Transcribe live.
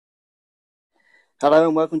Hello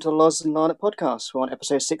and welcome to the Loz and Larlot podcast. We're on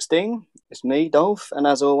episode 16. It's me, Dolph, and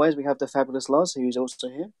as always, we have the fabulous Loz, who's also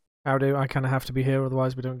here. How do I kind of have to be here,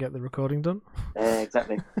 otherwise we don't get the recording done?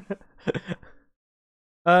 Exactly.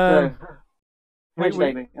 um, how's your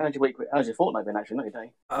day been? How's your week? How's your fortnight been, actually, not your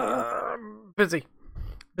day? Busy.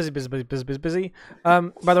 Busy.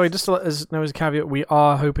 By the way, just to let us know as a caveat, we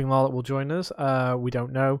are hoping Larlot will join us. We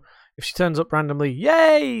don't know. If she turns up randomly,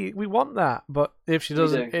 yay! We want that. But if she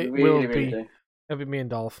doesn't, it will be... It'll be me and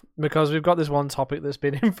Dolph, because we've got this one topic that's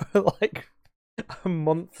been in for like a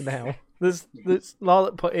month now. This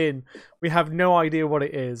Larlot put in. We have no idea what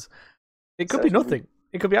it is. It could be nothing.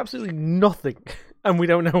 It could be absolutely nothing, and we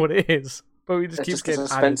don't know what it is. But we just keep getting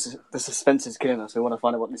added. The suspense is killing us. We want to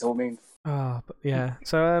find out what this all means. But yeah.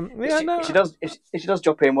 So if she does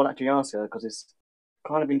drop in, we'll actually ask her because it's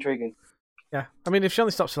kind of intriguing. Yeah, I mean, if she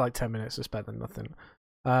only stops for like 10 minutes, it's better than nothing.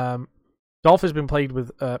 Dolph has been plagued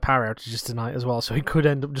with power outages tonight as well, so he could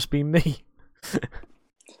end up just being me.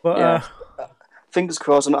 But yeah, fingers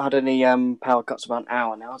crossed. I've not had any power cuts for about an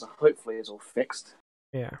hour now, so hopefully it's all fixed.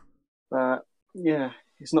 Yeah. Yeah,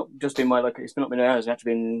 it's not just in my local. It's not been areas. It's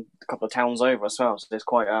actually been a couple of towns over as well, so it's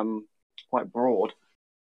quite broad.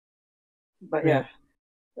 But yeah.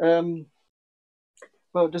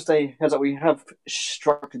 Well, just a heads up. We have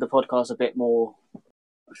structured the podcast a bit more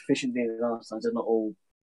efficiently than last time. It's not all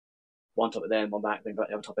one topic there and one back, then go to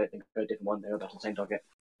the other topic, then go a different one, then go back to the same topic.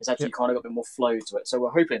 It's actually kind of got a bit more flow to it. So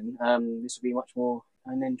we're hoping this will be much more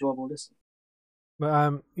an enjoyable listen.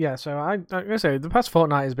 But yeah, so I'm gonna say the past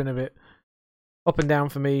fortnight has been a bit up and down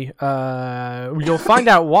for me. You'll find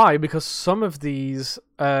out why, because some of these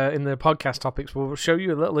in the podcast topics will show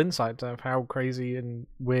you a little insight of how crazy and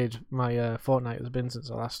weird my fortnight has been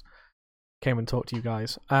since I last came and talked to you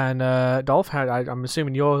guys. And Dolph, I'm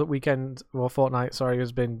assuming your weekend or fortnight,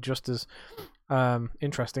 has been just as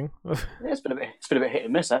interesting. Yeah, it's been a bit hit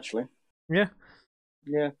and miss actually. Yeah.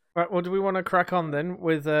 Yeah. Right. Well, do we want to crack on then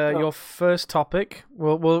with your first topic?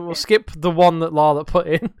 We'll skip the one that Larlot put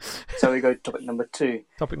in. So we go to topic number 2.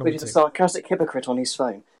 Which is a sarcastic hypocrite on his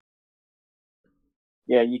phone.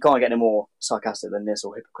 Yeah, you can't get any more sarcastic than this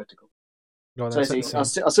or hypocritical. So I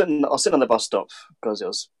was sitting on the bus stop because it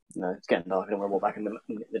was, it's getting dark. I don't want to walk back in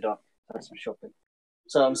the dark. That's some shopping.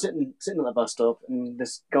 So I'm sitting at the bus stop, and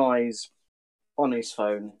this guy's on his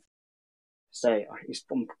phone.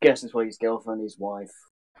 I'm guessing it's probably his girlfriend, his wife,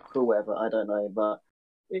 whoever. I don't know, but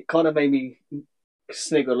it kind of made me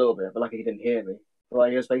snigger a little bit. But like he didn't hear me. But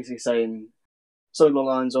he was basically saying something along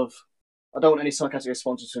the lines of, "I don't want any sarcastic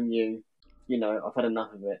responses from you. I've had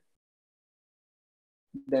enough of it."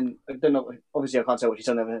 Then I don't know. Obviously, I can't say what she's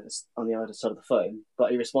on the other side of the phone.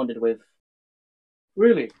 But he responded with,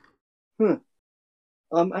 "Really?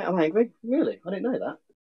 I'm angry. Really? I didn't know that."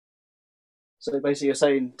 So basically, you're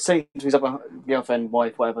saying to his other girlfriend,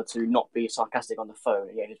 wife, whatever, to not be sarcastic on the phone,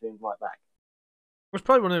 and yet he's being right back. It's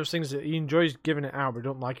probably one of those things that he enjoys giving it out, but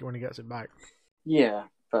don't like it when he gets it back. Yeah,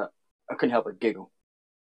 but I couldn't help but giggle.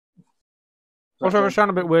 Also, I was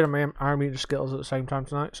sounding a bit weird. I'm eating Skittles at the same time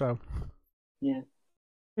tonight, so yeah.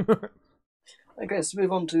 Okay, let's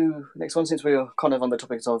move on to the next one, since we're kind of on the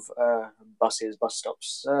topics of bus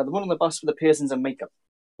stops. The one on the bus with the piercings and makeup.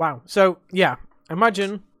 Wow. So, yeah,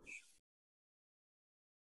 imagine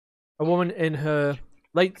a woman in her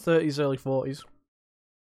late 30s, early 40s.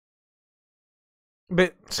 A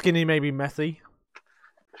bit skinny, maybe methy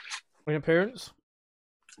in appearance.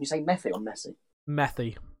 You say methy or messy?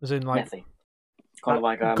 Methy, as in like... Methy. Kind of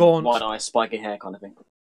like gaunt, wide eye, spiky hair kind of thing.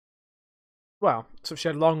 Well, so she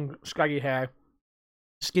had long, scraggy hair,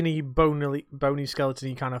 skinny, bony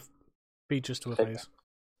skeleton-y kind of features to her face.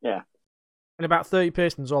 Yeah. And about 30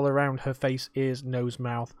 piercings all around her face, ears, nose,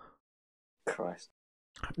 mouth. Christ.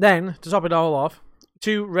 Then, to top it all off,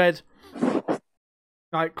 2 red,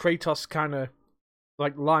 like Kratos kind of,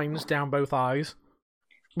 like lines down both eyes,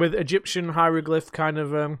 with Egyptian hieroglyph kind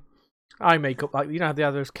of eye makeup, like, they have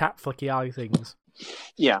those cat flicky eye things.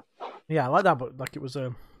 Yeah. Yeah, like that, but like it was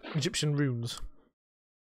Egyptian runes.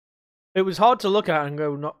 It was hard to look at and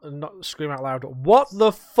go, not scream out loud, "What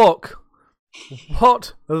the fuck?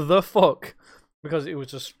 What the fuck?" Because it was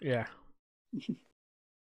just, yeah.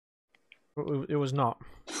 It was not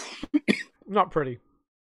pretty.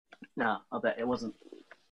 No, I bet it wasn't.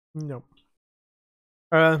 No.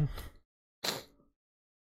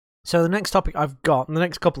 So the next topic I've got, and the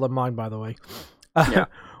next couple are mine, by the way. Yeah.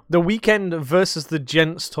 The weekend versus the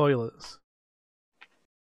gents' toilets.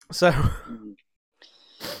 So,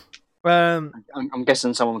 I'm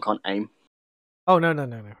guessing someone can't aim. Oh no!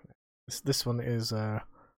 This one is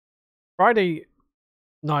Friday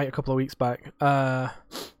night a couple of weeks back.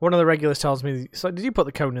 One of the regulars tells me, "So did you put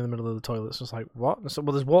the cone in the middle of the toilet?" It's just like, what? I said,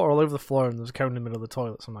 well, there's water all over the floor and there's a cone in the middle of the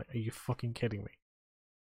toilet. So I'm like, are you fucking kidding me?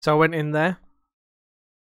 So I went in there,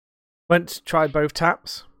 tried both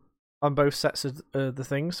taps on both sets of the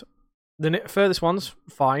things. The furthest one's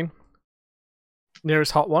fine.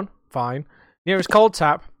 Nearest hot one, fine. Nearest cold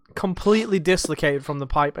tap, completely dislocated from the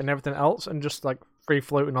pipe and everything else, and just like free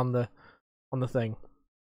floating on the thing.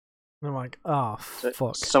 And I'm like,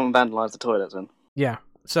 fuck. Someone vandalised the toilet then? Yeah.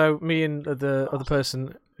 So me and the other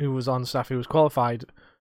person who was on staff who was qualified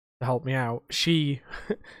to help me out,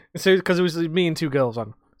 because it was me and two girls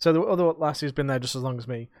on. So the other lassie who's been there just as long as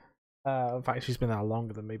me. In fact, she's been there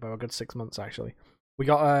longer than me by a good 6 months actually. We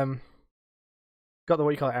got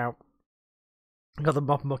the out. Got the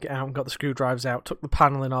mop and bucket out, got the screwdrivers out, took the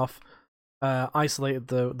paneling off, isolated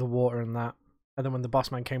the water and that, and then when the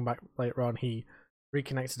boss man came back later on, he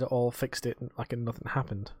reconnected it all, fixed it, like nothing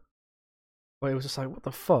happened. But it was just like, what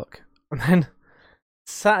the fuck? And then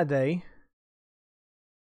Saturday,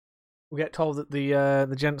 we get told that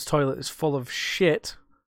the gents' toilet is full of shit,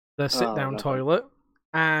 the sit-down toilet,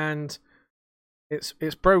 and it's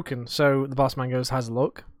broken. So the boss man goes, has a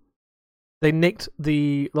look. They nicked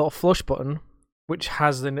the little flush button, which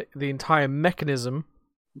has the entire mechanism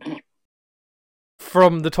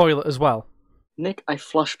from the toilet as well. Nick a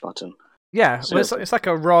flush button? Yeah, well, it's like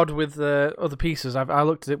a rod with other pieces. I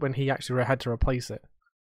looked at it when he actually had to replace it.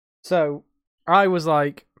 So I was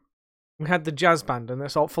like, we had the jazz band, and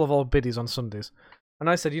it's all full of old biddies on Sundays. And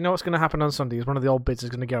I said, you know what's going to happen on Sundays? One of the old bids is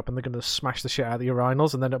going to get up, and they're going to smash the shit out of the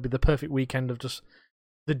urinals, and then it'll be the perfect weekend of just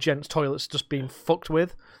the gents' toilets just being fucked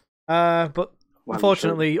with. But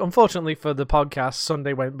unfortunately for the podcast,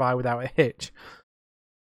 Sunday went by without a hitch.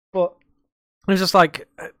 But it was just like,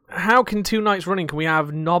 how can 2 nights running can we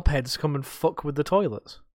have knobheads come and fuck with the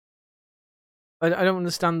toilets? I don't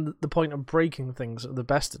understand the point of breaking things at the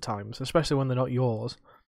best of times, especially when they're not yours.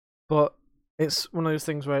 But it's one of those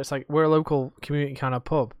things where it's like, we're a local community kind of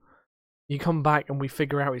pub. You come back and we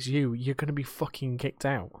figure out it's you're going to be fucking kicked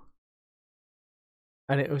out.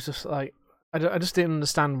 And it was just like, I just didn't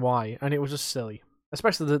understand why, and it was just silly.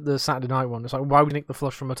 Especially the Saturday night one. It's like, why would you nick the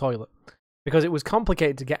flush from a toilet? Because it was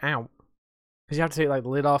complicated to get out. Because you have to take like the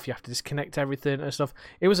lid off, you have to disconnect everything and stuff.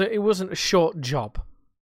 It wasn't a short job.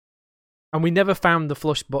 And we never found the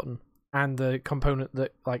flush button and the component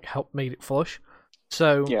that like helped made it flush.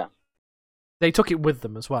 So yeah, they took it with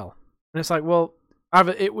them as well. And it's like, well,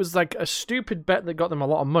 either it was like a stupid bet that got them a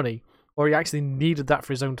lot of money, or he actually needed that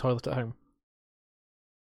for his own toilet at home.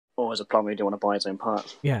 Or as a plumber, he didn't want to buy his own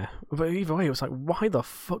parts. Yeah, but either way, it was like, why the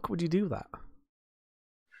fuck would you do that?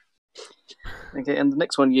 Okay, and the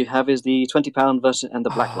next one you have is the £20 versus and the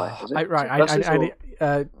black light. Is it? I need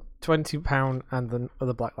 £20 and the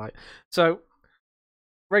other black light. So,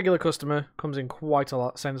 regular customer comes in quite a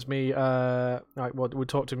lot. Sends me we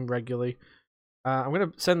talk to him regularly. I'm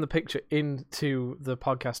going to send the picture into the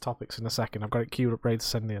podcast topics in a second. I've got it queued up ready to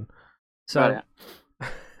send in. So. Yeah.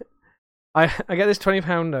 I get this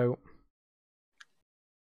 £20 note.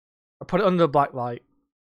 I put it under the black light.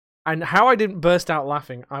 And how I didn't burst out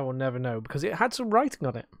laughing, I will never know, because it had some writing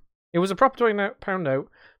on it. It was a proper £20 note.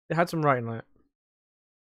 It had some writing on it.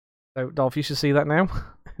 So, Dolph, you should see that now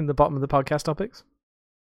in the bottom of the podcast topics.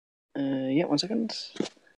 Yeah, 1 second.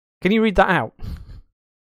 Can you read that out?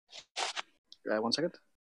 1 second.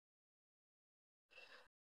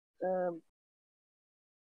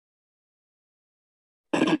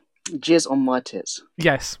 Jizz on my tits.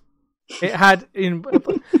 Yes. It had in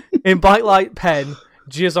black light pen,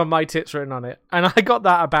 jizz on my tits written on it. And I got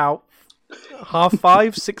that about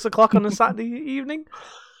 5:30, 6 o'clock on a Saturday evening.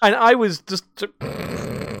 And I was just put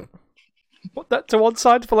that to one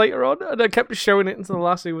side for later on. And I kept showing it to the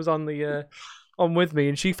lassie who was on with me,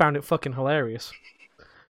 and she found it fucking hilarious.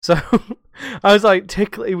 So I was like,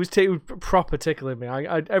 it was proper tickling me.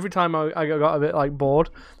 I every time I got a bit like bored,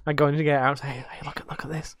 I'd go in to get it out and say, hey, look at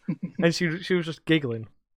this. And she was just giggling.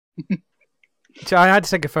 So I had to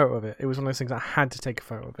take a photo of it. It was one of those things I had to take a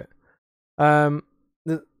photo of it.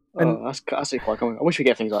 That's actually quite common. I wish we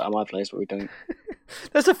get things like that at my place, but we don't.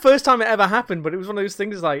 That's the first time it ever happened, but it was one of those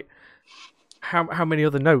things like, how many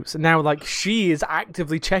other notes? And now like she is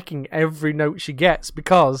actively checking every note she gets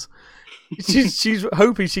because she's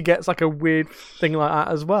hoping she gets like a weird thing like that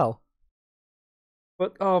as well.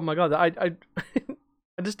 But oh my god, I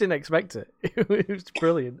just didn't expect it. It was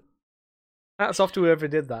brilliant. Hats off to whoever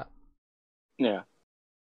did that. Yeah.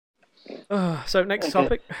 So next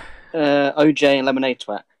topic. OJ and lemonade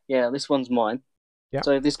twat. Yeah, this one's mine. Yeah.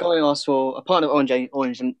 So this guy asked for a pint of orange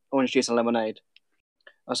juice and lemonade.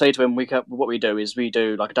 I say to him, what we do is we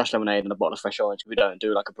do like a dash lemonade and a bottle of fresh orange. We don't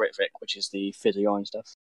do like a Britvic, which is the fizzy orange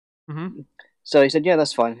stuff. Mm-hmm. So he said, yeah,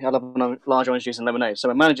 that's fine. I'll have a large orange juice and lemonade. So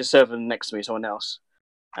my manager's serving next to me, someone else.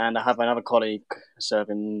 And I have another colleague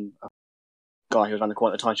serving a guy who was around the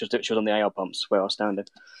corner at the time. She was on the AR pumps where I was standing.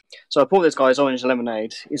 So I poured this guy's orange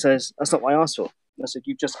lemonade. He says, that's not what I asked for. I said,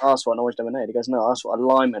 you just asked for an orange lemonade. He goes, no, I asked for a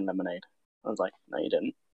lime and lemonade. I was like, no, you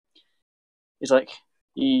didn't. He's like,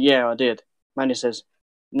 yeah, I did. Manager says,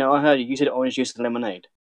 no, I heard you. You said orange juice and lemonade.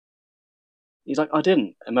 He's like, I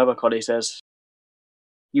didn't. And my other colleague says,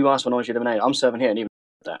 you asked for an orange juice and lemonade. I'm serving here and even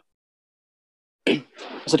that. I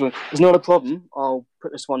said to him, it's not a problem. I'll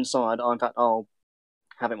put this one side. In fact, I'll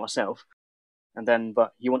have it myself. And then,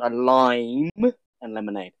 but you want a lime and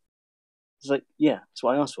lemonade. He's like, yeah, that's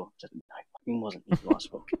what I asked for. I said, no, it wasn't what you asked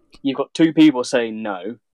for. You've got 2 people saying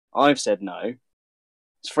no. I've said no.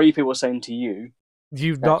 It's 3 people saying to you.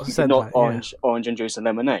 You've not said not that, orange and juice and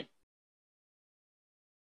lemonade.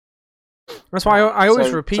 That's why I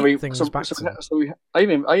always repeat things back to them. I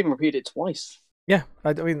even repeated it twice. Yeah,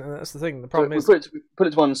 I mean that's the thing. The problem is we put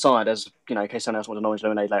it to one side as in case someone else wants an orange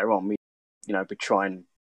lemonade later on. We try and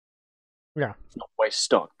not waste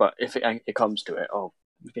stock. But if it comes to it,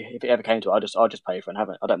 if it ever came to it, I'll just pay for it and have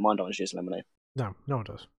it. I don't mind orange juice and lemonade. No one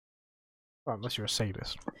does. Well, unless you're a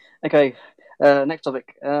sadist. Okay, next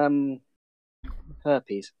topic.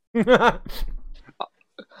 Herpes. I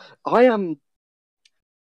don't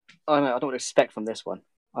know what to expect from this one.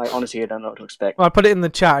 I honestly don't know what to expect. Well, I put it in the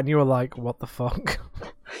chat and you were like, what the fuck?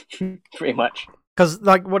 Pretty much. Because,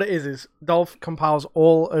 what it is Dolph compiles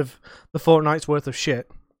all of the fortnight's worth of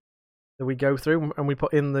shit that we go through and we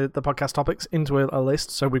put in the podcast topics into a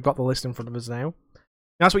list. So we've got the list in front of us now.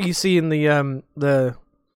 That's what you see in the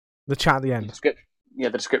chat at the end. The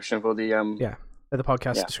description for the... the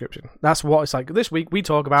podcast description. That's what it's like. This week we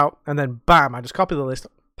talk about, and then bam, I just copy the list,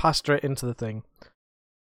 pass straight into the thing.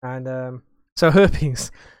 And so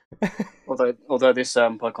herpes. although this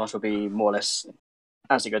podcast will be more or less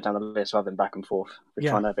as you go down the list rather than back and forth. We're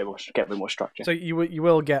trying to get a bit more structure. So you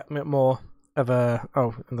will get a bit more of a...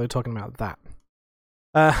 Oh, and they're talking about that.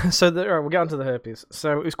 We'll get on to the herpes.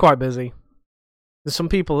 So it was quite busy. There's some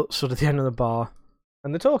people sort of at the end of the bar,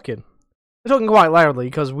 and they're talking. They're talking quite loudly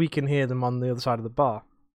because we can hear them on the other side of the bar,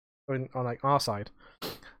 on our side.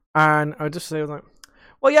 And I just say,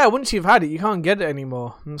 well, yeah, once you've had it, you can't get it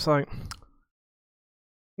anymore. And it's like,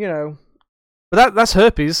 but that's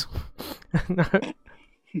herpes.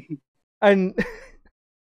 And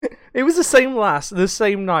it was the same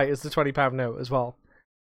night as the £20 note as well.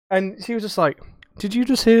 And she was just like, did you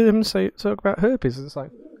just hear him talk about herpes? And it's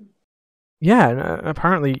like, yeah,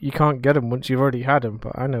 apparently you can't get them once you've already had them,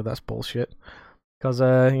 but I know that's bullshit. Because,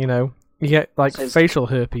 you get, facial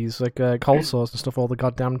herpes, cold sores and stuff all the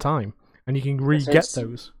goddamn time. And you can re-get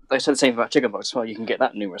those. They said the same about chickenpox as well. You can get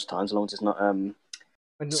that numerous times, as long as it's not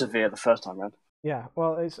severe the first time round. Yeah,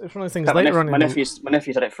 well, it's one of the things later on in... My nephew's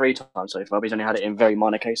had it 3 times so far, but he's only had it in very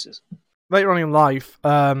minor cases. Later on in life,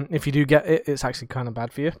 if you do get it, it's actually kind of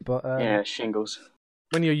bad for you. But shingles.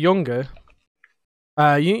 When you're younger,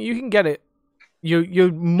 you can get it.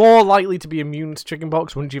 You're more likely to be immune to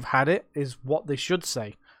chickenpox once you've had it, is what they should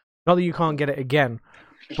say. Not that you can't get it again,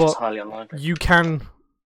 but highly unlikely. You can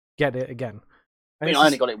get it again. And I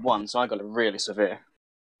only got it once, so I got it really severe.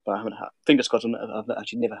 But I haven't had. Fingers crossed, I've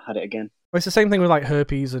actually never had it again. Well, it's the same thing with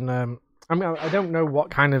herpes, and I don't know what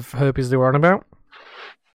kind of herpes they were on about.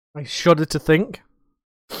 I shudder to think,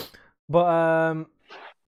 but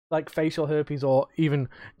facial herpes or even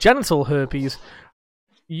genital herpes.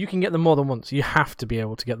 You can get them more than once. You have to be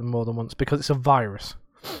able to get them more than once because it's a virus.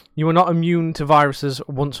 You are not immune to viruses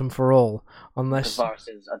once and for all, unless the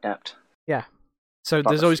viruses adapt. Yeah, so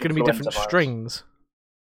there's always going to be different strains.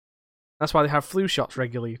 That's why they have flu shots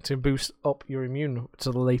regularly to boost up your immune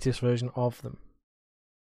to the latest version of them.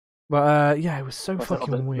 But it was so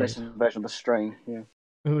fucking weird. Version of the strain, yeah.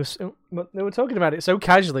 It was, but they were talking about it so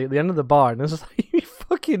casually at the end of the bar, and I was like, "You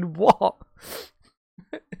fucking what?"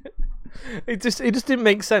 It just didn't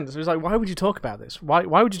make sense. It was like, why would you talk about this? Why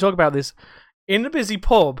would you talk about this in a busy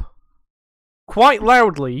pub, quite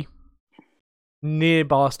loudly, near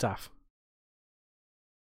bar staff?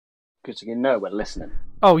 Because we're listening.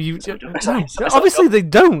 Oh, obviously they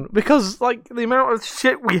don't, because the amount of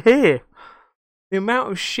shit we hear, the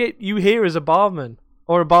amount of shit you hear as a barman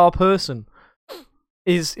or a bar person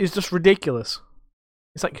is just ridiculous.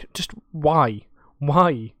 It's like, just why?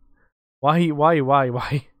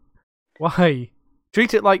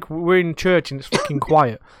 Treat it like we're in church and it's fucking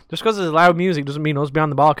quiet. Just because there's loud music doesn't mean us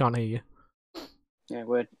behind the bar can't hear you. Yeah,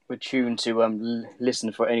 we're tuned to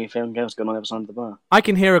listen for anything else going on the other side of the bar. I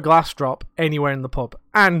can hear a glass drop anywhere in the pub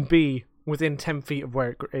and be within 10 feet of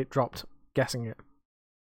where it dropped, guessing it.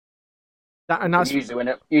 That's usually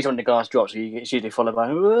when the glass drops, it's usually followed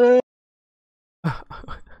by.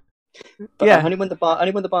 But yeah, only when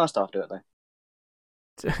the bar staff do it though.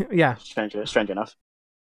 Yeah, strange enough.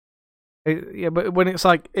 But when it's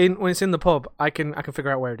when it's in the pub, I can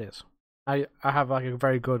figure out where it is. I have like a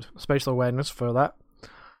very good spatial awareness for that,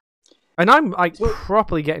 and I'm like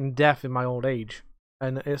properly getting deaf in my old age,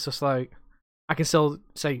 and it's just like I can still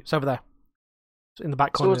say it's over there, in the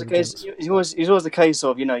back corner. It's always the case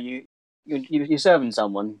of you're serving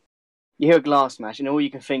someone, you hear a glass smash, and all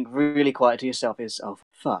you can think really quiet to yourself is, "Oh, for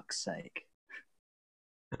fuck's sake,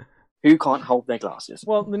 who can't hold their glasses?"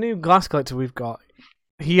 Well, the new glass collector we've got,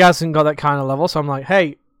 he hasn't got that kind of level, so I'm like,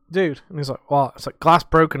 "Hey, dude," and he's like, "What?" It's like glass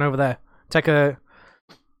broken over there. Take a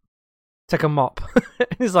mop.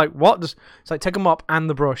 He's like, "What?" It's like take a mop and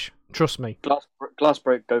the brush. Trust me. Glass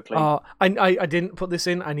broke. Go clean. I didn't put this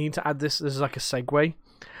in. I need to add this. This is like a segue.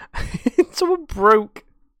 Someone threw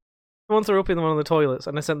up in one of the toilets,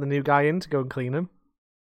 and I sent the new guy in to go and clean him.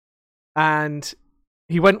 And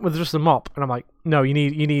he went with just the mop, and I'm like, "No, you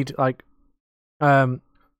need like,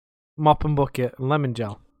 mop and bucket and lemon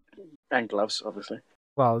gel and gloves, obviously."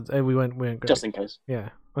 Well, we went just in case. Yeah,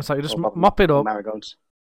 it's like just mop it up. Marigolds.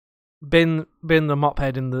 Bin the mop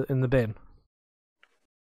head in the bin.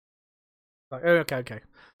 Like, oh, okay.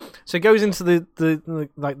 So he goes into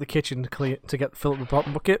the kitchen to fill up the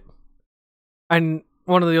pot bucket, and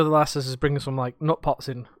one of the other lasses is bringing some like nut pots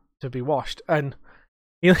in to be washed, and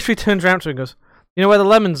he literally turns around to her and goes, "You know where the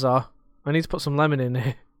lemons are? I need to put some lemon in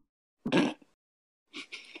here."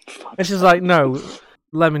 And she's like, "No,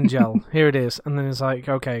 lemon gel. Here it is." And then he's like,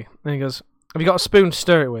 "Okay." And he goes, "Have you got a spoon to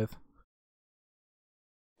stir it with?"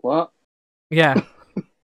 What? Yeah.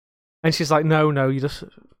 And she's like, no, you just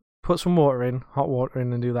put some water in, hot water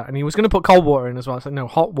in, and do that. And he was going to put cold water in as well. It's like, no,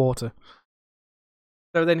 hot water.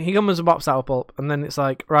 So then he comes and mops that up, and then it's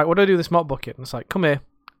like, right, what do I do with this mop bucket? And it's like, come here.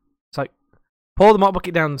 It's like, pour the mop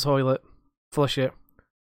bucket down the toilet, flush it,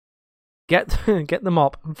 get the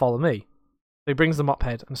mop, and follow me. So he brings the mop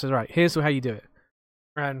head and says, right, here's how you do it.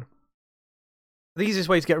 And the easiest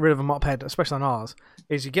way to get rid of a mop head, especially on ours,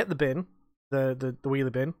 is you get the bin, the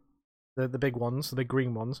wheelie bin, the big ones, the big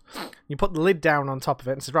green ones. You put the lid down on top of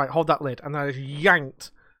it and says, right, hold that lid. And then I just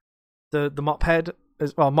yanked the mop head,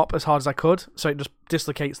 mop as hard as I could, so it just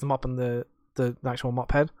dislocates the mop and the actual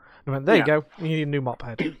mop head. And I went, there you go, you need a new mop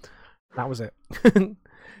head. That was it.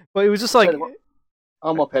 But it was just like...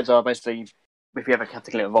 Our mop heads are basically, if you ever have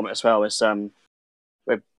to clean a vomit as well, we're kind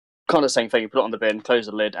of the same thing. You put it on the bin, close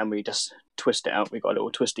the lid, and we just twist it out. We've got a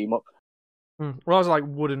little twisty mop. Well, I was like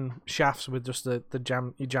wooden shafts with just the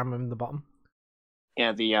jam. You jam them in the bottom.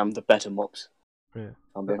 Yeah, the better mops. Yeah, if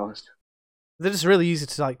I'm being honest. They're just really easy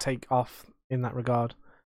to like take off in that regard.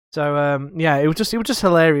 So yeah, it was just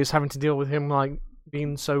hilarious having to deal with him like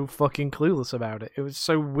being so fucking clueless about it. It was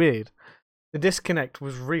so weird. The disconnect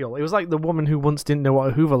was real. It was like the woman who once didn't know what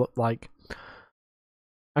a Hoover looked like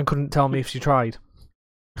and couldn't tell me if she tried.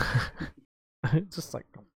 It's just like,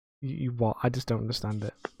 you what? I just don't understand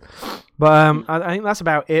it. But I think that's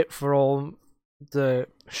about it for all the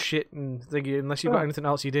shit and thingy, unless you've got anything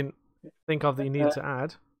else you didn't think of that you needed to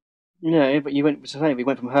add. Yeah, but we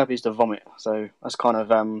went from herpes to vomit, so that's kind of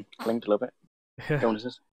linked a little bit.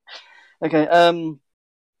 Illnesses. Okay,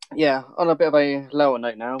 yeah, on a bit of a lower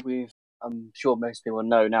note now, I'm sure most people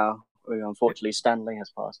know now, unfortunately Stanley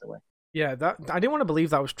has passed away. Yeah, I didn't want to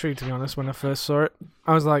believe that was true, to be honest, when I first saw it.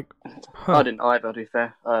 I was like, huh. I didn't either, to be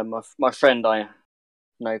fair. My friend I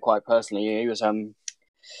know quite personally, he was kind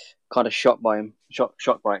of shocked by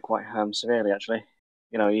it quite severely, actually.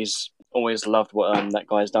 You know, he's always loved what that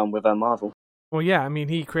guy's done with Marvel. Well, yeah, I mean,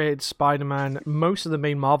 he created Spider-Man. Most of the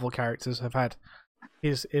main Marvel characters have had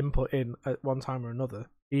his input in at one time or another.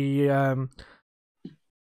 He had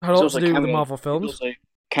a lot to do with the Marvel films. He's also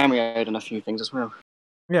cameoed in a few things as well.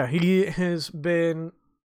 Yeah, he has been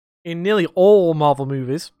in nearly all Marvel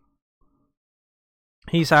movies.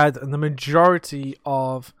 He's had the majority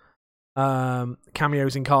of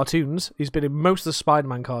cameos in cartoons. He's been in most of the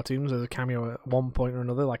Spider-Man cartoons as a cameo at one point or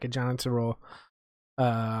another, like a janitor or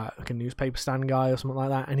like a newspaper stand guy or something like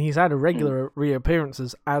that. And he's had regular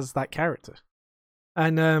reappearances as that character.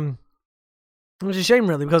 And it was a shame,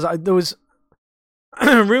 really, because there was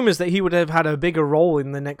rumors that he would have had a bigger role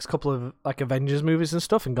in the next couple of like Avengers movies and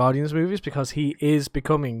stuff and Guardians movies, because he is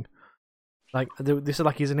becoming like this is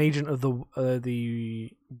like he's an agent of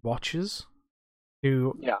the Watchers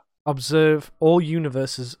who observe all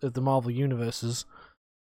universes of the Marvel universes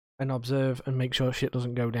and observe and make sure shit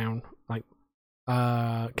doesn't go down like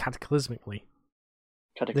cataclysmically.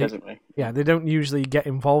 They don't usually get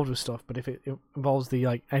involved with stuff, but if it involves the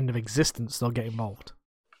like end of existence, they'll get involved.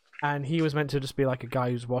 And he was meant to just be like a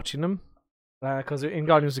guy who's watching them. Because in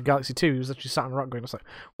Guardians of the Galaxy 2, he was actually sat on a rock going, like,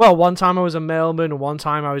 well, one time I was a mailman, and one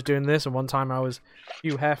time I was doing this, and one time I was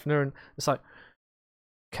Hugh Hefner, and it's like,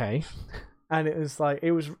 okay. And it was like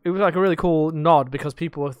a really cool nod because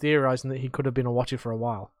people were theorizing that he could have been a Watcher for a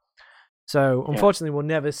while. So unfortunately, we'll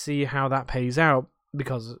never see how that pays out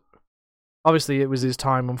because obviously it was his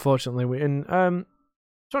time. Unfortunately, and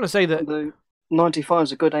trying to say that 95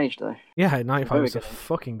 is a good age, though. Yeah, 95 is a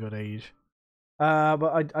fucking good age.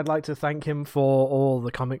 But I'd like to thank him for all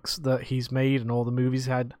the comics that he's made and all the movies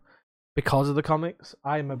he had because of the comics.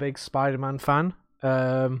 I'm a big Spider-Man fan.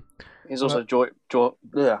 He's also he's brought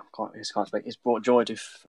joy to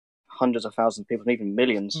hundreds of thousands of people, and even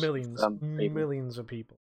millions of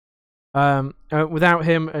people. Without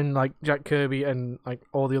him and like Jack Kirby and like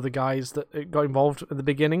all the other guys that got involved at the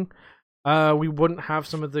beginning, we wouldn't have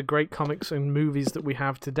some of the great comics and movies that we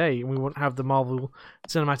have today, and we wouldn't have the Marvel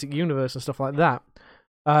Cinematic Universe and stuff like that.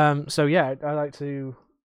 So yeah, I'd like to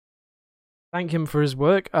thank him for his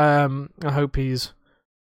work. I hope he's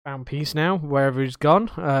found peace now wherever he's gone.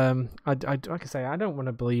 Like I say, I don't want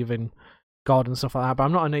to believe in God and stuff like that, but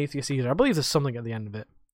I'm not an atheist either. I believe there's something at the end of it,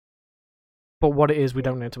 but what it is, we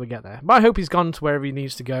don't know until we get there. But I hope he's gone to wherever he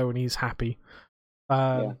needs to go and he's happy.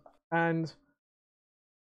 And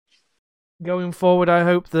going forward, I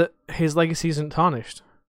hope that his legacy isn't tarnished.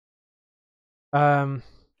 Did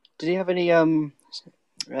he have any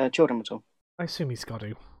children at all? I assume he's got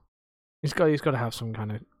to. He's got to have some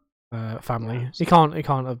kind of family. He can't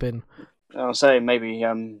have been. I'll say maybe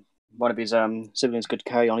one of his siblings could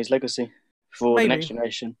carry on his legacy for the next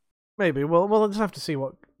generation. Maybe. Well, we'll just have to see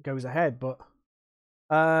what goes ahead. But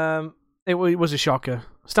it was a shocker.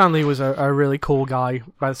 Stan Lee was a really cool guy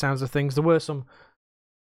by the sounds of things. There were some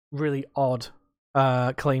really odd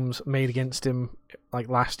claims made against him like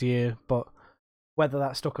last year, but whether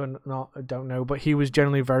that stuck or not, I don't know. But he was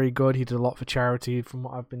generally very good. He did a lot for charity from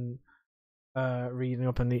what I've been reading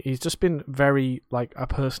up, and he's just been very like a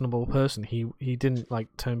personable person. He didn't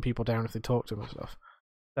like turn people down if they talked to him and stuff.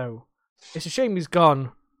 So it's a shame he's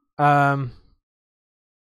gone.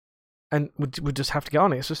 And we just have to get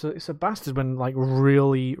on it. It's a bastard when like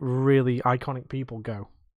really, really iconic people go.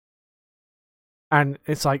 And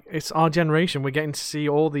it's like, it's our generation. We're getting to see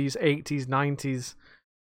all these 80s, 90s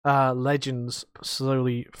legends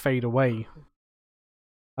slowly fade away.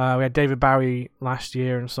 We had David Bowie last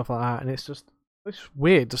year and stuff like that. And it's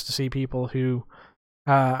weird just to see people who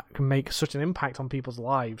can make such an impact on people's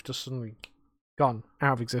lives just suddenly gone,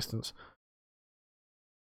 out of existence.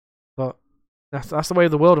 But that's the way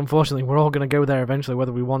of the world, unfortunately. We're all going to go there eventually,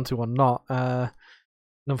 whether we want to or not. And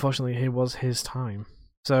unfortunately, it was his time.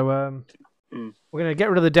 So, we're going to get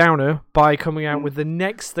rid of the downer by coming out with the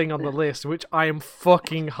next thing on the list, which I am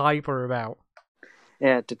fucking hyper about.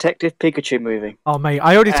 Yeah, Detective Pikachu movie. Oh, mate,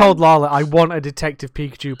 I already told Larlot I want a Detective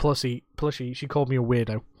Pikachu plushie. She called me a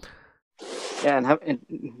weirdo. Yeah, and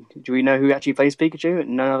do we know who actually plays Pikachu?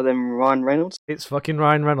 None of them Ryan Reynolds? It's fucking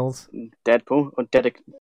Ryan Reynolds. Deadpool, or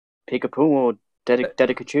Pikachu, or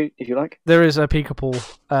Dedicachu, if you like. There is a Pikachu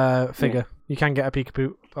figure. Yeah. You can get a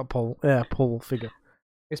Pikachu Paul figure.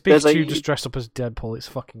 It's Pikachu just dressed up as Deadpool. It's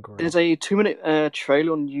fucking great. There's a 2-minute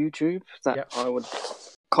trailer on YouTube that I would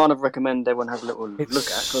kind of recommend everyone have a little look at.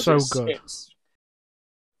 It's so good.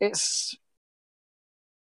 It's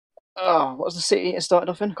what was the city it started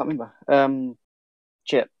off in? I can't remember.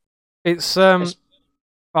 Chip. It's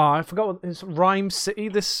I forgot what it's Rhyme City.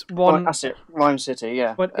 This one. That's it, Rhyme City.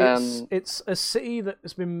 Yeah. But it's a city that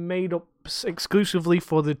has been made up exclusively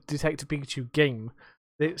for the Detective Pikachu game.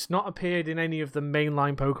 It's not appeared in any of the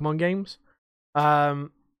mainline Pokemon games.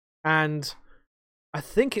 And I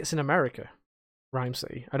think it's in America, Rhyme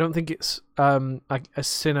City. I don't think it's like a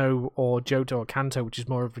Sinnoh or Johto or Kanto, which is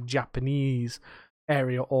more of a Japanese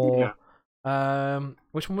area, or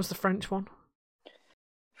which one was the French one?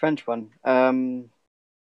 French one. Kalos,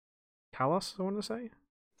 I want to say.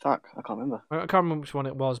 Fuck, I can't remember. I can't remember which one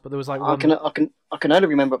it was, but there was like one. I can only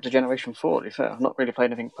remember up to Generation 4, to be fair. I've not really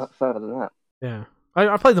played anything further than that. Yeah.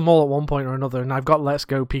 I played them all at one point or another, and I've got Let's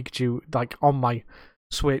Go Pikachu like on my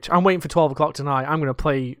Switch. I'm waiting for 12 o'clock tonight. I'm going to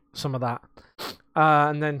play some of that.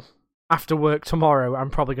 And then after work tomorrow, I'm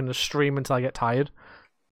probably going to stream until I get tired.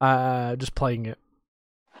 Just playing it.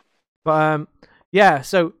 But yeah,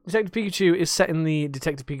 so Detective Pikachu is set in the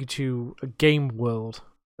Detective Pikachu game world.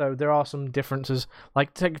 So there are some differences.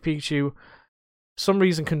 Like Detective Pikachu, some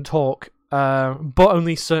reason can talk, but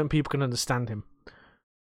only certain people can understand him.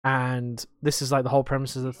 And this is like the whole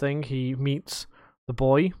premise of the thing. He meets the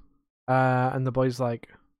boy, and the boy's like,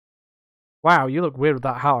 "Wow, you look weird with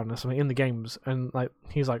that hat on," or something in the games. And like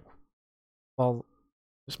he's like, "Well,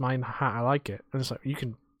 it's my hat. I like it." And it's like, "You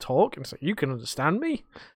can talk," and it's like, "You can understand me."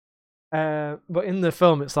 But in the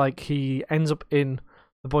film, it's like he ends up in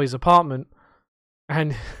the boy's apartment,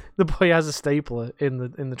 and the boy has a stapler in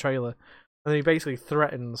the trailer, and he basically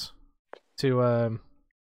threatens to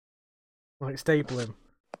like staple him.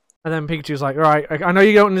 And then Pikachu's like, "All right, I know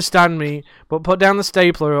you don't understand me, but put down the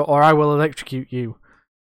stapler or I will electrocute you."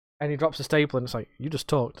 And he drops the stapler, and it's like, "You just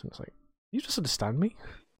talked." And it's like, "You just understand me?"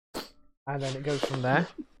 And then it goes from there.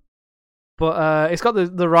 But it's got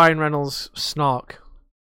the Ryan Reynolds snark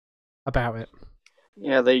about it.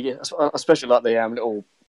 Yeah, they especially like the little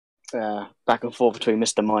back and forth between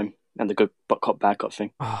Mr. Mime and the good cop bad cop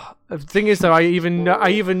thing. The thing is, though, I even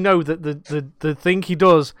know that the thing he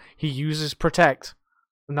does, he uses Protect.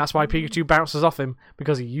 And that's why Pikachu bounces off him,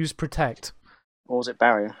 because he used Protect. Or was it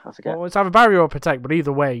Barrier? I forget. Well, it's either Barrier or Protect, but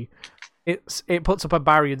either way, it puts up a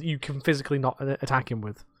barrier that you can physically not attack him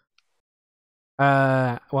with.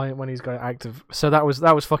 When he's got it active. So that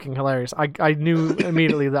was fucking hilarious. I knew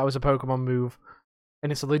immediately that was a Pokemon move, and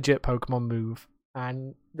it's a legit Pokemon move.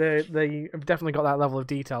 And they have definitely got that level of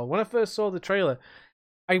detail. When I first saw the trailer,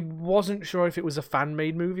 I wasn't sure if it was a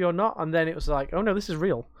fan-made movie or not, and then it was like, oh no, this is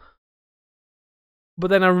real. But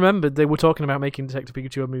then I remembered they were talking about making Detective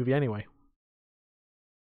Pikachu a movie anyway.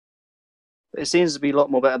 It seems to be a lot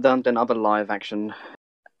more better done than other live-action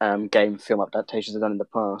game film adaptations have done in the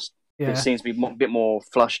past. Yeah. It seems to be a bit more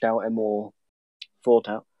flushed out and more thought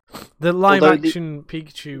out. The live-action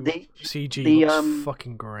Pikachu CG looks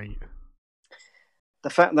fucking great. The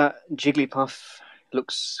fact that Jigglypuff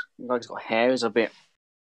looks like it's got hair is a bit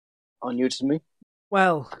new to me.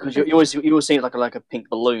 Well, because you always see it like a pink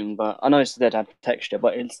balloon, but I know it's there to have texture,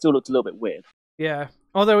 but it still looks a little bit weird. Yeah,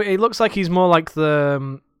 although it looks like he's more like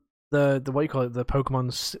the what do you call it, the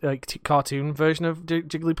Pokemon's like cartoon version of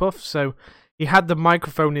Jigglypuff. So he had the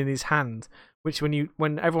microphone in his hand, which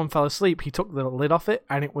when everyone fell asleep, he took the lid off it,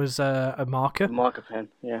 and it was a marker. A marker pen,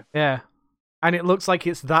 yeah. Yeah, and it looks like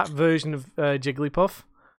it's that version of Jigglypuff.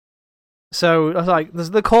 So I was like,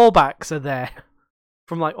 the callbacks are there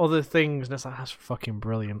from like other things, and it's like, that's fucking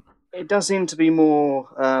brilliant. It does seem to be more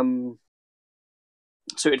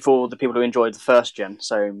suited for the people who enjoyed the first gen,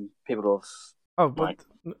 so people of like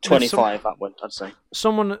 25 upward, I'd say.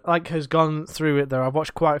 Someone like has gone through it though. I've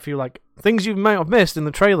watched quite a few like things you might have missed in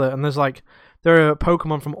the trailer, and there are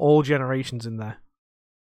Pokemon from all generations in there.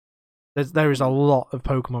 There is a lot of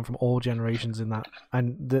Pokemon from all generations in that,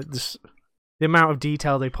 and the amount of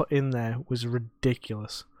detail they put in there was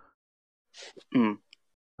ridiculous.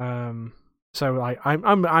 So like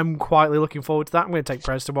I'm quietly looking forward to that. I'm going to take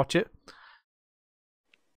Prez to watch it,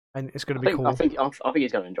 and it's going to be cool. I think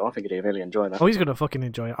he's going to enjoy. I think he'd really enjoy that. Oh, he's going to fucking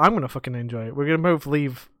enjoy it. I'm going to fucking enjoy it. We're going to both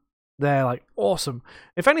leave there like awesome.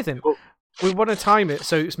 If anything, we want to time it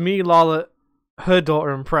so it's me, Larlot, her daughter,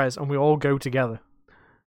 and Prez, and we all go together.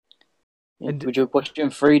 Yeah, and would you watch it in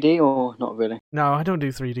 3D or not really? No, I don't do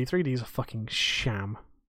 3D. 3D is a fucking sham.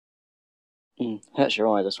 Hurts your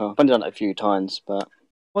eyes as well. I've only done it a few times, but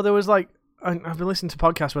well, there was like I've been listening to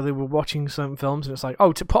podcasts where they were watching certain films, and it's like,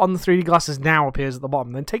 oh, to put on the 3D glasses now appears at the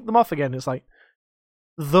bottom, then take them off again. It's like,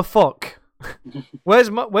 the fuck? Where's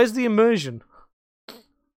the immersion?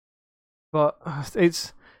 But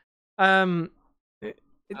it's that's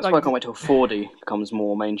why I can't wait till 4D becomes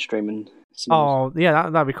more mainstream and. Oh yeah,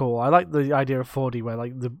 that'd be cool. I like the idea of 4D where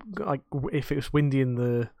like if it was windy in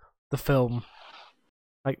the film,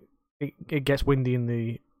 like it gets windy in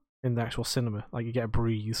the actual cinema, like you get a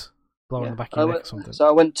breeze blowing the back of your neck or something. So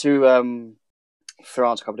I went to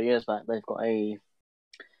France a couple of years back. They've got a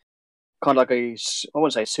kind of like I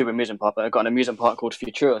wouldn't say super amusement park, but they've got an amusement park called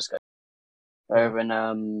Futuroscape over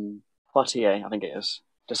in Poitiers, I think it is,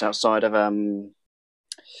 just outside of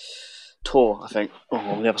Tours, I think, or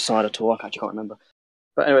on the other side of Tours. I actually can't remember.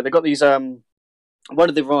 But anyway, they've got these. One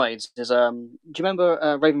of the rides is. Do you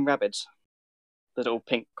remember Raving Rabbids? The little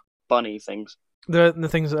pink bunny things. The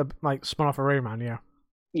things that are like spun off a Rayman, yeah.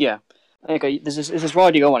 Yeah. Okay. There's this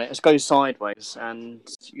ride you go on it. It goes sideways, and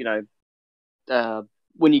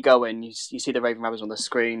when you go in, you see the Raving Rabbids on the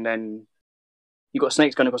screen. Then you've got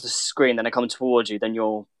snakes going across the screen. Then they come towards you. Then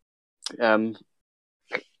you're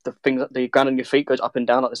the ground on your feet goes up and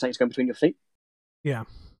down like the snake's going between your feet. Yeah.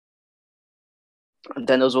 And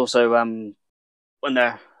then there's also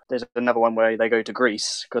there's another one where they go to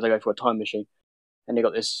Greece because they go for a time machine, and you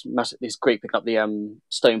got this Greek picking up the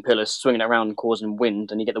stone pillars, swinging it around, causing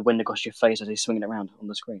wind, and you get the wind across your face as he's swinging it around on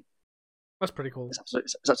the screen. That's pretty cool.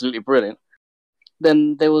 It's absolutely brilliant.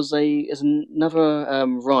 then there was another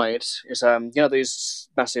ride. It's those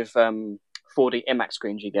massive 4D IMAX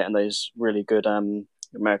screens you get in those really good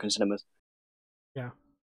American cinemas. Yeah.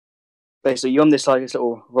 Basically, you're on this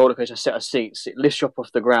little roller coaster set of seats. It lifts you up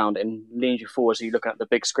off the ground and leans you forward, so you look at the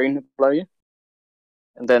big screen below you.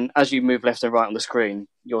 And then, as you move left and right on the screen,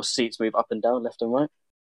 your seats move up and down, left and right.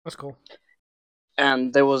 That's cool.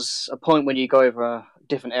 And there was a point when you go over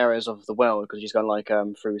different areas of the world because you just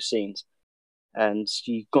go through scenes, and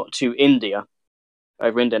you got to India,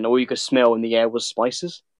 over India, and all you could smell in the air was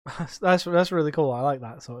spices. That's really cool. I like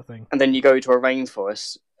that sort of thing. And then you go to a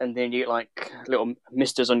rainforest, and then you get little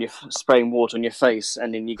misters on your spraying water on your face,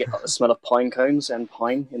 and then you get the smell of pine cones and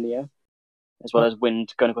pine in the air, as well as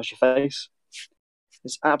wind going across your face.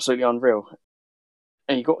 It's absolutely unreal.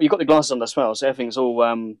 And you got the glasses on as well, so everything's all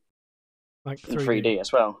like in 3D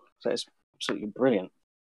as well. So it's absolutely brilliant.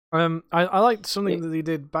 I liked something that they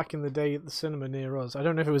did back in the day at the cinema near us. I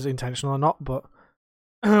don't know if it was intentional or not, but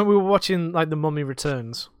we were watching The Mummy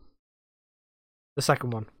Returns, the second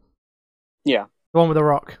one. Yeah, the one with the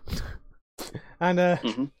rock. And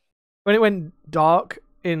when it went dark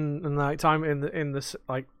in the nighttime in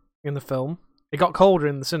the film, it got colder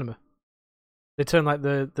in the cinema. They turned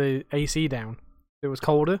the AC down. It was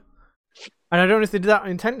colder, and I don't know if they did that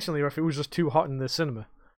intentionally or if it was just too hot in the cinema.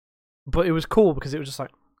 But it was cool because it was just I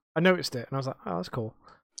noticed it and I was like, oh, that's cool.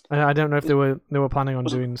 And I don't know if they were planning on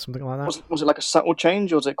doing something like that. Was it like a subtle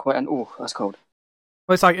change, or was it quite an that's cold?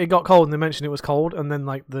 Well, it's it got cold and they mentioned it was cold, and then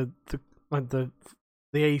the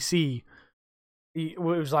AC, it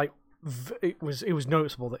was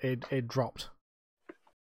noticeable that it dropped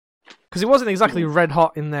because it wasn't exactly red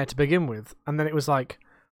hot in there to begin with, and then it was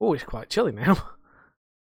it's quite chilly now.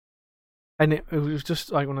 And it was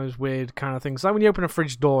just one of those weird kind of things. Like when you open a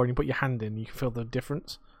fridge door and you put your hand in, you can feel the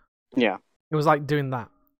difference. Yeah. It was like doing that,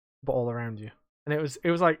 but all around you. And it was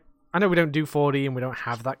I know we don't do 4D and we don't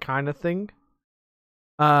have that kind of thing.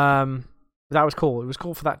 But that was cool. It was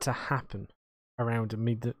cool for that to happen around and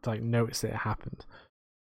me to notice that it happened.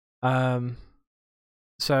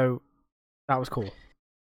 So that was cool.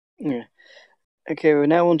 Yeah. Okay, we're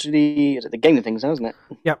now on to the gaming things now, isn't it?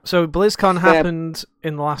 Yeah, so BlizzCon happened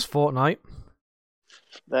in the last fortnight.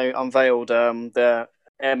 They unveiled their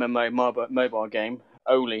MMO mobile game,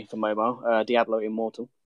 only for mobile, Diablo Immortal.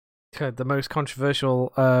 The most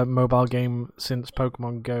controversial mobile game since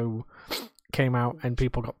Pokemon Go came out, and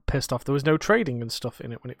people got pissed off. There was no trading and stuff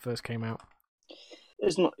in it when it first came out.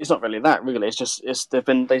 It's not really that, really. It's just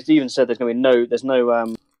they've even said there's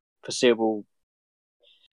no foreseeable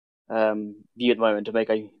view at the moment to make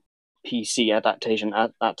a PC adaptation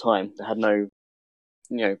at that time. They had no,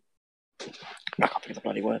 I can't think of the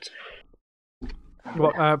bloody words.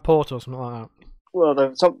 What port or something like that?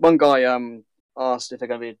 Well, one guy asked if there's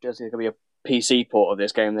going to be a PC port of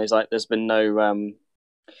this game. There's been no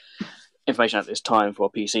information at this time for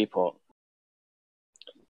a PC port.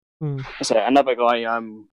 So another guy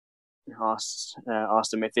asked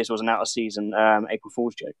him if this was an out of season April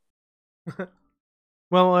Fool's joke.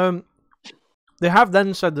 Well, they have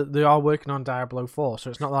then said that they are working on Diablo 4, so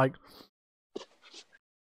it's not like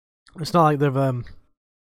they've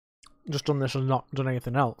just done this and not done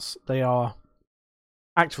anything else. They are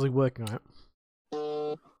actively working on it.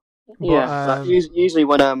 Yeah, usually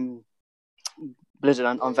when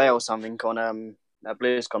Blizzard unveils something on at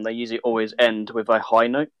BlizzCon, they usually always end with a high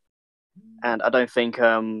note, and I don't think.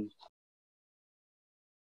 This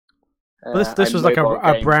was like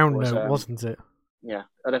a brown note, wasn't it? Yeah,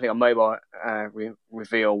 I don't think a mobile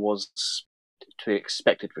reveal was to be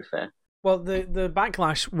expected, to be fair. Well, the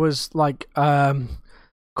backlash was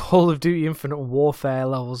Call of Duty Infinite Warfare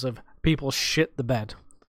levels of people shit the bed.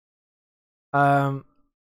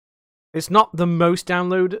 It's not the most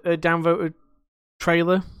downvoted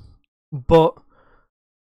trailer, but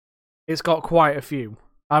it's got quite a few.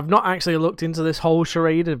 I've not actually looked into this whole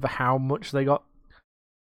charade of how much they got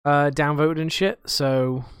downvoted and shit,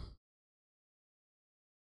 so...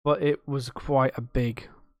 But it was quite a big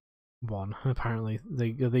one, apparently.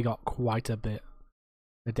 They got quite a bit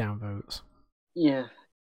of downvotes. Yeah.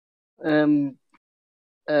 They've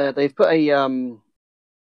put the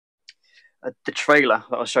trailer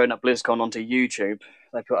that was shown at BlizzCon onto YouTube.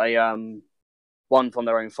 They put one from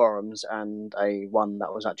their own forums and one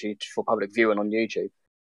that was actually for public viewing on YouTube.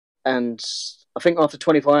 And I think after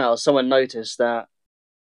 24 hours, someone noticed that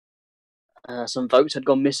some votes had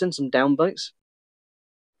gone missing, some down votes.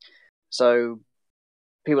 So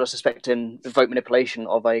people are suspecting vote manipulation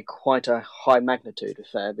of quite a high magnitude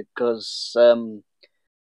affair, because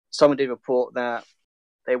someone did report that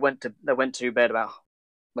they went to bed about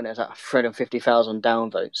when it was at 350,000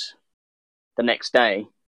 downvotes, the next day,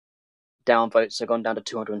 downvotes have gone down to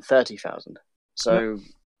 230,000. So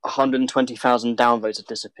 120,000 downvotes have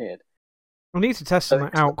disappeared. I need to test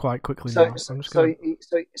that out quite quickly now.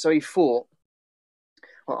 So he thought,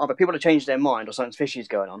 well, either people have changed their mind or something fishy is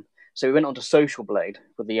going on. So we went on to Social Blade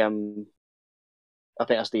with the I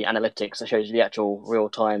think that's the analytics that shows you the actual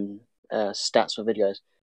real-time stats for videos.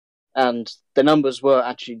 And the numbers were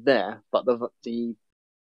actually there, but the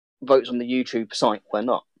votes on the YouTube site were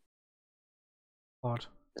not. Odd.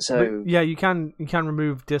 So but, yeah, you can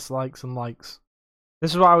remove dislikes and likes.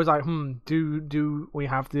 This is why I was like, do we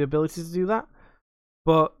have the ability to do that?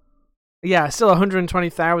 But yeah, still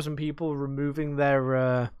 120,000 people removing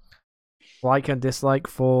their like and dislike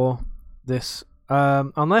for this,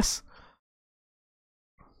 unless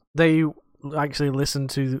they actually listened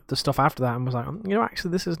to the stuff after that and was like,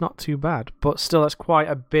 actually this is not too bad. But still, that's quite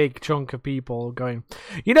a big chunk of people going,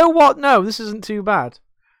 you know what? No, this isn't too bad.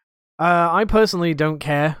 I personally don't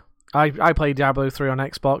care. I played Diablo 3 on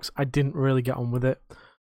Xbox. I didn't really get on with it.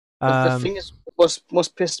 The thing is, what's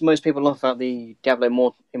pissed most people off about the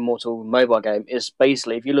Diablo Immortal mobile game is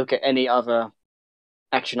basically, if you look at any other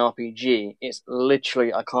action RPG, it's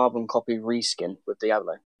literally a carbon copy reskin with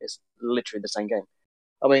Diablo. It's literally the same game.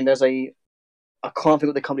 I mean, I can't think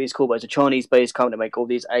what the company is called, but it's a Chinese-based company that make all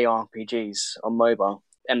these ARPGs on mobile,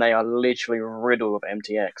 and they are literally riddled with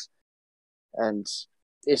MTX. And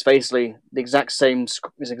it's basically the exact same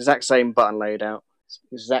button layout,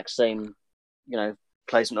 exact same,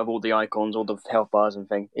 placement of all the icons, all the health bars and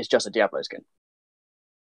thing. It's just a Diablo skin.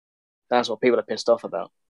 That's what people are pissed off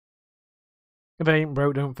about. If it ain't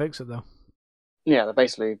broke, don't fix it, though. Yeah, they're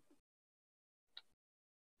basically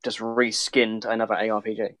just reskinned another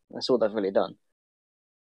ARPG. That's all they've really done.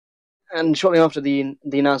 And shortly after the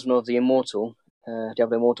announcement of the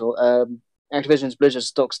Diablo Immortal, Activision's Blizzard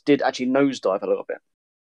stocks did actually nosedive a little bit.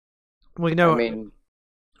 Well, I mean,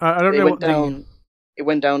 I don't know. It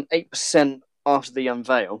went down 8% after the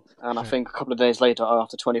unveil, and I think a couple of days later,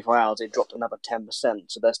 after 24 hours, it dropped another 10%.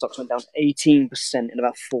 So their stocks went down 18% in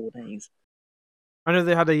about 4 days. I know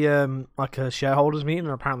they had a shareholders meeting,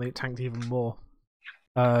 and apparently it tanked even more.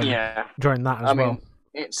 During that as well. Mean,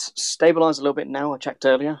 it's stabilised a little bit now. I checked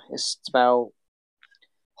earlier. It's about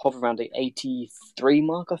hovering around the 83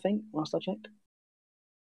 mark, I think, last I checked.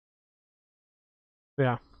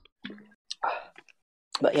 Yeah.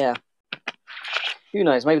 But yeah, who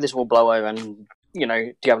knows? Maybe this will blow over, and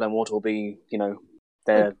Diablo Immortal will be,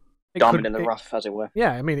 they're diamond in the rough, as it were.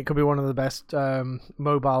 Yeah, I mean, it could be one of the best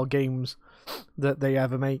mobile games that they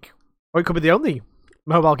ever make, or it could be the only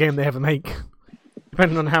mobile game they ever make,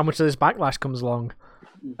 depending on how much of this backlash comes along.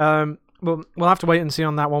 But we'll have to wait and see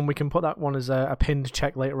on that one. We can put that one as a pinned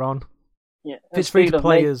check later on. Yeah, if it's free to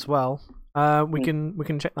play as well, we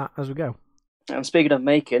can check that as we go. And speaking of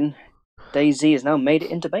making, DayZ has now made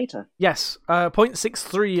it into beta. Yes,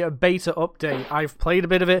 0.63 beta update. I've played a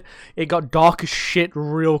bit of it. It got dark as shit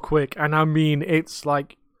real quick, and I mean, it's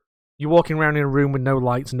like you're walking around in a room with no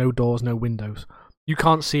lights, no doors, no windows. You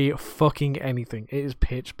can't see fucking anything. It is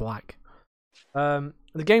pitch black. The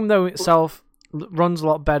game, though, itself runs a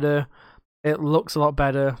lot better. It looks a lot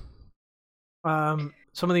better. Some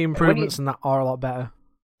of the improvements in that are a lot better.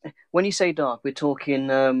 When you say dark, we're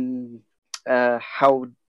talking how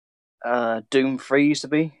Doom 3 used to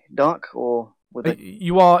be dark, or with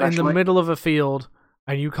you are in the middle of a field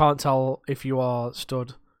and you can't tell if you are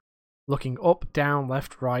stood looking up, down,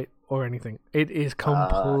 left, right, or anything. It is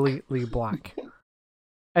completely black.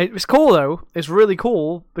 It's cool though. It's really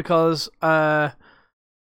cool because I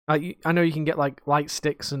know you can get like light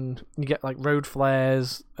sticks and you get like road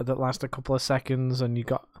flares that last a couple of seconds, and you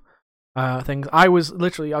got things. I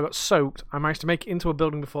got soaked. I managed to make it into a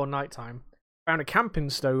building before nighttime. Found a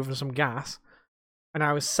camping stove and some gas, and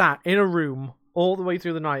I was sat in a room all the way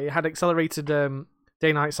through the night. It had accelerated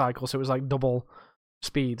day-night cycle, so it was like double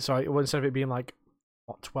speed. So instead of it being like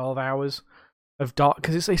 12 hours of dark,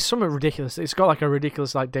 because it's something ridiculous. It's got like a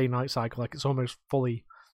ridiculous like day-night cycle, like it's almost fully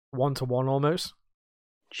 1-to-1 almost.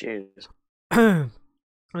 Jeez. And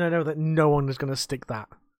I know that no one is going to stick that.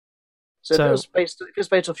 So if it was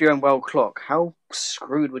based off your own world clock, how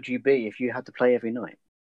screwed would you be if you had to play every night?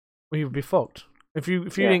 Well, you'd be fucked. If you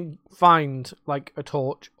didn't find like a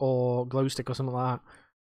torch or glow stick or something like that,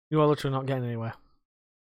 you are literally not getting anywhere.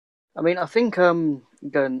 I mean, I think going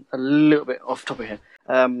a little bit off topic here.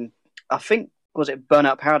 I think was it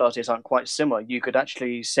Burnout Paradise is something quite similar. You could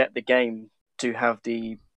actually set the game to have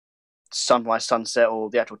the sunrise, sunset, or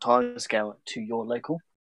the actual time scale to your local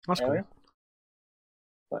area. Cool.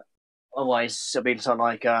 But otherwise, it'll be something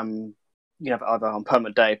like either on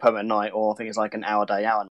permanent day, permanent night, or I think it's like an hour day,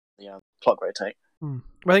 hour night. The clock rotate.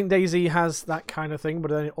 I think DayZ has that kind of thing,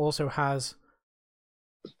 but then it also has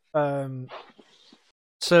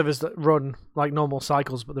servers that run like normal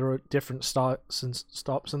cycles, but there are different starts and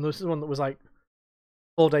stops. And this is one that was like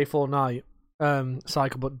 4 day, 4 night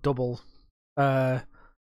cycle, but double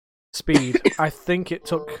speed. I think it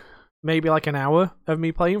took maybe like an hour of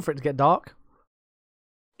me playing for it to get dark.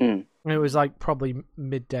 Mm. It was like probably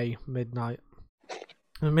midday to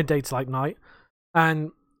like night.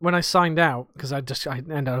 And when I signed out, because I just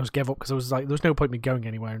gave up because I was like, there was no point in me going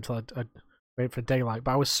anywhere until I'd wait for daylight.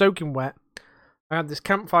 But I was soaking wet. I had this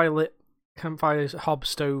campfire hob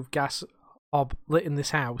stove gas hob lit in this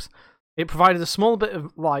house. It provided a small bit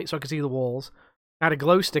of light so I could see the walls. I had a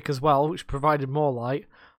glow stick as well, which provided more light.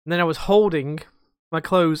 And then I was holding my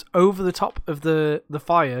clothes over the top of the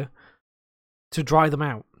fire to dry them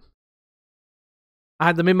out. I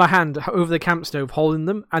had them in my hand over the camp stove, holding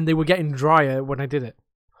them, and they were getting drier when I did it,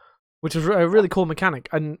 which was a really cool mechanic.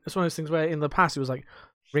 And it's one of those things where in the past it was like,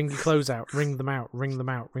 wring your clothes out, wring them out, wring them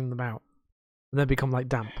out, wring them out, and then become like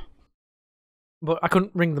damp. But I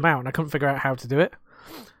couldn't wring them out, and I couldn't figure out how to do it.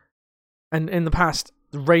 And in the past,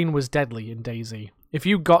 the rain was deadly in DayZ. If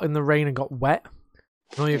you got in the rain and got wet,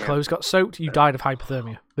 and all your clothes got soaked, you died of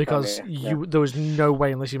hypothermia because there was no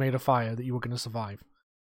way, unless you made a fire, that you were going to survive.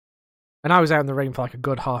 And I was out in the rain for like a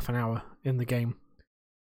good half an hour in the game,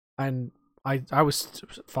 and I was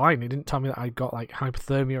fine. It didn't tell me that I got like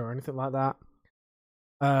hypothermia or anything like that.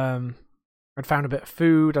 I'd found a bit of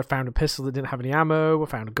food. I found a pistol that didn't have any ammo. I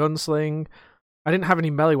found a gunsling. I didn't have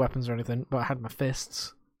any melee weapons or anything, but I had my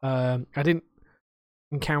fists. I didn't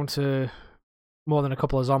encounter more than a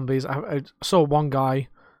couple of zombies. I saw one guy.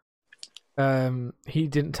 He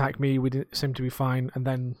didn't attack me. We didn't seem to be fine. And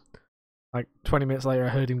then, like 20 minutes later, I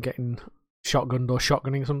heard him getting shotgunned or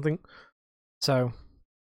shotgunning something. So,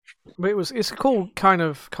 but it's a cool kind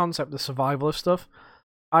of concept, the survival of stuff.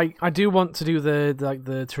 I do want to do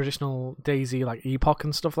the traditional DayZ like Epoch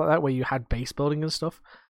and stuff like that, where you had base building and stuff.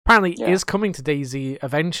 Apparently, it is coming to DayZ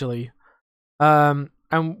eventually.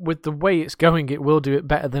 And with the way it's going, it will do it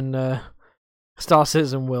better than Star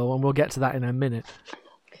Citizen will, and we'll get to that in a minute.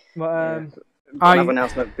 But I have an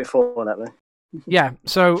announcement before that, though. Yeah,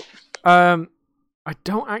 so I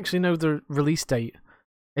don't actually know the release date.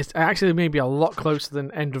 It's actually maybe a lot closer than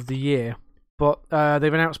end of the year. But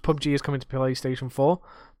they've announced PUBG is coming to PlayStation 4.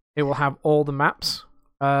 It will have all the maps.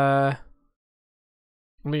 Let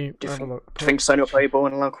me have a look. Do you think Sony will play ball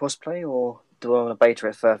and allow crossplay, or do they want to beta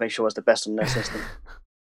it first, make sure it's the best on their system?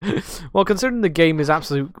 Well, considering the game is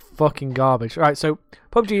absolute fucking garbage. Right, so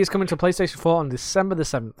PUBG is coming to PlayStation 4 on December the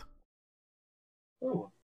 7th.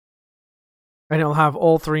 Ooh. And it'll have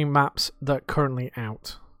all 3 maps that are currently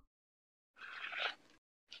out.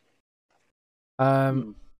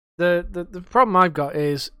 The problem I've got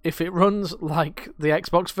is if it runs like the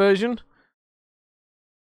Xbox version,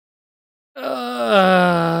 it's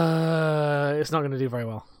not going to do very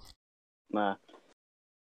well. Nah.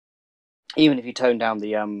 Even if you tone down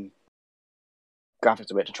the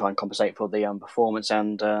graphics a bit to try and compensate for the performance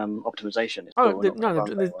and optimization,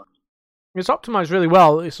 it's optimized really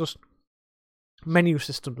well. It's just menu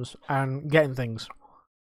systems and getting things.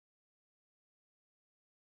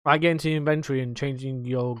 Like getting to your inventory and changing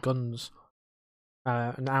your guns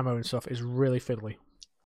and ammo and stuff is really fiddly.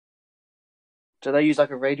 Do they use like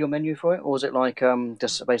a radial menu for it, or is it like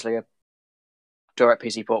just basically a direct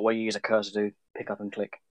PC port where you use a cursor to pick up and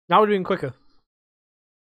click? That would have been quicker.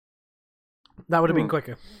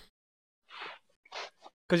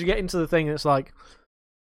 Because you get into the thing and it's like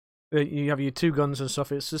you have your 2 guns and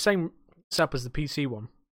stuff. It's the same setup as the PC one.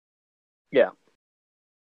 Yeah.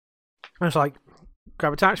 And it's like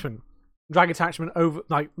grab attachment, drag attachment over,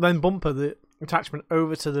 like then bumper the attachment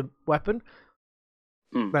over to the weapon,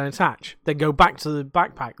 then attach, then go back to the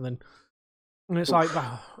backpack, and it's like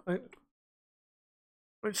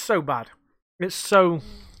it's so bad. It's so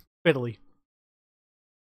fiddly.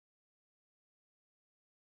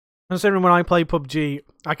 Considering when I play PUBG,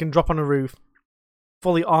 I can drop on a roof,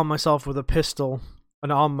 fully arm myself with a pistol,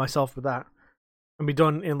 and arm myself with that, and be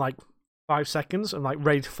done in like 5 seconds, and like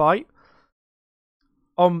ready to fight.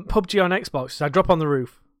 On PUBG on Xbox, I drop on the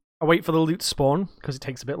roof, I wait for the loot to spawn, because it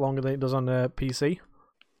takes a bit longer than it does on PC.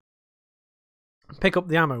 Pick up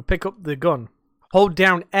the ammo, pick up the gun, hold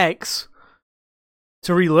down X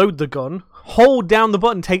to reload the gun. Hold down the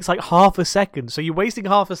button takes like half a second, so you're wasting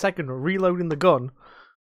half a second reloading the gun.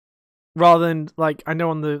 Rather than, like, I know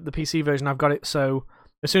on the PC version I've got it so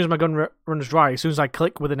as soon as my gun runs dry, as soon as I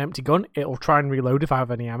click with an empty gun, it'll try and reload if I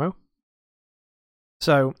have any ammo.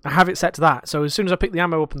 So I have it set to that. So as soon as I pick the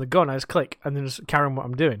ammo up in the gun, I just click and then just carry on what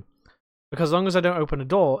I'm doing. because as long as I don't open a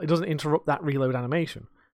door, it doesn't interrupt that reload animation.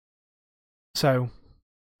 So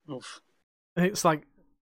it's like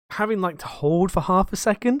having like to hold for half a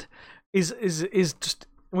second is just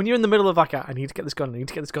when you're in the middle of like I need to get this gun, I need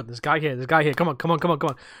to get this gun. There's a guy here. Come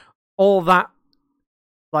on. All that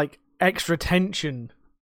like extra tension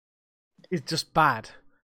is just bad.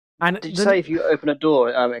 And did you say if you open a door,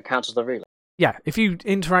 it counts as the reload? Yeah, if you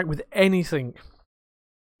interact with anything.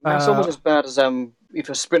 That's almost as bad as if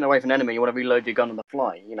you're sprinting away from an enemy, you want to reload your gun on the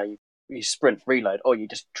fly. You know, you sprint, reload, or you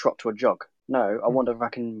just trot to a jog. No, I wonder if I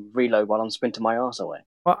can reload while I'm sprinting my arse away.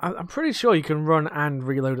 Well, I'm pretty sure you can run and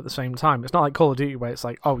reload at the same time. It's not like Call of Duty where it's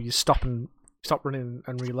like, oh, you stop running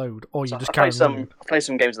and reload, or you just carry on. I've played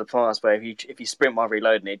some games in the past where if you sprint while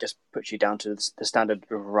reloading, it just puts you down to the standard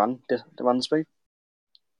run speed,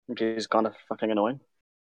 which is kind of fucking annoying.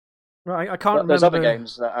 Right, I can't remember. There's other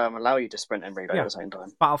games that allow you to sprint and reload at the same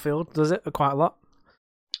time. Battlefield does it quite a lot.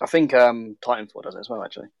 I think Titanfall does it as well,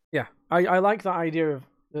 actually. Yeah, I like that idea of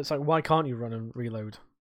it's like, why can't you run and reload?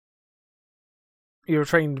 You're a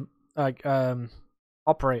trained like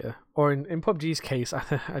operator, or in PUBG's case,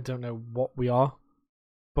 I don't know what we are,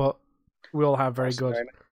 but we all have very good.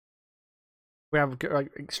 We have like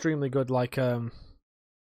extremely good like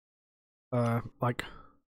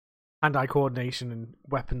hand-eye coordination and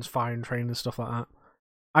weapons firing training and stuff like that.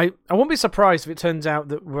 I won't be surprised if it turns out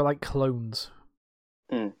that we're like clones,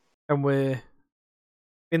 and we're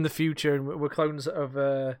in the future and we're clones of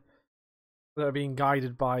that are being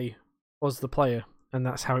guided by us, the player, and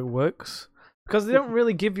that's how it works. Because they don't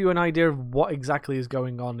really give you an idea of what exactly is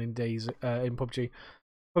going on in days in PUBG.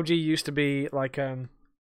 PUBG used to be like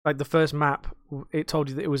the first map. It told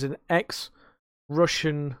you that it was an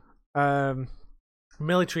ex-Russian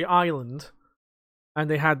military island, and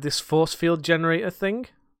they had this force field generator thing,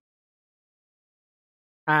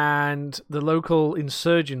 and the local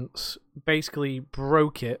insurgents basically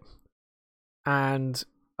broke it, and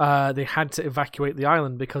they had to evacuate the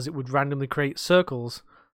island because it would randomly create circles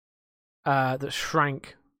that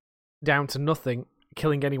shrank down to nothing,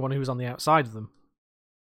 killing anyone who was on the outside of them.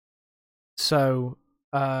 So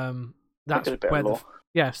that's where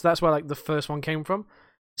that's where like the first one came from.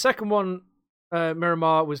 Second one,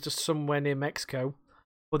 Miramar, was just somewhere near Mexico,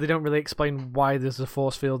 but they don't really explain why there's a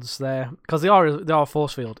force fields there, because they are a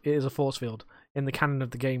force field. It is a force field in the canon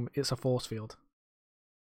of the game. It's a force field,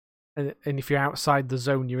 and if you're outside the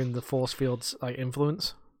zone, you're in the force field's like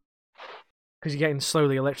influence, because you're getting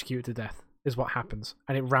slowly electrocuted to death is what happens,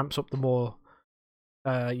 and it ramps up the more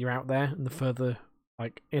you're out there and the further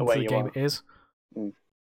like into the game it is.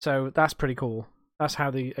 So that's pretty cool. That's how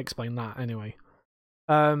they explain that anyway.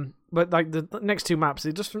 But like the next two maps,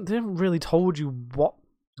 they haven't really told you what's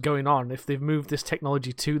going on, if they've moved this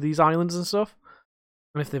technology to these islands and stuff,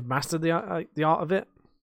 and if they've mastered the art of it.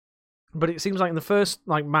 But it seems like in the first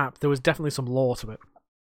like map there was definitely some lore to it,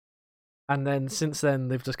 and then since then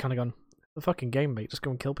they've just kind of gone, the fucking game, mate, just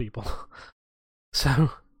go and kill people.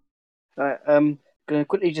 So, gonna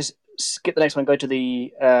quickly just skip the next one. Go to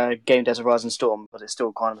the game Desert Horizon Storm, but it's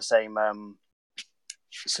still kind of the same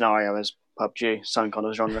scenario as PUBG, some kind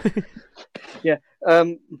of genre. Yeah.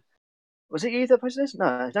 Was it you that posted this?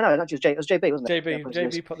 No, not just It was JB, wasn't it?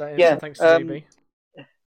 JB put that in. Yeah. So thanks to JB.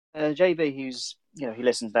 JB, who's he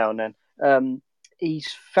listens now and then. He's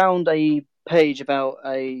found a page about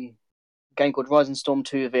a game called Horizon Storm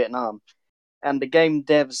 2 Vietnam, and the game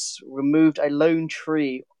devs removed a lone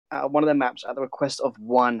tree out of one of their maps at the request of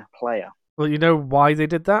one player. Well, you know why they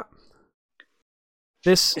did that?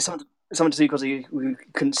 It's something to see because he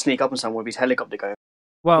couldn't sneak up on someone with his helicopter going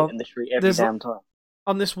in the tree every damn time.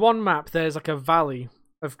 On this one map, there's like a valley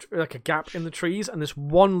of like a gap in the trees, and this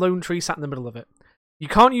one lone tree sat in the middle of it. You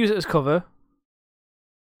can't use it as cover,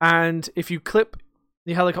 and if you clip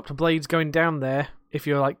the helicopter blades going down there, if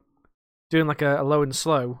you're like doing like a low and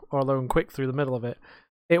slow or a low and quick through the middle of it,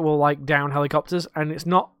 it will like down helicopters. And it's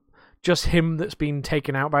not just him that's been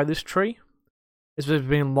taken out by this tree. There's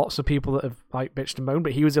been lots of people that have like bitched and moaned,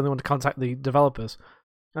 but he was the only one to contact the developers.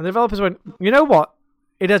 And the developers went, you know what?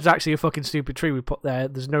 It is actually a fucking stupid tree we put there.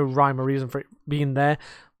 There's no rhyme or reason for it being there.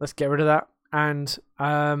 Let's get rid of that. And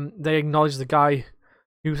they acknowledged the guy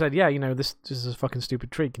who said, yeah, this is a fucking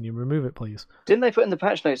stupid tree. Can you remove it, please? Didn't they put in the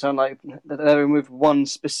patch notes on like that they removed one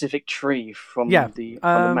specific tree from the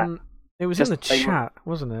map? It was in the chat,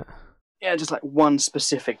 wasn't it? Yeah, just like one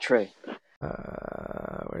specific tree.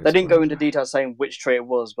 They didn't go into detail saying which tree it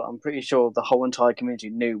was, but I'm pretty sure the whole entire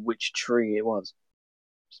community knew which tree it was.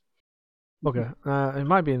 Okay, it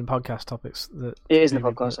might be in the podcast topics. It is in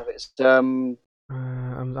the podcast topics. I'm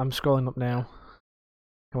scrolling up now.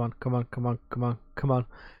 Come on.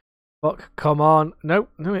 Fuck, come on. No,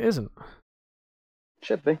 it isn't.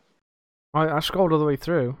 Should be. I scrolled all the way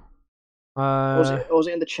through. Or was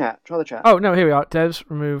it in the chat? Try the chat. Oh no, here we are. Devs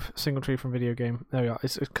remove single tree from video game. There we are.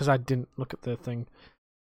 It's because I didn't look at the thing.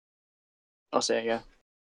 I'll see it. Yeah.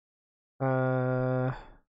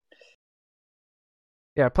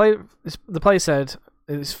 Yeah. The player said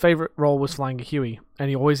his favorite role was flying a Huey, and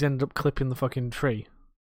he always ended up clipping the fucking tree.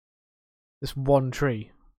 This one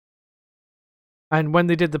tree. And when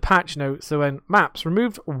they did the patch notes, they went, maps,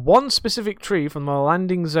 removed one specific tree from the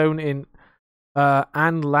landing zone in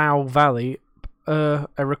Anlao Valley. A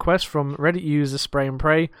request from Reddit user Spray and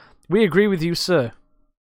Pray. We agree with you, sir.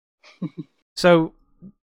 So,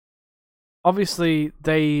 obviously,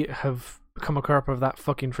 they have become a corrupt of that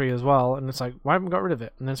fucking tree as well, and it's like, why haven't we got rid of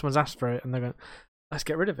it? And then someone's asked for it, and they're going, let's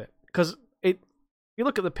get rid of it. Because if you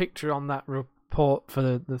look at the picture on that report for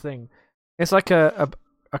the thing, it's like a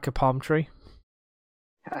palm tree.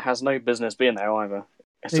 It has no business being there either.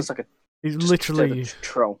 It's just like a... It's literally... a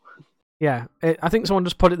troll. Yeah, I think someone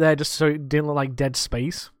just put it there just so it didn't look like dead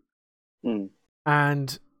space.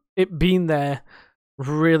 And it being there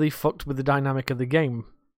really fucked with the dynamic of the game,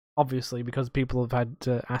 obviously, because people have had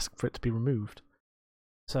to ask for it to be removed.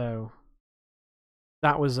 So,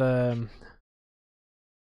 that was a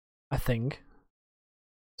thing.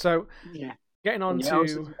 So, getting on to...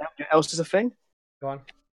 What else is a thing? Go on.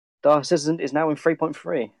 Dark Citizen is now in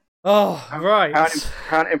 3.3. Oh, right.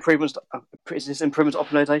 Apparent improvements. Is this improvements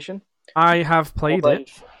optimization? I have played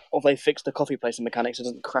it. Or they fixed the coffee placing mechanics so it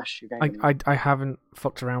doesn't crash your game. I haven't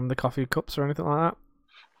fucked around with the coffee cups or anything like that.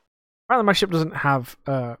 Apparently my ship doesn't have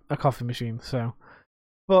a coffee machine, so...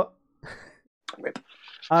 But... Rip.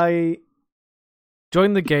 I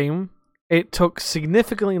joined the game. It took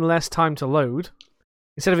significantly less time to load.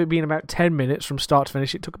 Instead of it being about 10 minutes from start to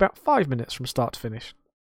finish, it took about 5 minutes from start to finish.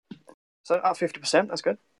 So at 50%, that's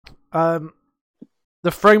good.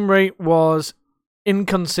 The frame rate was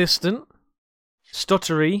inconsistent,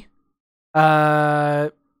 stuttery.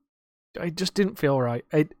 I just didn't feel right.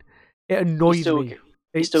 It annoyed me.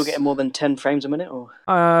 You still getting more than 10 frames a minute, or?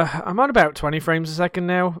 I'm on about 20 frames a second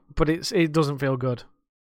now, but it doesn't feel good.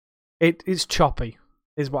 It's choppy,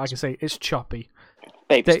 is what I can say. It's choppy.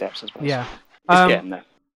 Baby steps, I suppose. Yeah. It's getting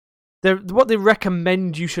there. What they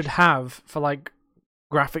recommend you should have for like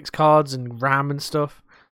graphics cards and RAM and stuff,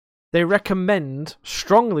 they recommend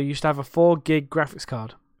strongly you should have a 4 gig graphics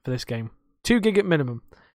card for this game. 2 gig at minimum.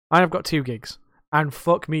 I have got 2 gigs. And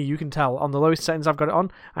fuck me, you can tell. On the lowest settings I've got it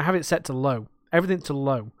on, I have it set to low. Everything to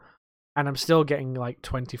low. And I'm still getting like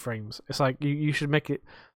 20 frames. It's like, you should make it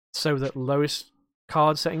so that lowest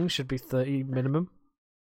card settings should be 30 minimum.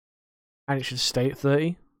 And it should stay at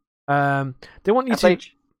 30. They want you to...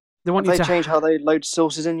 Have they changed how they load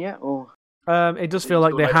sources in yet, or? It does feel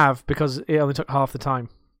like they have, because it only took half the time.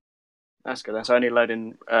 That's good. That's only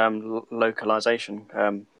loading localization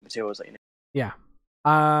materials that you need. Yeah.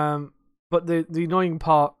 But the annoying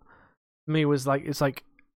part for me was like, it's like,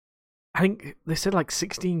 I think they said like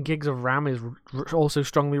 16 gigs of RAM is also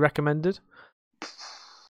strongly recommended.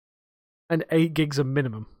 And 8 gigs of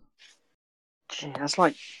minimum. Gee, that's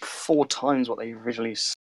like 4 times what they originally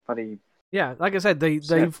studied. Yeah, like I said,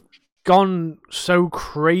 they've gone so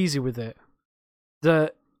crazy with it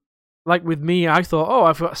that, like with me, I thought, oh,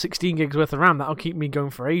 I've got 16 gigs worth of RAM, that'll keep me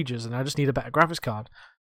going for ages, and I just need a better graphics card.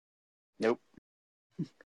 Nope.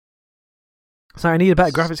 So I need a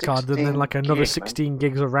better graphics card than like another 16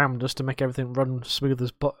 gigs of RAM just to make everything run smooth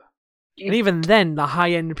as butter. And even then, the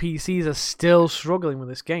high-end PCs are still struggling with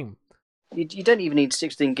this game. You don't even need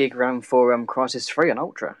 16 gig RAM for Crysis 3 and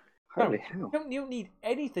Ultra. Holy hell. You don't need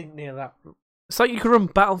anything near that. It's like you could run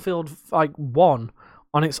Battlefield 1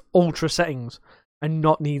 on its ultra settings and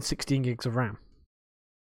not need 16 gigs of RAM.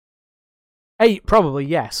 8, probably,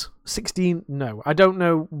 yes. 16, no. I don't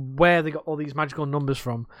know where they got all these magical numbers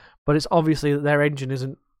from, but it's obviously that their engine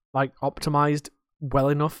isn't like optimized well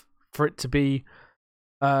enough for it to be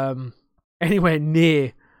anywhere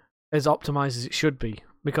near as optimized as it should be,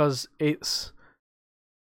 because it's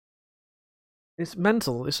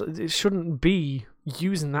mental. It shouldn't be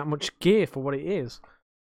using that much gear for what it is.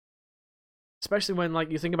 Especially when,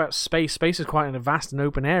 like, you think about space. Space is quite a vast and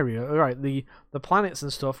open area. All right, the planets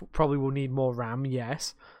and stuff probably will need more RAM,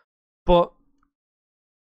 yes. But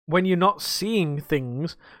when you're not seeing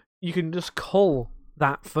things, you can just cull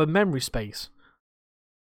that for memory space.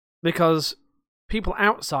 Because people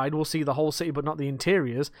outside will see the whole city but not the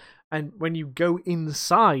interiors. And when you go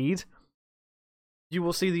inside, you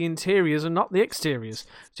will see the interiors and not the exteriors.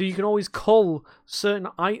 So you can always cull certain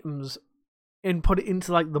items and put it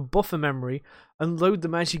into like the buffer memory and load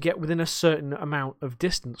them as you get within a certain amount of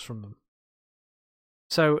distance from them.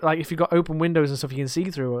 So like if you've got open windows and stuff you can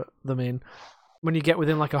see through them in, when you get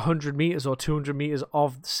within like 100 meters or 200 meters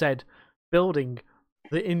of said building,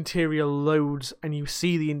 the interior loads and you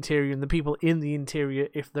see the interior and the people in the interior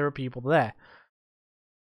if there are people there.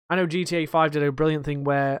 I know GTA 5 did a brilliant thing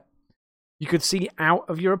where you could see out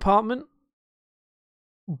of your apartment,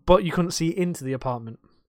 but you couldn't see into the apartment.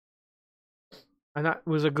 And that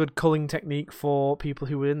was a good culling technique for people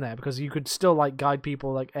who were in there, because you could still like guide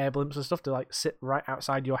people like air blimps and stuff to like sit right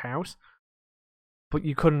outside your house, but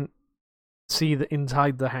you couldn't see the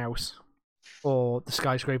inside the house or the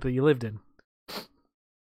skyscraper that you lived in.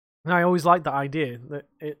 And I always liked that idea that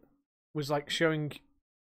it was like showing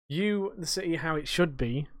you the city how it should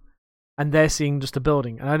be, and they're seeing just a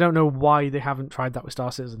building. And I don't know why they haven't tried that with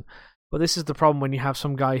Star Citizen, but this is the problem when you have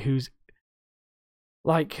some guy who's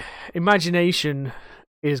like, imagination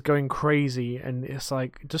is going crazy, and it's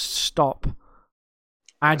like, just stop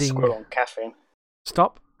adding caffeine.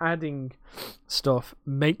 Stop adding stuff.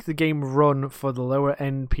 Make the game run for the lower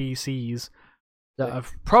end PCs that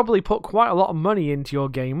have probably put quite a lot of money into your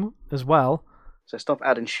game as well. So stop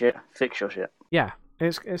adding shit. Fix your shit. Yeah,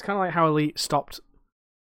 it's kind of like how Elite stopped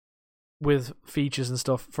with features and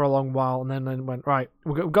stuff for a long while, and then went, right,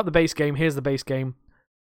 we've got the base game. Here's the base game.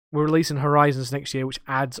 We're releasing Horizons next year, which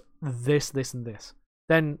adds this, this, and this.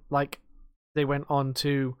 Then, like, they went on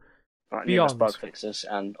to Beyond. Bug fixes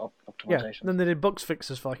and optimization. Yeah, then they did bugs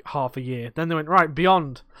fixes for like half a year. Then they went, right,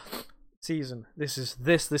 Beyond season. This is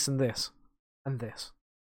this, this, and this, and this.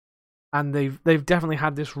 And they've definitely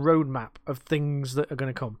had this roadmap of things that are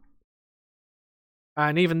going to come.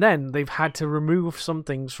 And even then, they've had to remove some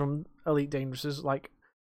things from Elite Dangerous's, like,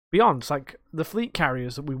 Beyond. It's like the fleet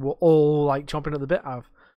carriers that we were all, like, chomping at the bit of.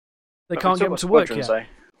 They can't get them to work yet.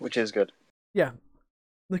 Which is good. Yeah.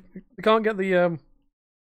 They can't get the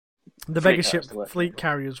mega ship fleet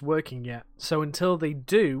carriers working yet. So until they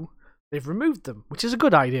do, they've removed them, which is a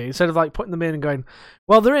good idea. Instead of like putting them in and going,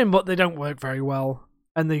 well, they're in, but they don't work very well.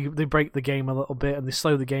 And they break the game a little bit, and they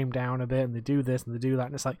slow the game down a bit, and they do this and they do that.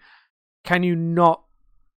 And it's like, can you not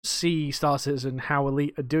see Star Citizen how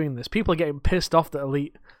Elite are doing this? People are getting pissed off that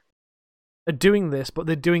Elite are doing this, but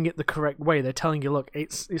they're doing it the correct way. They're telling you, look,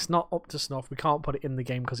 it's not up to snuff. We can't put it in the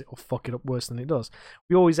game because it will fuck it up worse than it does.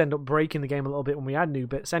 We always end up breaking the game a little bit when we add new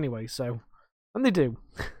bits anyway. So, and they do.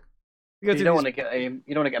 You don't want to get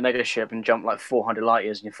a mega ship and jump like 400 light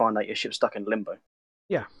years and you find that your ship's stuck in limbo.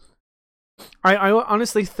 Yeah, I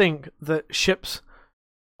honestly think that ships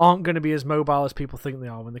aren't going to be as mobile as people think they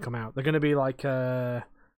are when they come out. They're going to be like, you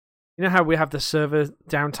know how we have the server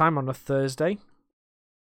downtime on a Thursday.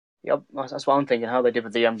 Yep, that's what I'm thinking. How they did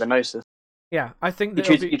with the Gnosis. Yeah, I think that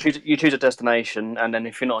you choose a destination, and then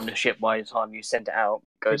if you're not on the ship by the time you send it out,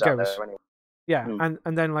 it goes out there anyway. Yeah,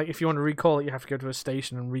 and then like if you want to recall it, you have to go to a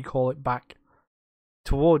station and recall it back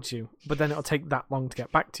towards you. But then it'll take that long to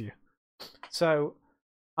get back to you. So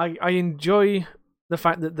I enjoy the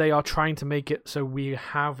fact that they are trying to make it so we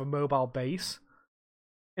have a mobile base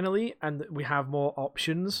in Elite, and that we have more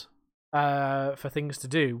options for things to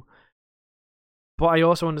do. But I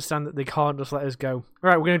also understand that they can't just let us go,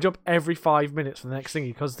 right, we're going to jump every 5 minutes for the next thing,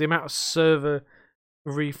 because the amount of server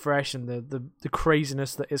refresh and the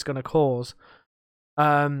craziness that it's going to cause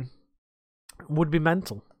would be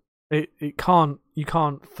mental. You can't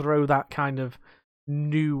throw that kind of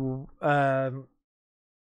new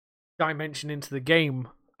dimension into the game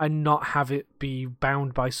and not have it be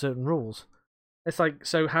bound by certain rules. It's like,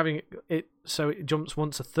 so having it so it jumps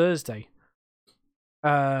once a Thursday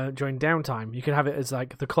during downtime. You can have it as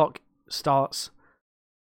like the clock starts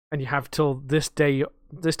and you have till this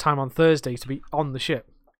time on Thursday to be on the ship.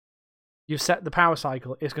 You've set the power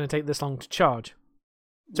cycle, it's going to take this long to charge.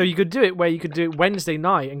 So you could do it where you could do it Wednesday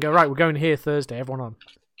night and go, right, we're going here Thursday,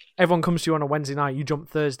 everyone comes to you on a Wednesday night, you jump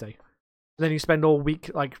Thursday. And then you spend all week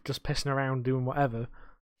like just pissing around doing whatever,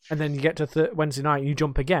 and then you get to Wednesday night and you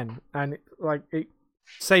jump again, and it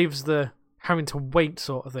saves the having to wait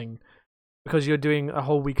sort of thing, because you're doing a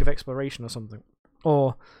whole week of exploration or something,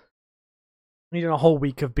 or you're doing a whole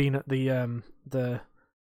week of being at the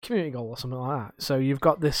community goal or something like that. So you've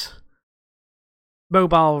got this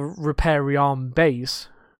mobile repair rearm base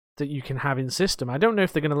that you can have in system. I don't know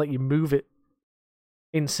if they're going to let you move it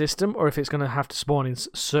in system, or if it's going to have to spawn in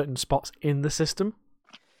certain spots in the system.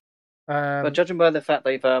 But judging by the fact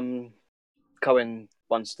they've come in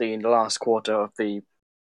once the last quarter of the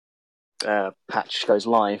patch goes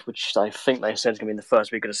live, which I think they said is going to be in the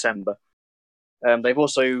first week of December, they've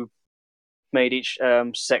also made each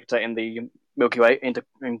sector in the Milky Way into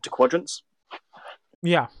quadrants.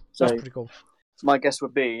 Yeah, that's pretty cool. My guess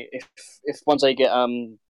would be if once they get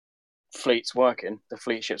fleets working, the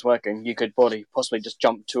fleet ships working, you could possibly just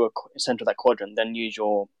jump to a center of that quadrant, then use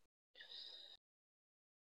your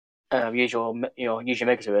use your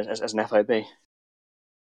Mega as an FOB.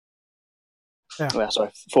 Yeah. Well,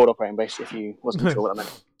 sorry, forward operating base. If you wasn't sure what that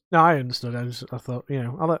meant. No, I understood. I thought,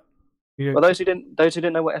 I'll let you. Well, those who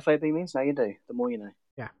didn't know what FOB means, now you do. The more you know.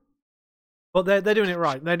 Yeah. But they're doing it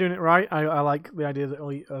right. They're doing it right. I like the idea that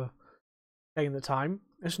only taking the time.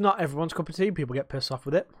 It's not everyone's cup of tea. People get pissed off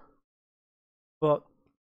with it, but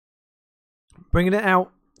bringing it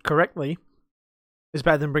out correctly is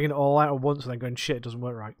better than bringing it all out at once and then going, shit, it doesn't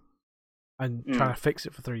work right, and trying to fix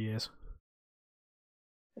it for 3 years.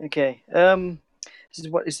 Okay.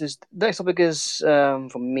 This next topic is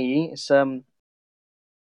for me. It's I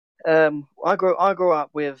grew up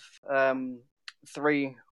with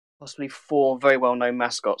 3, possibly 4 very well known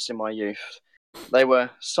mascots in my youth. They were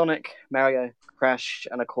Sonic, Mario, Crash,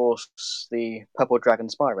 and of course the Purple Dragon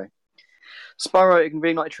Spyro. Spyro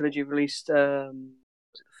Reignite Trilogy released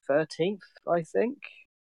 13th, I think,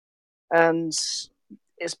 and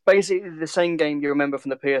it's basically the same game you remember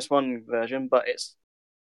from the PS1 version, but it's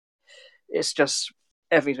just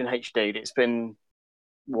everything's been HD'd. It's been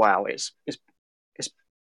wow. It's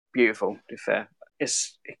beautiful. To be fair, it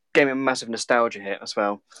gave me a massive nostalgia hit as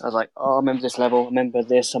well. I was like, oh, I remember this level. I remember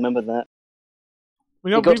this. I remember that.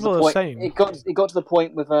 People are saying it got to the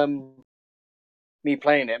point with me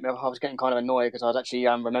playing it. I was getting kind of annoyed because I was actually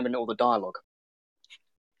remembering all the dialogue.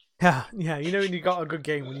 Yeah. When you got a good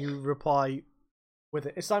game when you reply with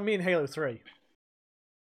it. It's like me in Halo 3.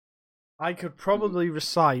 I could probably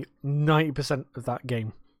recite 90% of that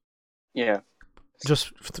game. Yeah.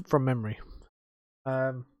 Just from memory.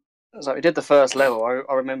 So we did the first level.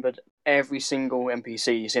 I remembered every single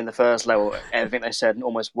NPC you see in the first level, everything they said,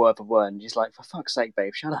 almost word for word. And just like, for fuck's sake,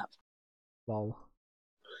 babe, shut up. Lol.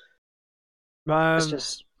 It's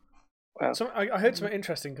just... Well. So I heard something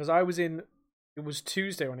interesting, because I was in... It was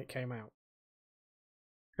Tuesday when it came out.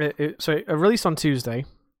 So it released on Tuesday.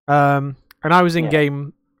 And I was in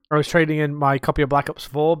game... I was trading in my copy of Black Ops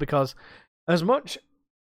 4, because as much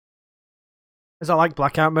as I like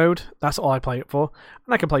Blackout mode, that's all I play it for.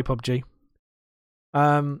 And I can play PUBG.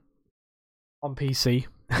 On PC.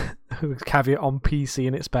 Caveat on PC,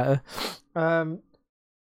 and it's better. And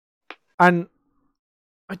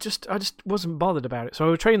I just wasn't bothered about it. So I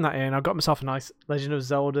was trading that in. I got myself a nice Legend of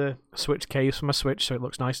Zelda Switch case for my Switch, so it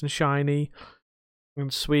looks nice and shiny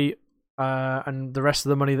and sweet. And the rest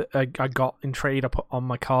of the money that I got in trade, I put on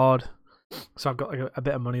my card. So I've got like a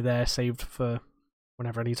bit of money there saved for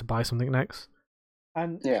whenever I need to buy something next.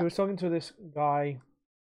 And I was talking to this guy.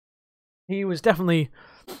 He was definitely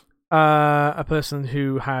a person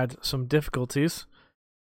who had some difficulties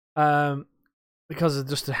because of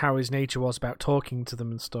just how his nature was about talking to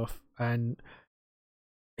them and stuff. And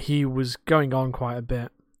he was going on quite a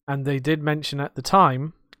bit. And they did mention at the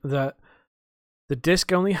time that the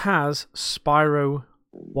disc only has Spyro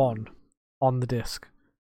 1 on the disc.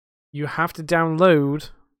 You have to download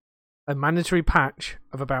a mandatory patch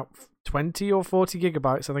of about 20 or 40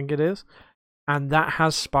 gigabytes, I think it is, and that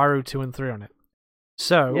has Spyro 2 and 3 on it.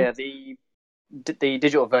 So yeah, the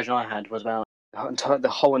digital version I had was about the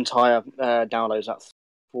whole entire downloads at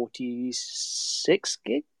 46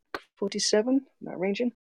 gig, 47, that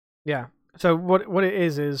ranging. Yeah. So what it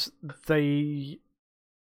is they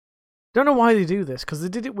don't know why they do this, because they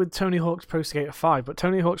did it with Tony Hawk's Pro Skater 5, but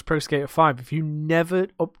Tony Hawk's Pro Skater 5, if you never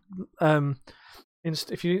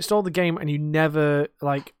if you install the game and you never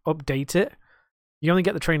like update it, you only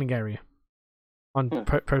get the training area on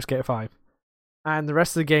Pro Skater 5, and the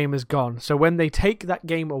rest of the game is gone. So when they take that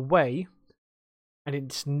game away and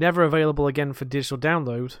it's never available again for digital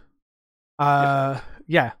download,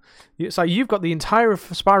 it's like you've got the entire of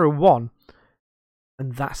Spyro 1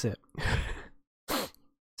 and that's it.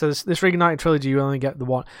 So this Reignited trilogy, you only get the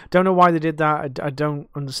 1. Don't know why they did that. I don't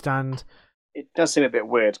understand. It does seem a bit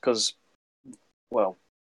weird because, well,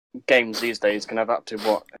 games these days can have up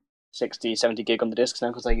to, 60, 70 gig on the discs now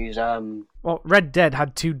because they use... Well, Red Dead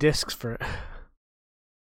had 2 discs for it.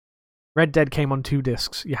 Red Dead came on 2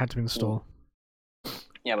 discs you had to install.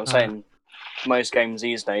 Yeah, but I'm saying most games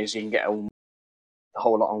these days you can get a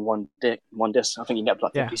whole lot on one disc. I think you can get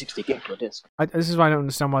like 50, 60 gig per disc. This is why I don't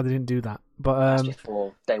understand why they didn't do that. But that's just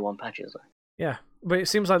for day one patches, though. Yeah, but it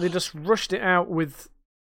seems like they just rushed it out with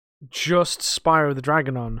just Spyro the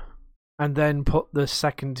Dragon on, and then put the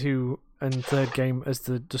second 2 and third game as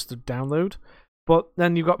just the download. But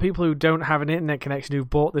then you've got people who don't have an internet connection who've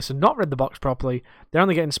bought this and not read the box properly. They're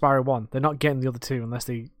only getting Spyro 1. They're not getting the other 2 unless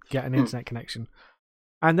they get an internet connection.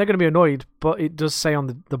 And they're going to be annoyed, but it does say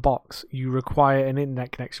on the box, you require an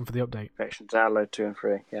internet connection for the update. Download 2 and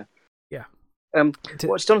 3, yeah. Yeah.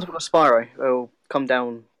 What's done about Spyro, we'll come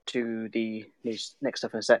down to the next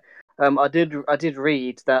stuff in a sec. I did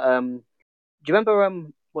read that. Do you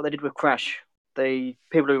remember what they did with Crash? People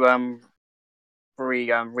who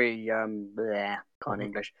can't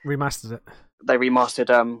English. Remastered it. They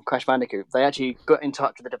remastered Crash Bandicoot. They actually got in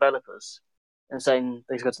touch with the developers and saying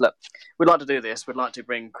they said, "Look, we'd like to do this. We'd like to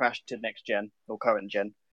bring Crash to next gen or current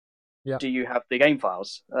gen. Yeah. Do you have the game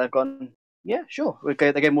files?" They've gone, "Yeah, sure." They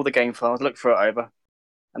gave them all the game files. Looked through it over,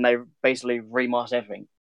 and they basically remastered everything: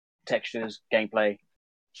 textures, gameplay,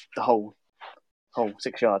 the whole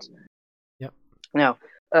 6 yards. Yep. Now,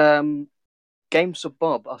 Games for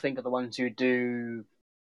Bob, I think, are the ones who do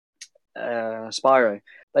Spyro.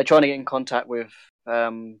 They're trying to get in contact with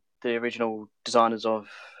the original designers of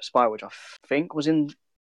Spyro, which I think was in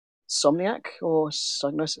Somniac or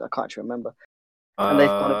Psygnosis. I can't actually remember. And they've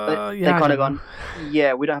kind of gone,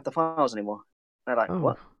 yeah, we don't have the files anymore. They're like,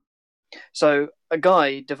 what? So a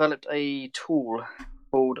guy developed a tool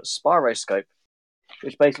called Spyroscope,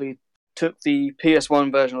 which basically took the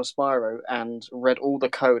PS1 version of Spyro and read all the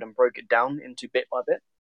code and broke it down into bit by bit.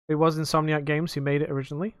 It was Insomniac Games who made it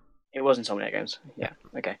originally? It was Insomniac Games. Yeah,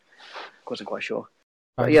 okay. Wasn't quite sure.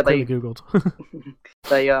 But yeah, they googled.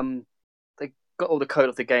 they got all the code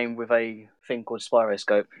of the game with a thing called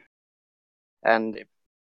Spyroscope, and it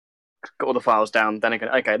got all the files down. Then it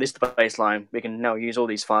okay, this is the baseline. We can now use all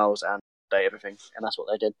these files and update everything, and that's what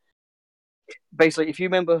they did. Basically, if you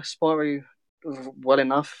remember Spyro well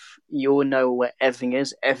enough, you'll know where everything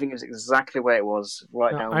is. Everything is exactly where it was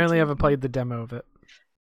right now. I only ever played the demo of it.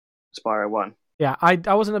 Spyro 1. Yeah, I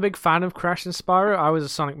wasn't a big fan of Crash and Spyro. I was a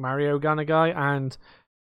Sonic Mario kind of guy, and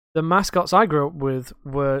the mascots I grew up with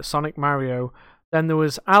were Sonic Mario. Then there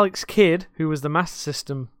was Alex Kidd, who was the Master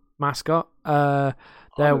System mascot. There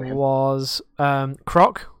was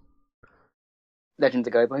Croc. Legend of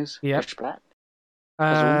the Go-Boys. Yeah.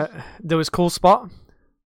 There was Cool Spot.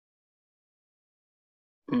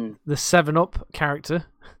 The 7-Up character.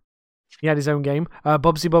 He had his own game.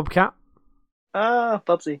 Bubsy Bobcat.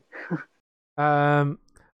 Bubsy.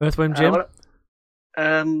 Earthworm Jim.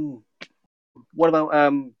 What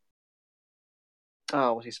about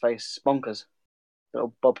what's his face? Bonkers.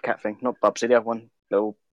 Little bobcat thing. Not Bubsy, the other one.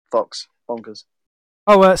 Little fox. Bonkers.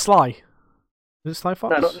 Oh, Sly. Is it Sly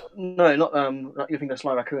Fox? No, not you think of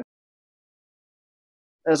Sly Raccoon.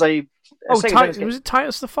 There's a was it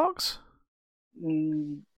Titus the Fox?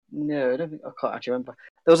 No, I don't think. I can't actually remember.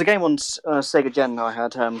 There was a game on Sega Gen I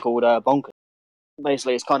had called Bonkers.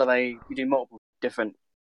 Basically, it's kind of you do multiple different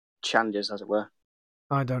challenges, as it were.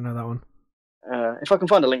 I don't know that one. If I can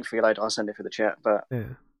find a link for you later, I'll send it through the chat. But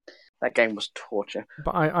that game was torture.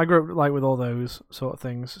 But I grew up with all those sort of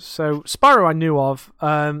things. So Spyro I knew of.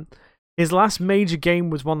 His last major game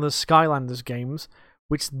was one of the Skylanders games,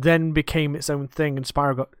 which then became its own thing, and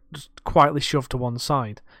Spyro got just quietly shoved to one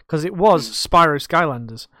side. Because it was Spyro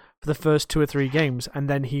Skylanders for the first 2 or 3 games, and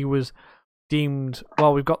then he was deemed,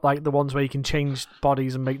 well, we've got like the ones where you can change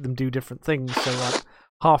bodies and make them do different things, so like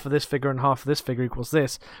half of this figure and half of this figure equals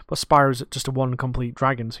this, but Spyro's just a one complete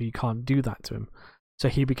dragon, so you can't do that to him. So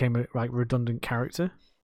he became a redundant character.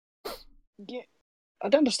 Yeah, I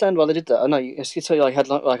don't understand why they did that. I know it's had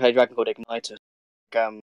like a dragon called Ignitus,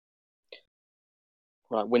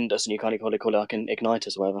 like Windus, and you kind of call it like an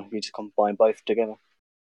Ignitus or whatever. You just combine both together,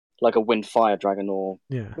 like a Wind Fire Dragon or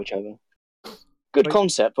whichever. Good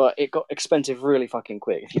concept, but it got expensive really fucking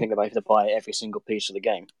quick. If you think about it, to buy every single piece of the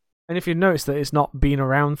game. And if you notice that it's not been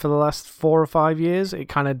around for the last 4 or 5 years, it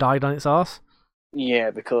kind of died on its arse.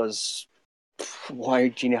 Yeah, because why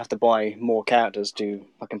do you have to buy more characters to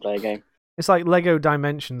fucking play a game? It's like Lego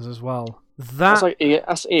Dimensions as well. That's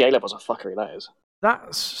EA levels of fuckery, that is.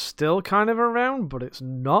 That's still kind of around, but it's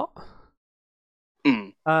not.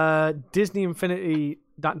 Disney Infinity,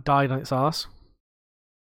 that died on its arse.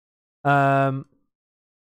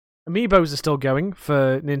 Amiibos are still going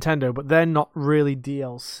for Nintendo, but they're not really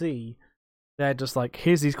DLC. They're just like,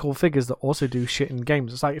 here's these cool figures that also do shit in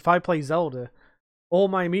games. It's like, if I play Zelda, all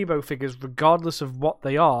my Amiibo figures, regardless of what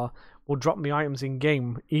they are, will drop me items in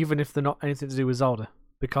game, even if they're not anything to do with Zelda.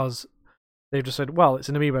 Because they've just said, well, it's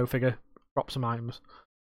an Amiibo figure, drop some items.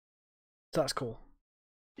 So that's cool.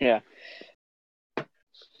 Yeah. But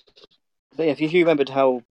yeah, if you remembered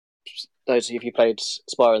how, those of you played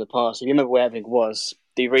Spyro in the past, if you remember where everything was,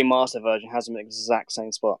 the remaster version has them in the exact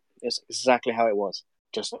same spot. It's exactly how it was,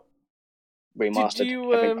 just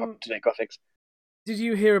remastered. Up-to-date graphics. Did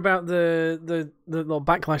you hear about the little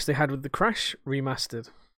backlash they had with the Crash remastered?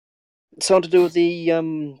 Something to do with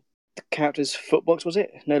the character's footbox, was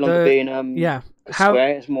it? No longer being square,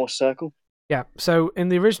 it's more circle. Yeah. So in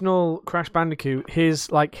the original Crash Bandicoot, his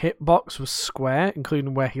hitbox was square,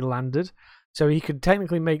 including where he landed. So he could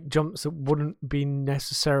technically make jumps that wouldn't be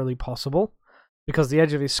necessarily possible because the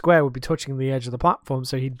edge of his square would be touching the edge of the platform,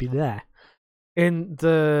 so he'd be there. In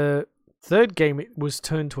the third game, it was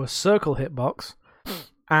turned to a circle hitbox,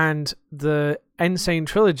 and the Insane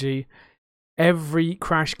Trilogy, every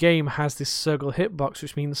Crash game has this circle hitbox,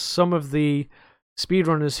 which means some of the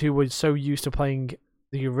speedrunners who were so used to playing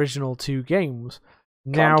the original 2 games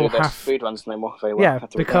now Can't do have speedruns no more very well. Yeah,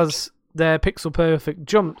 because their pixel perfect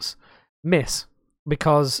jumps miss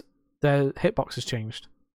because their hitbox has changed.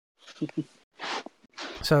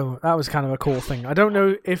 So that was kind of a cool thing. I don't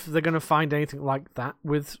know if they're going to find anything like that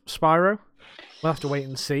with Spyro. We'll have to wait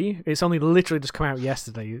and see. It's only literally just come out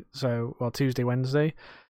yesterday, Tuesday, Wednesday.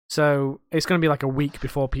 So it's going to be like a week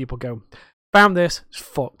before people go, found this, it's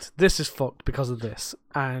fucked. This is fucked because of this.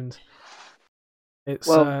 And it's...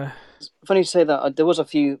 Well, it's funny you say that. There was a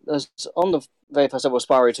few... On the very first level of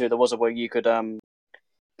Spyro 2, there was a way you could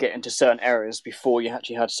get into certain areas before you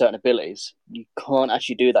actually had certain abilities. You can't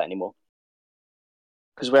actually do that anymore.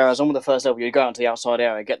 Because whereas on the first level, you go out to the outside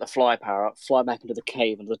area, get the fly power up, fly back into the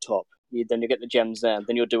cave into the top. Then you get the gems there.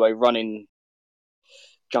 Then you'll do a running,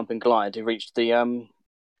 jumping glide to reach the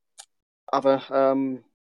other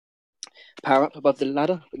power up above the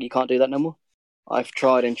ladder. But you can't do that no more. I've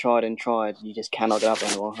tried and tried and tried. You just cannot get up there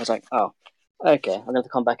anymore. I was like, oh, okay. I'm going to have to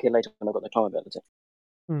come back here later when I've got the time ability.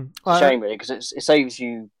 It's a shame, really, because it saves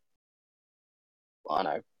you, I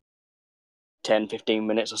don't know, 10, 15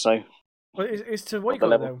 minutes or so. Well, it's to what you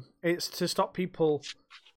call it, though. It's to stop people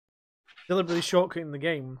deliberately shortcutting the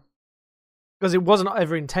game. Because it wasn't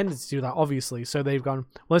ever intended to do that, obviously. So they've gone,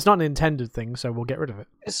 well, it's not an intended thing, so we'll get rid of it.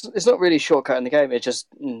 It's not really shortcutting the game. It's just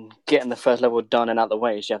getting the first level done and out of the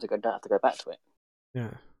way, so you have to go back to it.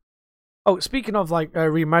 Yeah. Oh, speaking of like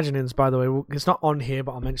reimaginings, by the way, it's not on here,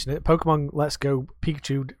 but I'll mention it. Pokemon Let's Go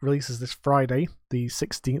Pikachu releases this Friday, the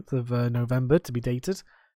 16th of November, to be dated.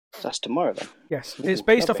 That's tomorrow, then. Yes, it's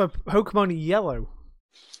based off of Pokemon Yellow.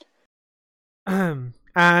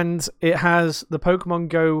 And it has the Pokemon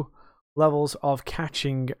Go levels of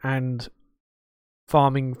catching and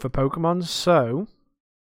farming for Pokemon. So,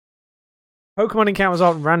 Pokemon encounters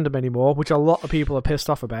aren't random anymore, which a lot of people are pissed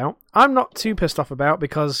off about. I'm not too pissed off about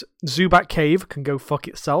because Zubat Cave can go fuck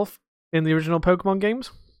itself in the original Pokemon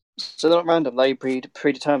games. So they're not random, they're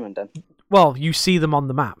predetermined then? Well, you see them on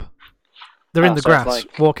the map. They're in the grass,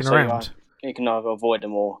 walking around. You can either avoid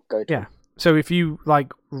them or go to them. Yeah. So if you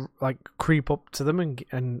like creep up to them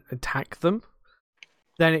and attack them,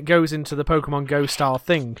 then it goes into the Pokemon Go style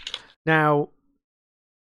thing. Now,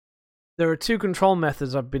 there are 2 control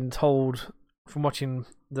methods I've been told from watching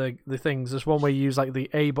the things. There's one where you use like the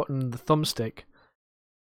A button and the thumbstick,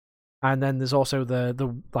 and then there's also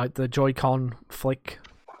the Joy-Con flick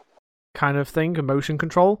kind of thing, a motion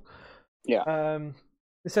control. Yeah.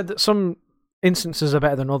 They said that some instances are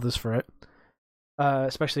better than others for it,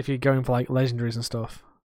 especially if you're going for like legendaries and stuff.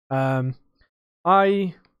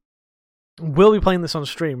 I will be playing this on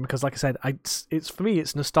stream because, like I said, it's for me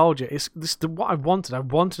it's nostalgia. It's what I wanted. I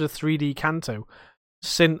wanted a 3D Kanto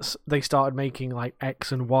since they started making like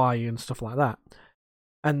X and Y and stuff like that.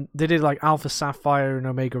 And they did like Alpha Sapphire and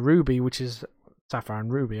Omega Ruby, which is Sapphire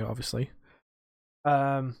and Ruby, obviously.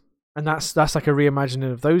 And that's like a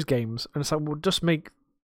reimagining of those games. And it's like, we'll just make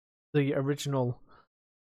the original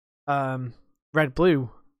Red Blue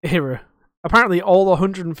era. Apparently, all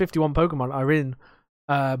 151 Pokemon are in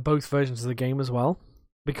both versions of the game as well.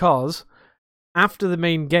 Because after the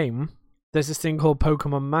main game, there's this thing called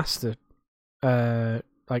Pokemon Master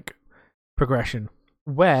progression,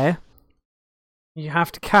 where you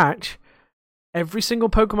have to catch every single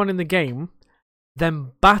Pokemon in the game,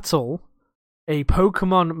 then battle a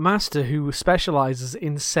Pokemon Master who specializes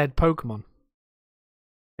in said Pokemon.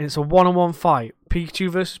 And it's a one-on-one fight. Pikachu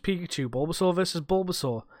versus Pikachu, Bulbasaur versus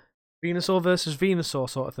Bulbasaur, Venusaur versus Venusaur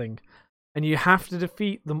sort of thing. And you have to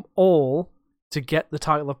defeat them all to get the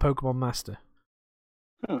title of Pokemon Master.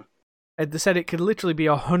 And they said it could literally be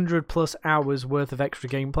 100+ hours worth of extra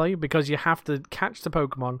gameplay because you have to catch the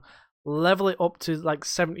Pokemon, level it up to like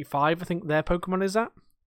 75, I think their Pokemon is at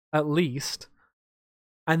least,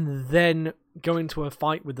 and then go into a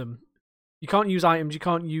fight with them. You can't use items, you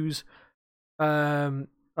can't use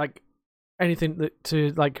like anything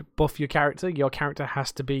to like buff your character. Your character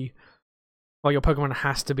has to be, or your Pokemon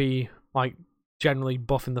has to be like generally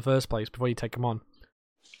buff in the first place before you take them on.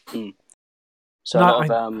 So a lot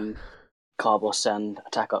of Carbos and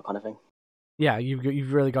attack up kind of thing. Yeah,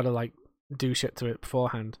 you've really got to like do shit to it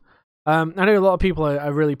beforehand. I know a lot of people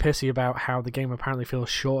are really pissy about how the game apparently feels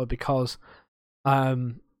shorter because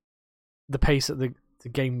the pace that the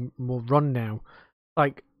game will run now.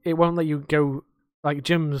 Like, it won't let you go like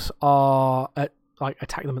gyms are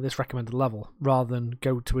attack them at this recommended level rather than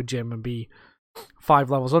go to a gym and be 5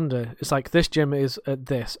 levels under. It's like this gym is at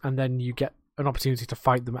this, and then you get an opportunity to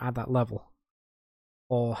fight them at that level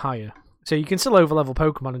or higher. So you can still overlevel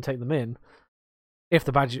Pokemon and take them in if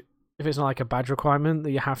it's not like a badge requirement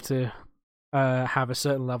that you have to have a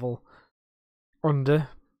certain level under,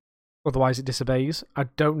 otherwise it disobeys. I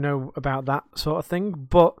don't know about that sort of thing,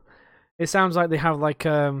 but it sounds like they have like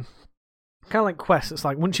kind of like quests. It's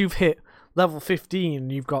like once you've hit level 15,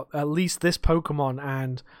 you've got at least this Pokemon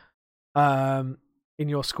and in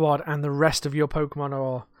your squad, and the rest of your Pokemon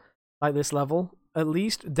are like this level at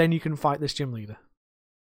least, then you can fight this gym leader.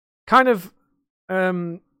 Kind of a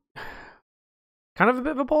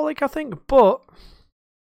bit of a ball ache, I think, but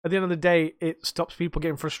at the end of the day, it stops people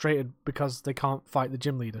getting frustrated because they can't fight the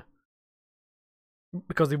gym leader.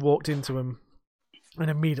 Because they walked into him and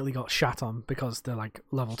immediately got shat on because they're like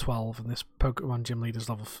level 12 and this Pokemon gym leader's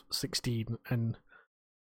level 16 and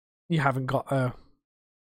you haven't got a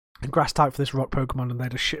grass type for this rock Pokemon and they're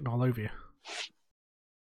just shitting all over you.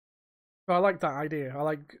 But I like that idea. I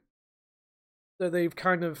like that they've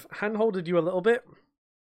kind of handholded you a little bit.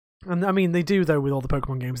 And I mean, they do though with all the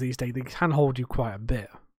Pokemon games these days. They handhold you quite a bit.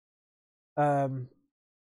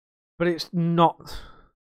 But it's not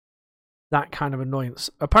that kind of annoyance.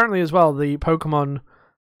 Apparently as well, the Pokemon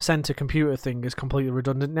Center computer thing is completely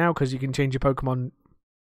redundant now because you can change your Pokemon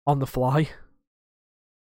on the fly.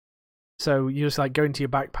 So you just like go into your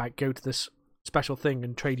backpack, go to this special thing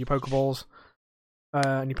and trade your Pokeballs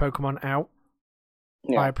and your Pokemon out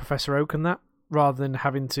by Professor Oak and that, rather than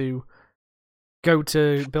having to go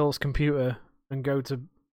to Bill's computer and go to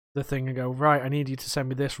the thing and go, right, I need you to send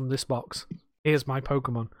me this from this box. Here's my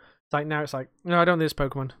Pokemon. It's like now it's like, no, I don't need this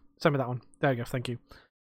Pokemon. Send me that one. There you go, thank you.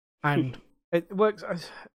 And it works.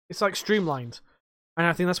 It's like streamlined. And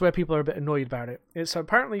I think that's where people are a bit annoyed about it. It's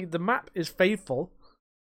apparently the map is faithful.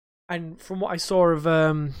 And from what I saw of,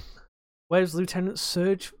 where's Lieutenant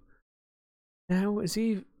Surge now? Is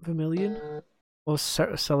he Vermilion? Or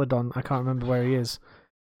Celadon? I can't remember where he is.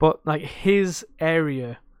 But like his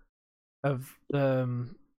area of the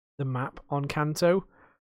map on Kanto,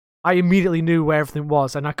 I immediately knew where everything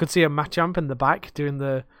was. And I could see a Machamp in the back doing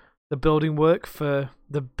the building work for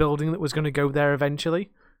the building that was going to go there eventually.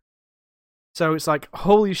 So it's like,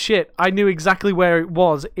 holy shit, I knew exactly where it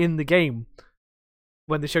was in the game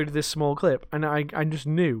when they showed you this small clip, and I just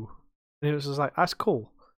knew. And it was just like, that's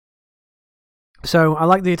cool. So I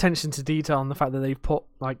like the attention to detail and the fact that they've put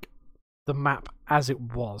like the map as it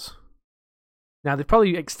was. Now they've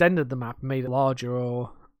probably extended the map, made it larger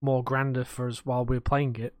or more grander for us while we were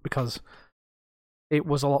playing it, because it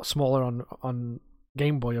was a lot smaller on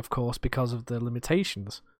Game Boy, of course, because of the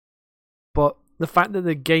limitations. But the fact that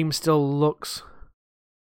the game still looks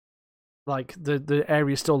like the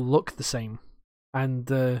areas still look the same, and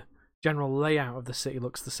the general layout of the city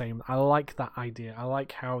looks the same, I like that idea. I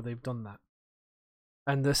like how they've done that.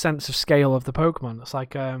 And the sense of scale of the Pokemon. It's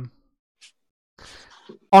like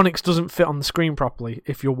Onyx doesn't fit on the screen properly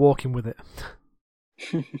if you're walking with it.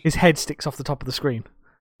 His head sticks off the top of the screen.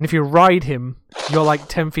 And if you ride him, you're like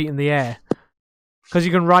 10 feet in the air. Because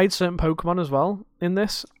you can ride certain Pokemon as well in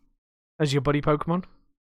this, as your buddy Pokemon.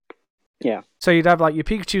 Yeah. So you'd have like your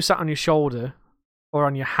Pikachu sat on your shoulder, or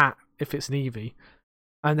on your hat if it's an Eevee.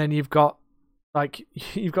 And then you've got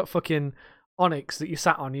fucking Onyx that you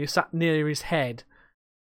sat on. You sat near his head.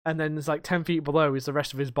 And then there's like 10 feet below is the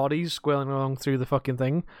rest of his body squirreling along through the fucking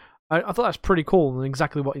thing. I thought that's pretty cool and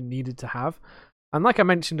exactly what it needed to have. And like I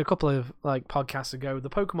mentioned a couple of like podcasts ago, the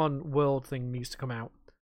Pokemon World thing needs to come out,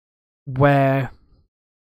 where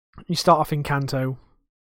you start off in Kanto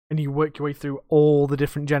and you work your way through all the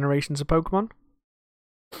different generations of Pokemon.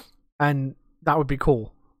 And that would be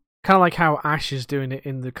cool. Kind of like how Ash is doing it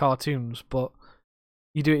in the cartoons, but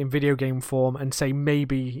you do it in video game form and say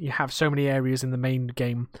maybe you have so many areas in the main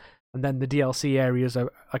game and then the DLC areas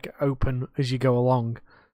are like open as you go along.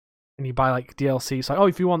 And you buy like DLC. It's like, oh,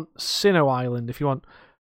 if you want Sinnoh Island, if you want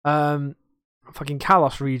fucking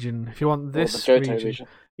Kalos region, if you want this region.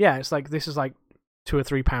 Yeah, it's like this is like £2 or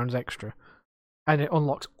 £3 extra. And it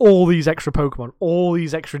unlocks all these extra Pokemon, all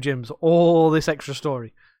these extra gyms, all this extra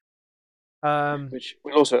story. Which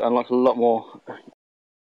will also unlock a lot more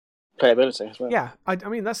playability as well. Yeah, I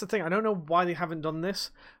mean, that's the thing. I don't know why they haven't done this.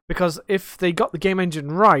 Because if they got the game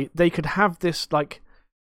engine right, they could have this like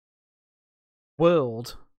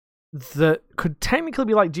world that could technically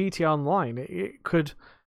be like GTA Online. It could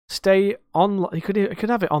stay on. You could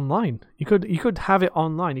have it online. You could have it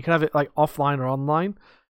online. You could have it like offline or online.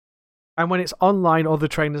 And when it's online, other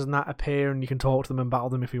trainers and that appear, and you can talk to them and battle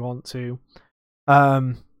them if you want to.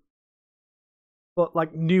 but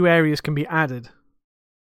like new areas can be added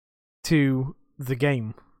to the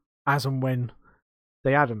game as and when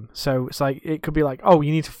they add them. So it's like it could be like, oh,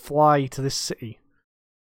 you need to fly to this city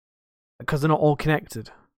because they're not all connected.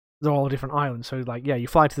 They're all different islands. So like, yeah, you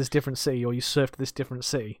fly to this different city or you surf to this different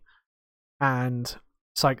city, and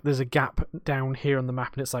it's like there's a gap down here on the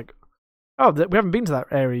map, and it's like, oh, we haven't been to that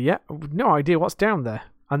area yet. No idea what's down there.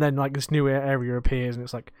 And then like this new area appears, and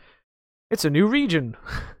it's like, it's a new region.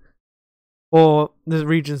 Or there's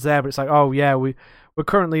regions there, but it's like, oh yeah, we're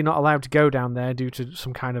currently not allowed to go down there due to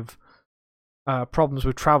some kind of problems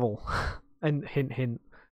with travel. And hint, hint,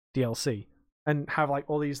 DLC. And have like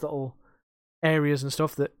all these little areas and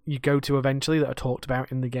stuff that you go to eventually that are talked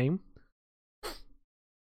about in the game.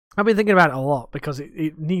 I've been thinking about it a lot because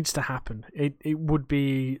it needs to happen. It would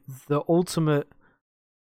be the ultimate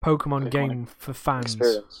Pokemon game for fans.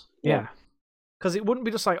 Experience. Yeah. Because it wouldn't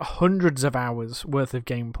be just like hundreds of hours worth of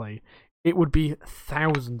gameplay. It would be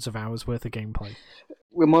thousands of hours worth of gameplay.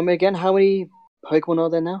 Remind me again, how many Pokemon are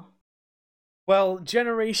there now? Well,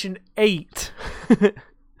 Generation 8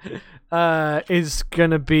 is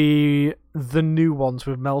going to be the new ones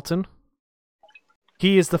with Melton.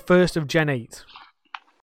 He is the first of Gen 8.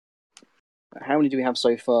 How many do we have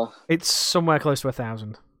so far? It's somewhere close to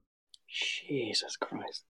 1,000. Jesus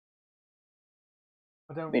Christ.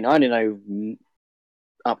 I mean, I only know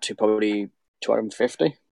up to probably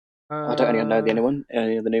 250. I don't know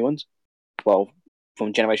any of the new ones. Well,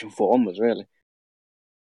 from Generation 4 onwards, really.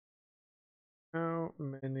 How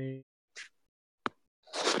many?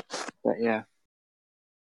 But yeah.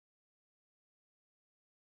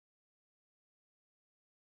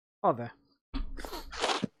 Are there?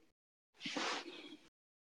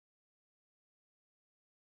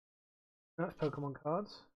 That's Pokemon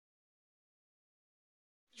cards.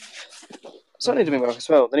 So they need to bring back as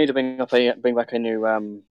well. They need to bring back a new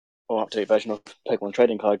or up-to-date version of Pokemon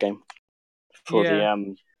trading card game for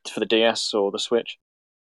the DS or the Switch.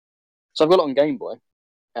 So I've got it on Game Boy,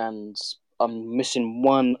 and I'm missing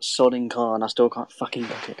one sodding card, and I still can't fucking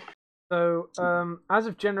get it. So as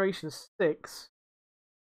of Generation 6,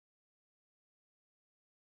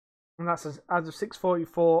 and that's as of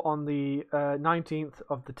 6:44 on the 19th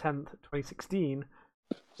of the 10th, 2016,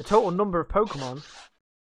 the total number of Pokemon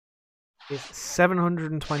is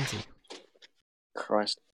 720.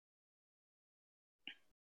 Christ.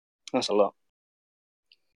 That's a lot.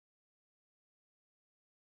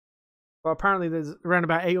 Well, apparently there's around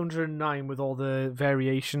about 809 with all the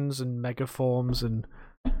variations and mega forms and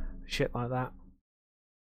shit like that.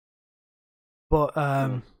 But,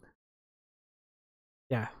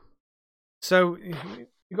 yeah. So,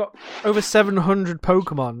 you've got over 700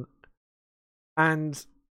 Pokemon, and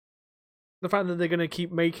the fact that they're going to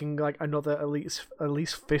keep making like another at least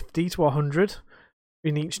 50 to 100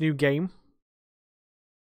 in each new game.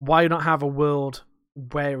 Why not have a world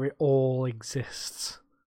where it all exists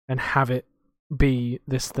and have it be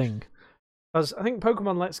this thing? Because I think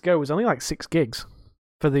Pokemon Let's Go is only like 6 gigs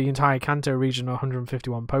for the entire Kanto region,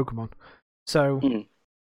 151 Pokemon. So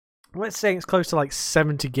let's say it's close to like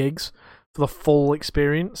 70 gigs for the full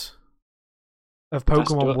experience of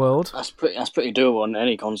Pokemon World. That's pretty doable on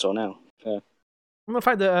any console now. Yeah. And the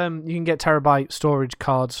fact that you can get terabyte storage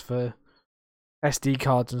cards for SD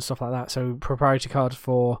cards and stuff like that, so proprietary cards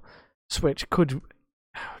for Switch could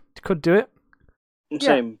do it.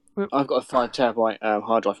 Same. Yeah. I've got a 5 terabyte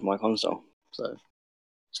hard drive for my console, so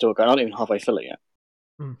still going. I'm not even halfway full it yet.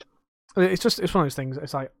 It's one of those things.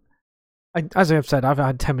 It's like, as I've said, I've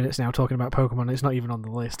had 10 minutes now talking about Pokemon. It's not even on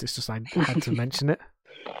the list. It's just I had to mention it.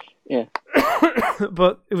 Yeah.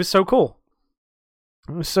 But it was so cool.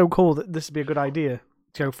 It was so cool that this would be a good idea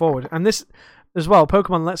to go forward. And this, as well,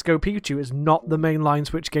 Pokemon Let's Go Pikachu is not the mainline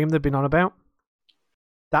Switch game they've been on about.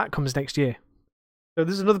 That comes next year. So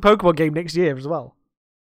there's another Pokemon game next year as well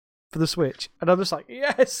for the Switch. And I'm just like,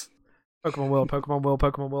 yes! Pokemon World, Pokemon World,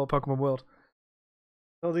 Pokemon World, Pokemon World.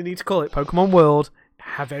 All they need to call it Pokemon World,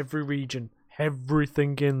 have every region,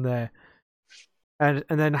 everything in there. And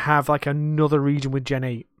then have like another region with Gen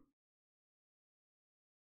 8.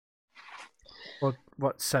 Or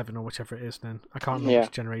what, 7 or whichever it is then. I can't remember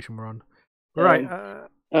which generation we're on. Right.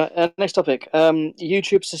 Next topic.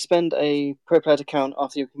 YouTube suspend a pro player's account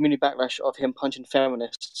after the community backlash of him punching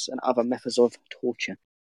feminists and other methods of torture.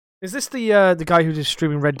 Is this the guy who was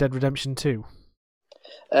streaming Red Dead Redemption 2?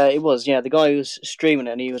 It was, yeah. The guy who was streaming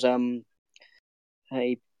it, and he was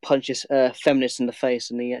he punched this feminist in the face,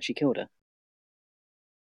 and he actually killed her.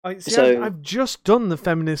 I've just done the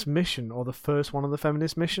feminist mission, or the first one of the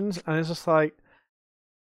feminist missions, and it's just like,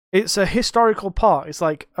 it's a historical part. It's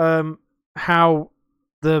like how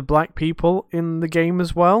the black people in the game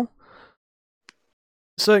as well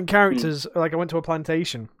certain characters, like I went to a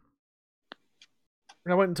plantation,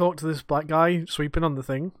 and I went and talked to this black guy sweeping on the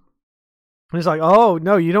thing. And he's like, "Oh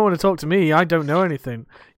no, you don't want to talk to me. I don't know anything.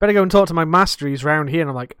 You better go and talk to my master. He's round here." And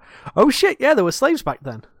I'm like, "Oh shit, yeah, there were slaves back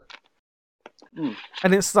then."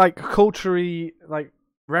 And it's like culturally, like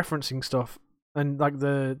referencing stuff, and like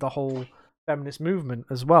the whole feminist movement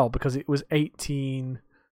as well, because it was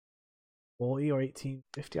 1840 or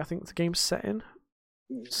 1850, I think the game's set in.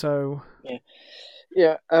 So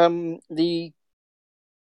yeah. The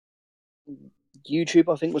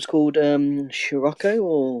YouTube, I think, was called Scirocco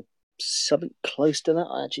or something close to that.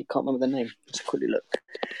 I actually can't remember the name. Let's quickly look.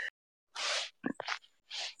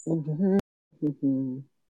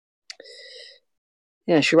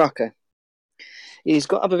 Yeah, Scirocco. He's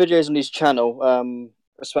got other videos on his channel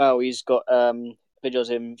as well. He's got videos of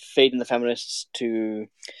him feeding the feminists to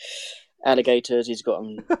alligators. He's got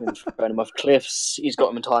them throwing them off cliffs. He's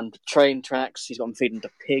got them tying to train tracks. He's got them feeding to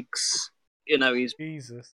pigs. You know, he's...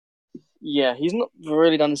 Jesus. Yeah, he's not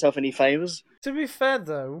really done himself any favours. To be fair,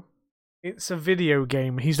 though, it's a video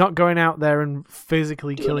game. He's not going out there and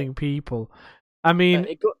physically killing people. I mean...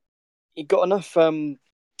 It got enough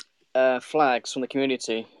flags from the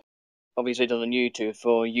community, obviously done on YouTube,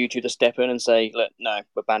 for YouTube to step in and say, "Look, no,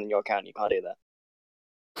 we're banning your account. You can't do that."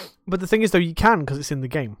 But the thing is, though, you can, because it's in the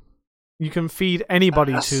game. You can feed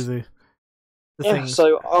anybody to the things.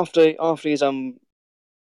 So after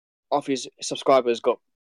his subscribers got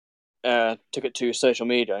took it to social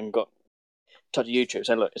media and got touched YouTube,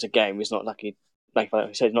 said, "Look, it's a game. It's not like he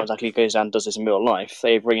said, not exactly goes down and does this in real life."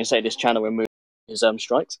 They've reinstated his channel and moved his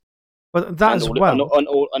strikes. But that as well,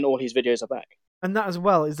 and all his videos are back. And that as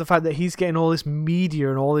well is the fact that he's getting all this media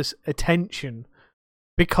and all this attention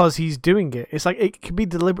because he's doing it. It's like it could be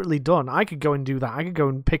deliberately done. I could go and do that. I could go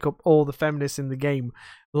and pick up all the feminists in the game,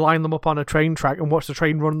 line them up on a train track, and watch the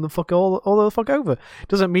train run the fuck all the fuck over.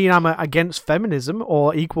 Doesn't mean I'm against feminism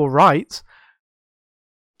or equal rights.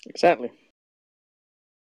 Exactly.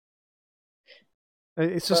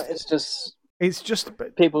 It's just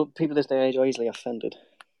people this day and age are easily offended.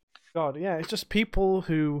 God, yeah, it's just people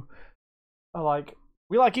who are like,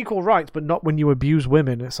 we like equal rights, but not when you abuse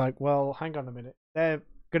women. It's like, well, hang on a minute. They're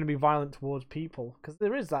going to be violent towards people. Because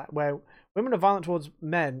there is that, where women are violent towards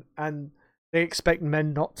men, and they expect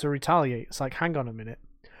men not to retaliate. It's like, hang on a minute.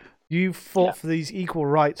 You've fought for these equal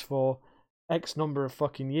rights for X number of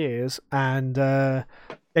fucking years, and then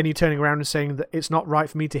you're turning around and saying that it's not right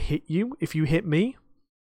for me to hit you if you hit me.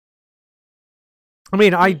 I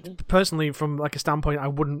mean, I personally, from like a standpoint, I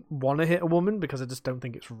wouldn't want to hit a woman because I just don't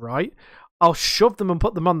think it's right. I'll shove them and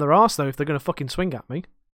put them on their arse, though, if they're going to fucking swing at me.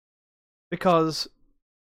 Because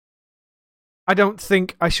I don't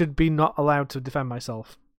think I should be not allowed to defend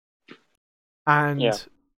myself. And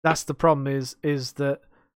that's the problem is that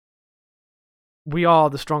we are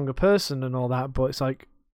the stronger person and all that, but it's like,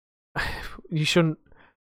 you shouldn't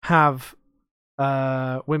have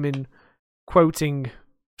women quoting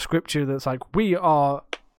scripture that's like, we are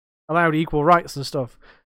allowed equal rights and stuff.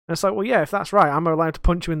 And it's like, well, yeah, if that's right, I'm allowed to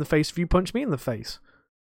punch you in the face if you punch me in the face.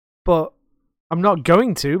 But I'm not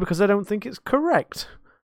going to, because I don't think it's correct.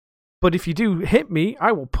 But if you do hit me,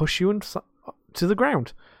 I will push you to the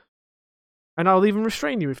ground. And I'll even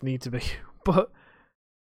restrain you if need to be. But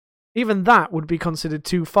even that would be considered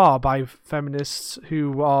too far by feminists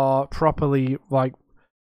who are properly like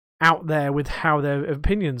out there with how their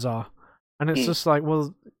opinions are. And it's just like,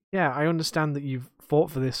 well, yeah, I understand that you've fought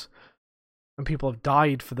for this and people have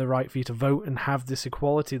died for the right for you to vote and have this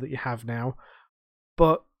equality that you have now.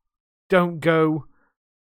 But don't go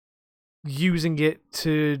using it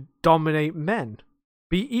to dominate men.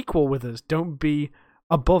 Be equal with us. Don't be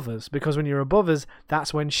above us. Because when you're above us,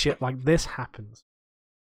 that's when shit like this happens.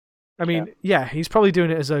 I mean, yeah, he's probably doing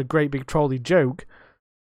it as a great big trolly joke.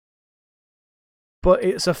 But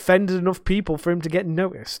it's offended enough people for him to get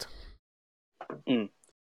noticed.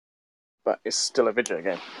 But it's still a video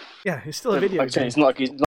game. Yeah, it's still a video game. It's not like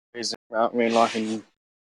he's out real life and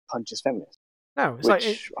punches feminists. No, it's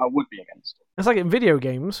which I would be against. It's like in video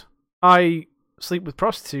games, I sleep with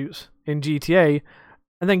prostitutes in GTA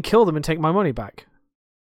and then kill them and take my money back.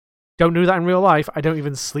 Don't do that in real life. I don't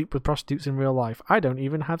even sleep with prostitutes in real life. I don't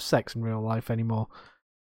even have sex in real life anymore.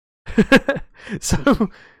 So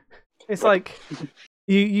it's like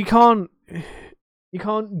you can't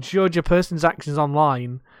judge a person's actions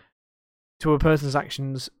online to a person's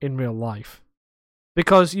actions in real life.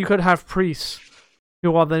 Because you could have priests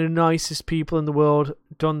who are the nicest people in the world,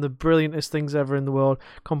 done the brilliantest things ever in the world,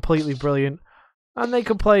 completely brilliant, and they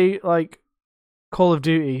could play like Call of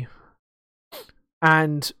Duty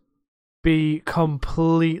and be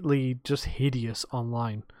completely just hideous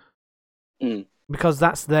online. because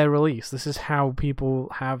that's their release. This is how people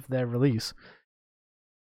have their release.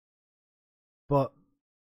 But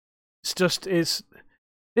it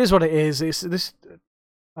is what it is. It's this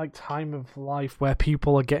like time of life where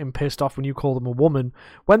people are getting pissed off when you call them a woman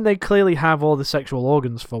when they clearly have all the sexual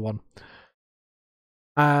organs for one.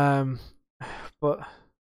 But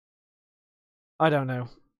I don't know.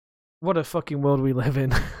 What a fucking world we live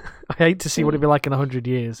in. I hate to see what it'd be like in 100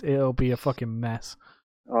 years. It'll be a fucking mess.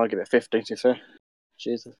 I'll give it 50 to be fair.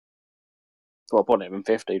 Jesus. Well, probably even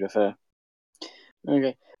 50 to be fair.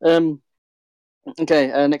 Okay.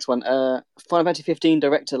 Next one. Final Fantasy 15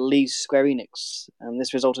 director leaves Square Enix, and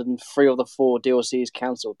this resulted in 3 of the 4 DLCs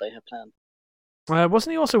cancelled they had planned.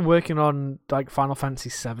 Wasn't he also working on like Final Fantasy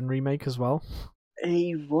 7 remake as well?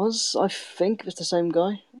 He was, I think. It's the same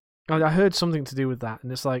guy. I heard something to do with that,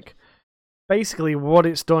 and it's like basically what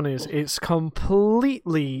it's done is it's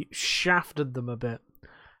completely shafted them a bit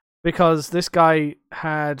because this guy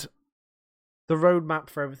had the roadmap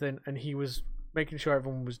for everything, and he was making sure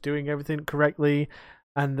everyone was doing everything correctly.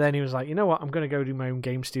 And then he was like, you know what, I'm going to go do my own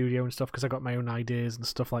game studio and stuff because I got my own ideas and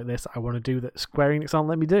stuff like this I want to do that Square Enix aren't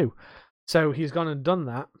let me do. So he's gone and done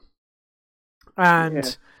that.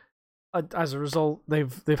 And as a result,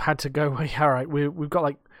 they've had to go, all right, we've got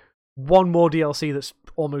like one more DLC that's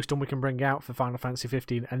almost done we can bring out for Final Fantasy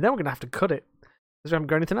 15, and then we're going to have to cut it because we haven't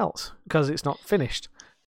got anything else because it's not finished.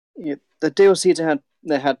 Yeah, the DLC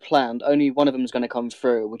they had planned, only one of them is going to come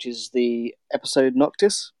through, which is the episode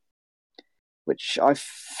Noctis, which I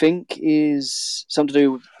think is something to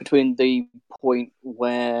do between the point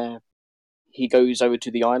where he goes over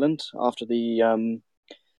to the island after the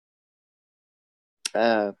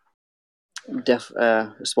death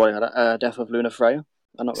of Luna Freya.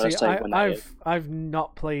 I'm not going to say when that is. I've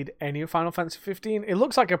not played any of Final Fantasy 15. It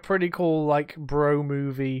looks like a pretty cool like bro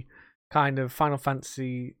movie kind of Final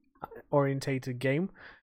Fantasy orientated game,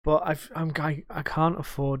 but I can't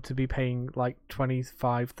afford to be paying like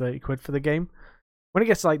 25-30 quid for the game. When it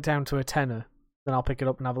gets like down to a tenner, then I'll pick it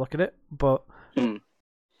up and have a look at it, but I'm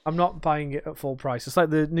not buying it at full price. It's like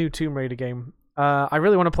the new Tomb Raider game. I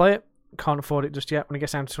really want to play it, can't afford it just yet. When it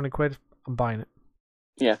gets down to 20 quid, I'm buying it.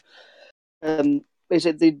 Yeah. Is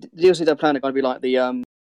it the DLC they're planning going to be like the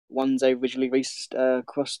ones they originally released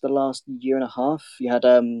across the last year and a half? You had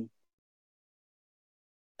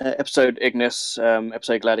episode Ignis,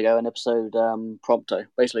 episode Gladio, and episode Prompto.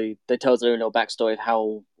 Basically, they tell their own little backstory of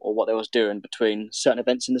how or what they was doing between certain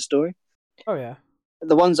events in the story. Oh yeah.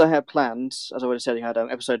 The ones I had planned, as I already said, you had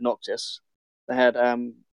episode Noctis. They had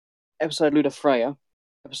episode Luda Freya,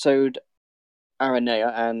 episode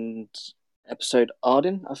Aranea, and episode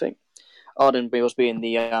Arden, I think. Arden was being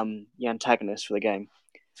the antagonist for the game.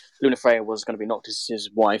 Luna Freya was going to be Noctis'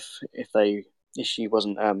 wife if she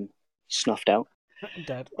wasn't snuffed out.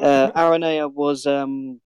 Dead. Aranea was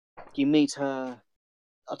you meet her,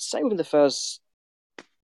 I'd say within the first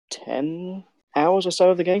 10 hours or so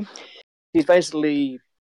of the game. She's basically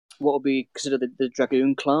what would be considered the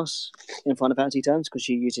Dragoon class in Final Fantasy terms because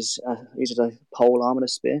she uses a pole arm and a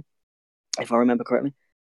spear, if I remember correctly.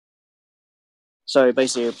 So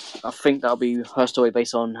basically, I think that'll be her story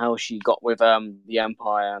based on how she got with the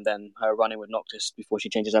Empire and then her running with Noctis before she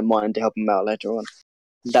changes her mind to help him out later on.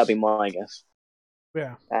 That'd be my guess.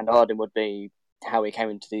 Yeah. And Arden would be how he came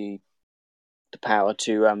into the power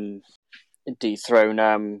to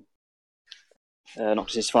dethrone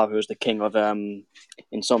Noctis' father, who was the king of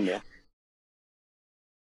Insomnia.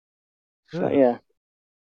 But yeah.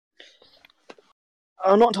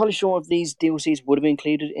 I'm not entirely sure if these DLCs would have been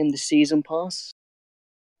included in the season pass.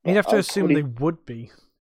 You'd have to assume they would be.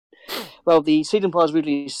 Well, the season pass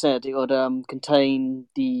really said it would contain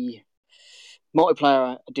the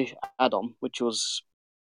multiplayer add-on, which was...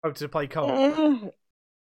 to play co-op?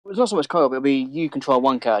 It's not so much co-op, it'll be you control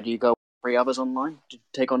one character, you go 3 others online to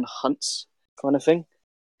take on hunts, kind of thing.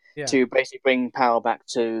 Yeah. To basically bring power back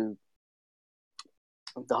to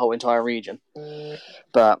the whole entire region.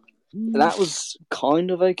 But that was kind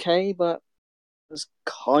of okay, but it was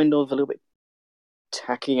kind of a little bit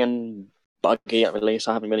tacky and buggy at release.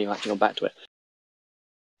 I haven't really actually gone back to it.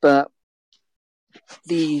 But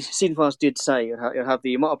the season pass did say you'll have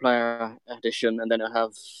the multiplayer edition, and then you'll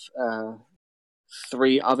have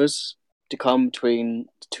 3 others to come between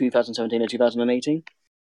 2017 and 2018.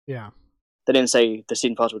 Yeah. They didn't say the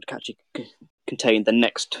season pass would actually contain the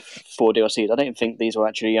next 4 DLCs. I don't think these were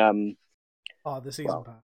actually... the season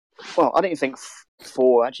pass. Well, I don't think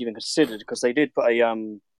 4 actually even considered, because they did put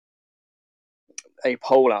a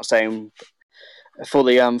poll out saying for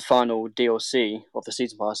the final DLC of the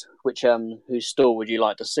season pass, whose store would you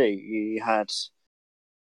like to see? You had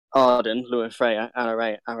Arden, Lumenfreya,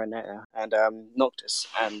 Aranea, and Noctis,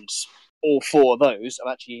 and all 4 of those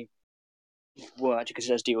were actually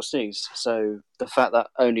considered as DLCs. So the fact that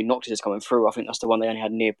only Noctis is coming through, I think that's the one they only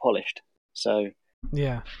had near polished. So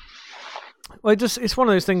yeah, well, it's one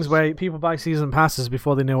of those things where people buy season passes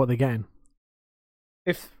before they know what they're getting.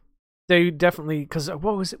 If they definitely, because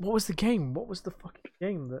what was it? What was the game? What was the fucking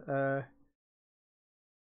game that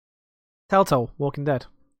Telltale Walking Dead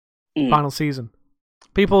final season?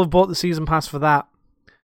 People have bought the season pass for that.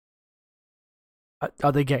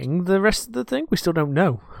 Are they getting the rest of the thing? We still don't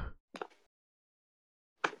know.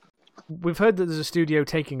 We've heard that there's a studio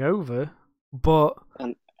taking over, but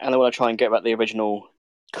and they want to try and get back the original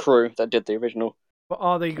crew that did the original. But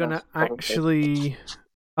are they going to actually?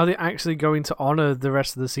 Are they actually going to honor the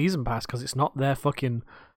rest of the season pass? Because it's not their fucking.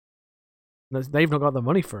 They've not got the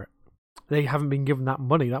money for it. They haven't been given that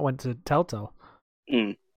money. That went to Telltale.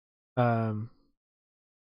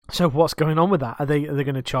 So what's going on with that? Are they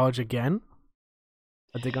going to charge again?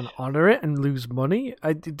 Are they going to honor it and lose money?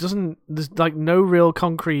 It doesn't. There's like no real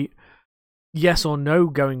concrete yes or no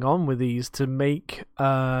going on with these to make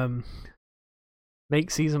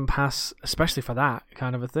season pass, especially for that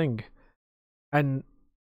kind of a thing. And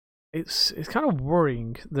it's kind of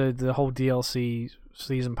worrying, the whole DLC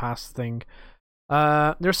season pass thing. There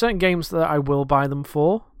are certain games that I will buy them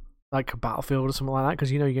for, like a Battlefield or something like that,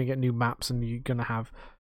 because you're going to get new maps and you're going to have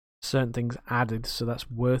certain things added, so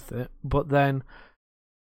that's worth it. But then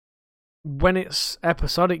when it's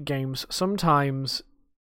episodic games, sometimes,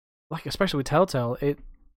 like especially with Telltale,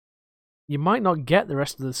 you might not get the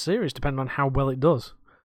rest of the series depending on how well it does.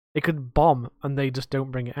 It could bomb and they just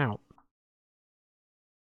don't bring it out.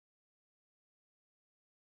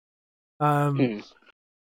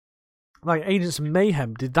 Like Agents of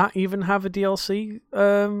Mayhem, did that even have a DLC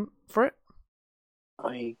for it?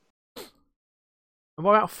 And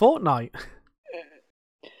what about Fortnite?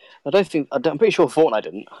 I'm pretty sure Fortnite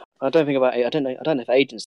didn't. I don't know if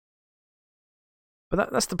Agents.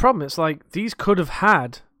 But that's the problem. It's like these could have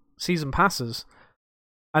had season passes,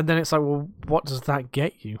 and then it's like, well, what does that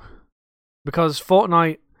get you? Because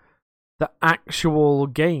Fortnite, the actual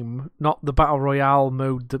game, not the Battle Royale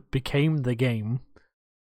mode that became the game,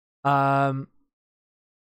 that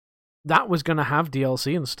was going to have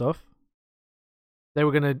DLC and stuff. They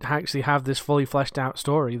were going to actually have this fully fleshed out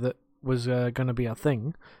story that was going to be a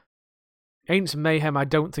thing. Agents of Mayhem, I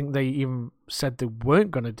don't think they even said they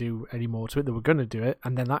weren't going to do any more to it. They were going to do it,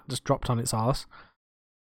 and then that just dropped on its arse.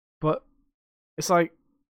 But it's like,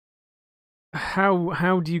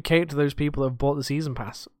 how do you cater to those people that have bought the season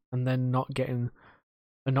pass and then not going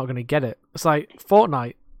to get it? It's like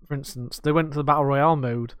Fortnite, for instance. They went to the Battle Royale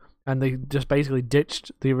mode, and they just basically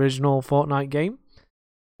ditched the original Fortnite game.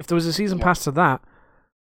 If there was a season pass to that,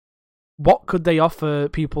 what could they offer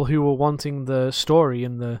people who were wanting the story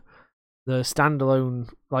and the standalone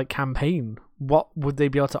like campaign? What would they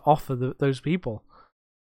be able to offer those people?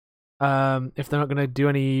 If they're not going to do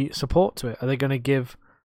any support to it, are they going to give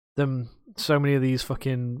them so many of these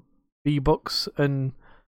fucking V-Bucks and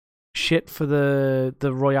shit for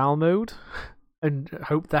the Royale mode and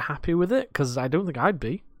hope they're happy with it? Because I don't think I'd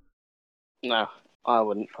be. No, I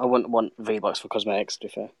wouldn't. I wouldn't want V-Bucks for cosmetics, to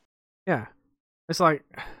be fair. Yeah, it's like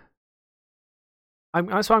I'm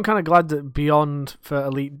kind of glad that Beyond for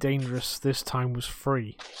Elite Dangerous this time was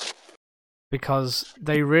free, because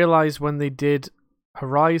they realized when they did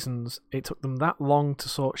Horizons, it took them that long to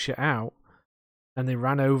sort shit out, and they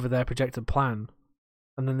ran over their projected plan,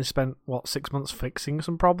 and then they spent 6 months fixing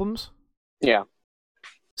some problems. Yeah.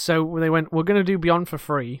 So when they went, we're going to do Beyond for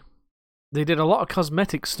free. They did a lot of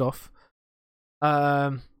cosmetic stuff.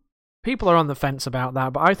 People are on the fence about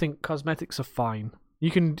that, but I think cosmetics are fine.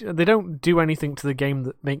 They don't do anything to the game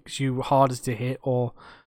that makes you harder to hit or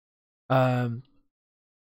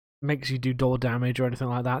makes you do door damage or anything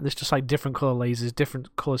like that. There's just like different color lasers,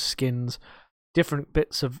 different color skins, different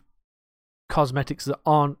bits of cosmetics that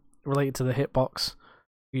aren't related to the hitbox,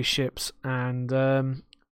 your ships, and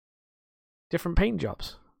different paint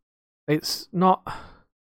jobs. It's not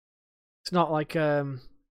like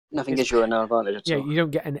nothing gives you an advantage at all. Yeah, you don't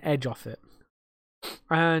get an edge off it.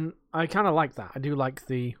 And I kind of like that. I do like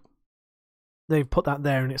they've put that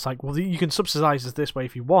there, and it's like, well, you can subsidize us this way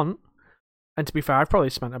if you want. And to be fair, I've probably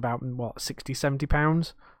spent about,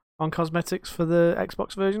 £60-70 on cosmetics for the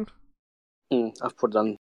Xbox version. I've put it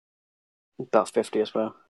on about 50 as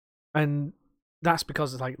well. And that's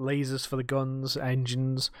because it's like lasers for the guns,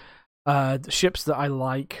 engines, the ships that I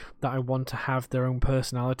like, that I want to have their own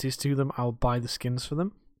personalities to them, I'll buy the skins for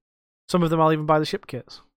them. Some of them I'll even buy the ship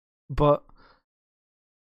kits. But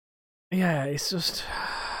yeah, it's just,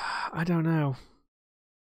 I don't know.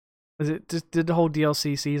 the whole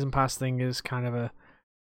DLC season pass thing is kind of a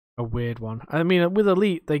weird one. I mean, with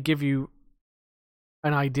Elite, they give you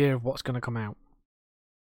an idea of what's going to come out,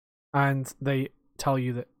 and they tell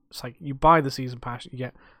you that it's like you buy the season pass, you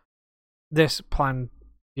get this planned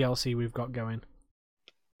DLC we've got going.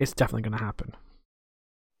 It's definitely going to happen.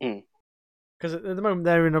 Because at the moment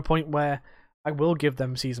they're in a point where I will give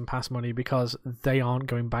them season pass money because they aren't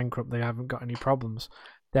going bankrupt. They haven't got any problems.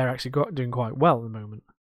 They're actually doing quite well at the moment.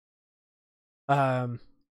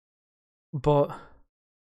 But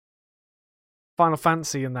Final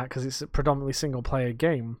Fantasy in that, because it's a predominantly single player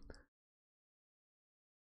game,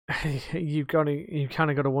 you kind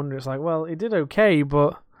of got to wonder. It's like, well, it did okay,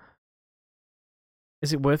 but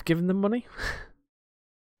is it worth giving them money?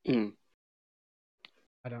 I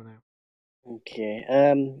don't know. Okay.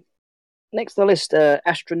 Next on the list,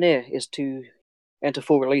 Astroneer is to enter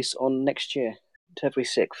full release on next year, February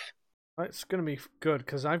 6th. It's going to be good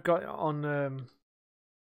because I've got it on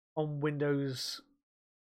Windows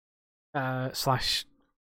 / Xbox.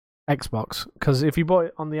 Because if you bought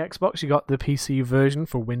it on the Xbox, you got the PC version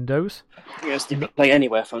for Windows. Yeah, it's the Play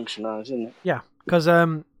Anywhere function now, isn't it? Yeah, because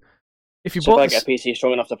if you if I get a PC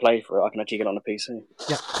strong enough to play for it, I can actually get it on a PC.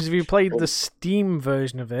 Yeah, because if you played the Steam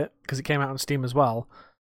version of it, because it came out on Steam as well,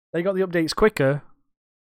 they got the updates quicker,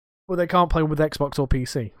 but they can't play with Xbox or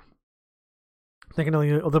PC. They can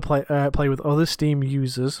only play with other Steam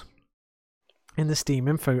users in the Steam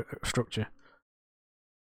infrastructure.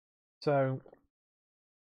 So,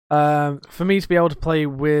 for me to be able to play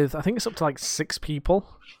with, I think it's up to like 6 people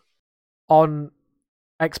on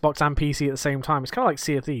Xbox and PC at the same time, it's kind of like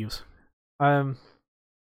Sea of Thieves.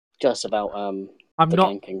 Just about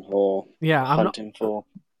ganking or hunting for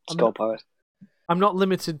Skull Pirate. I'm not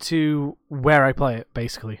limited to where I play it,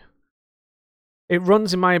 basically. It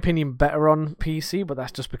runs, in my opinion, better on PC, but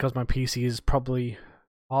that's just because my PC is probably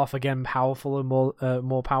half again powerful and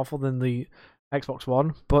more powerful than the Xbox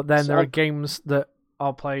One. But then there are games that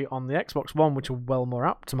I'll play on the Xbox One which are well more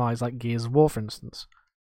optimized, like Gears of War, for instance.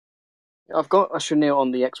 I've got Astroneer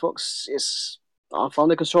on the Xbox. I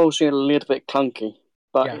find the controls a little bit clunky,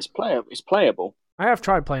 but it's playable. I have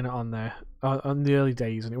tried playing it on there on the early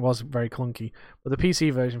days, and it was very clunky. But the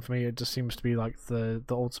PC version for me, it just seems to be like the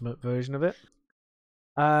ultimate version of it.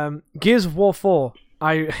 Gears of War 4,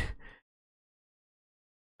 I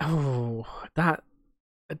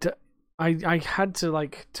had to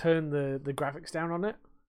like turn the graphics down on it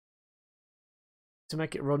to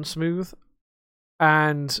make it run smooth,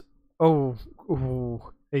 and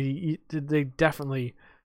they definitely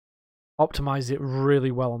optimized it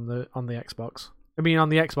really well on the Xbox. I mean, on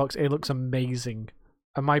the Xbox, it looks amazing,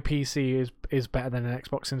 and my PC is better than an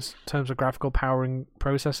Xbox in terms of graphical power and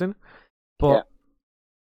processing, but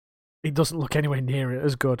it doesn't look anywhere near it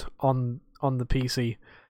as good on the PC.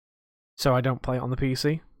 So I don't play it on the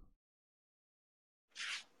PC,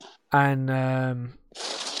 and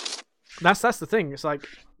that's the thing. It's like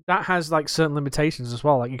that has like certain limitations as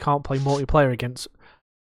well. Like you can't play multiplayer against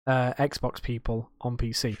Xbox people on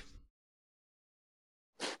PC.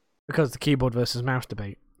 Because the keyboard versus mouse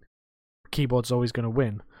debate. Keyboard's always going to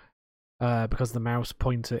win. Because the mouse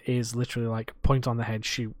pointer is literally like point on the head,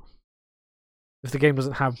 shoot. If the game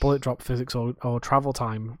doesn't have bullet drop physics or travel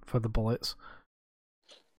time for the bullets,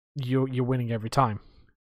 you're winning every time.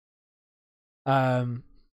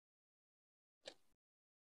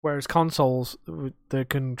 Whereas consoles, the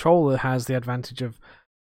controller has the advantage of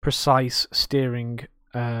precise steering,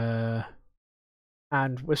 and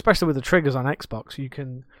especially with the triggers on Xbox, you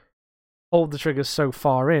can hold the triggers so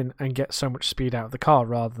far in and get so much speed out of the car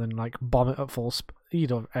rather than like bomb it at full speed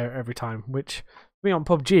every time. Which me on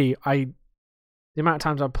PUBG, the amount of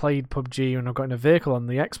times I've played PUBG and I've got in a vehicle on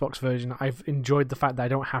the Xbox version, I've enjoyed the fact that I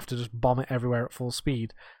don't have to just bomb it everywhere at full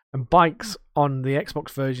speed. And bikes on the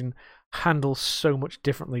Xbox version handle so much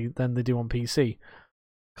differently than they do on PC.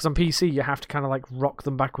 Because on PC you have to kind of like rock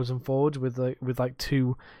them backwards and forwards with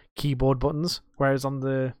 2 keyboard buttons, whereas on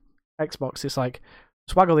the Xbox it's like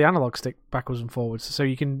swaggle the analog stick backwards and forwards, so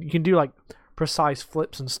you can do like precise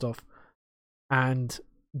flips and stuff, and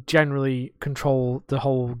generally control the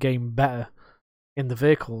whole game better in the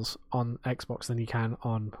vehicles on Xbox than you can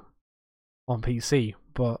on PC.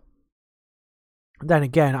 But then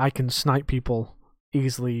again, I can snipe people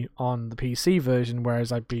easily on the PC version,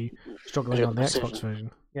 whereas I'd be struggling on the Xbox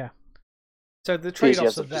version. Yeah. So the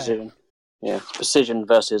trade-offs are there. Precision. Yeah, precision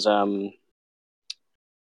versus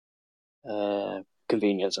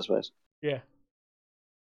convenience, I suppose. Yeah.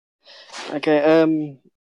 Okay.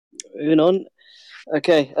 Moving on.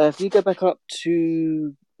 Okay. If you go back up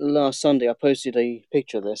to last Sunday, I posted a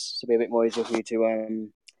picture of this to be a bit more easier for you to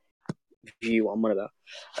review what I'm on about.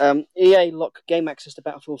 EA lock game access to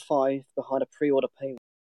Battlefield 5 behind a pre-order paywall.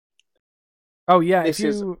 Oh yeah, if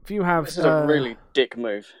you have this is a really dick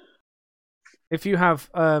move. If you have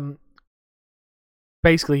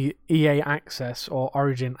basically EA access or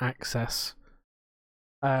Origin access,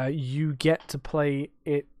 you get to play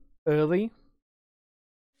it early.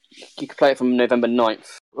 You can play it from November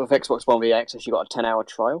 9th. With Xbox One EA access, you got a 10-hour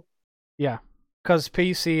trial. Yeah, because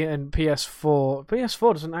PC and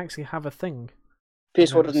PS4 doesn't actually have a thing.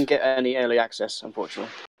 PS4 doesn't get any early access,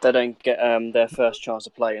 unfortunately. They don't get their first chance to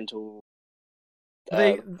play until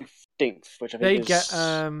 15th, which I think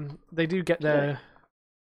they do get their...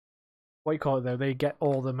 What do you call it, though? They get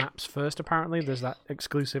all the maps first, apparently. There's that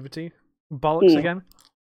exclusivity. Bollocks again.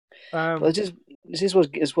 This is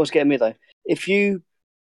what's getting me, though. If you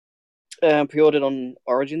pre-ordered on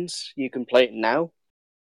Origins, you can play it now.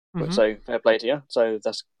 Mm-hmm. So, fair play to you. So,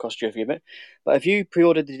 that's cost you a few bit. But if you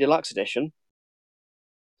pre-ordered the Deluxe Edition,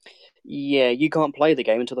 yeah, you can't play the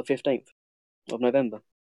game until the 15th of November.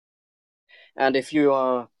 And if you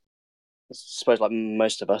are, I suppose like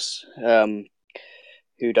most of us,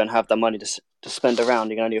 who don't have the money to spend around,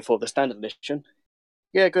 you can only afford the standard edition.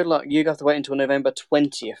 Yeah, good luck. You have to wait until November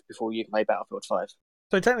 20th before you can play Battlefield 5.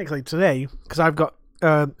 So technically today, because I've got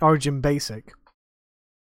Origin Basic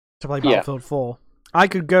to play Battlefield 4, I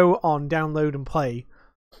could go on, download and play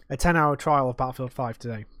a 10-hour trial of Battlefield 5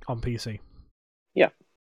 today on PC. Yeah.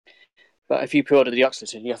 But if you pre-order the Deluxe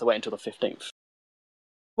edition, you have to wait until the 15th.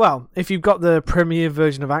 Well, if you've got the Premier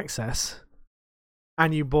version of Access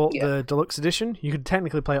and you bought the Deluxe edition, you could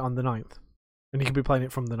technically play it on the 9th. And you could be playing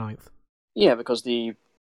it from the 9th. Yeah, because the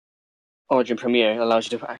Origin Premier allows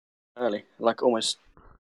you to act early, like almost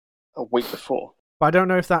a week before. But I don't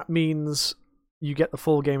know if that means you get the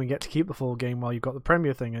full game and get to keep the full game while you've got the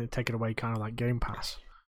Premier thing and take it away, kind of like Game Pass.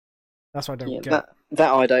 That's what I don't get.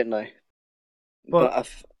 That I don't know. But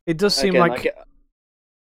it does seem like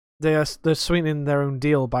they're sweetening their own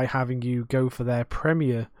deal by having you go for their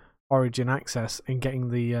Premier Origin access and getting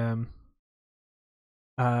the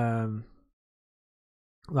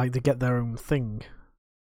like they get their own thing.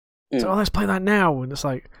 So let's play that now, and it's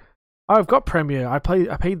like, oh, I've got Premier. I paid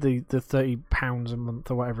the £30 a month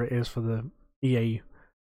or whatever it is for the EA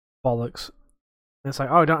bollocks. And it's like,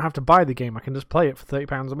 oh, I don't have to buy the game. I can just play it for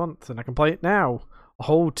 £30 a month, and I can play it now, a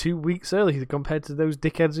whole 2 weeks early compared to those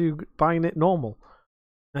dickheads who are buying it normal.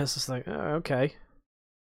 And it's just like, oh, okay,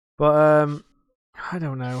 but I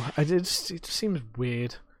don't know. It just seems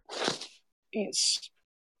weird. It's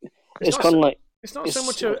kind of like it's not so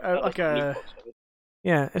much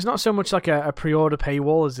it's not so much like a pre-order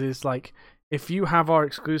paywall as it is like if you have our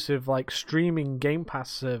exclusive like streaming Game Pass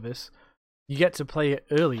service, you get to play it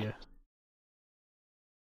earlier.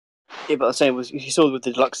 Yeah, but I'm saying you saw with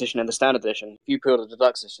the Deluxe Edition and the Standard Edition, if you pre-order the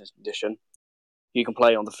Deluxe Edition, you can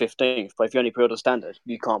play on the 15th, but if you only pre-order Standard,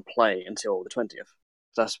 you can't play until the 20th.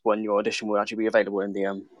 That's when your edition will actually be available in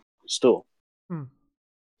the store.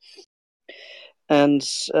 And,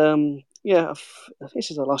 I think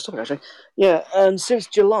this is our last topic, actually. Yeah, and since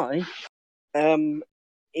July,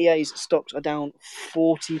 EA's stocks are down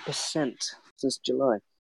 40% since July.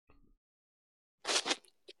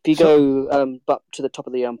 If you go up to the top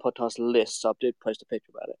of the podcast list, I did post a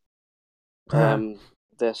picture about it.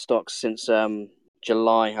 Their stocks since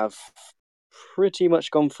July have pretty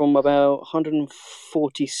much gone from about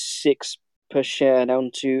 146 per share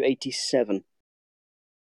down to 87.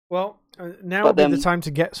 Well, now would be the time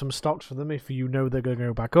to get some stocks for them if you know they're going to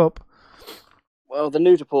go back up. Well, the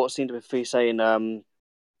news reports seem to be saying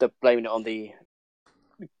they're blaming it on the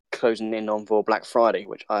closing in on for Black Friday,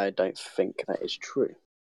 which I don't think that is true.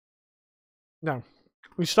 No.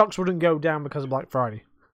 Your stocks wouldn't go down because of Black Friday.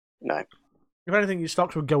 No. If anything, your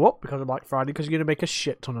stocks would go up because of Black Friday because you're going to make a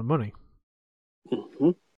shit ton of money.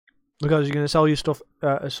 Mm-hmm. Because you're going to sell your stuff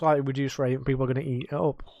at a slightly reduced rate and people are going to eat it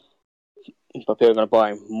up. But people are going to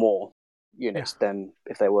buy more units than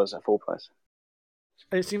if there was a full price.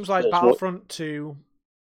 It seems like Battlefront 2,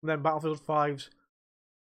 then Battlefield 5's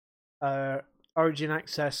Origin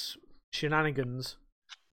Access shenanigans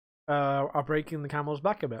are breaking the camel's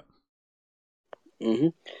back a bit. Mm-hmm.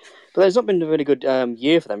 But there's not been a really good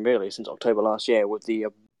year for them, really, since October last year, with the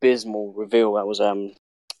abysmal reveal that was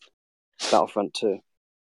Battlefront 2.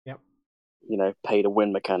 Yep. You know,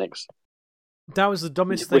 pay-to-win mechanics. That was the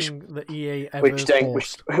dumbest thing that EA ever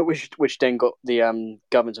forced. Which then got the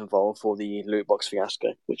government involved for the loot box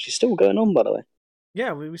fiasco, which is still going on, by the way.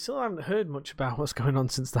 Yeah, we still haven't heard much about what's going on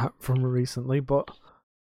since that from recently, but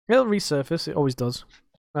it'll resurface. It always does.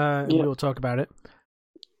 And we'll talk about it.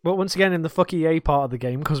 But once again, in the fuck EA part of the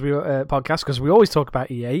game, because we podcast, because we always talk about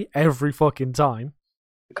EA every fucking time.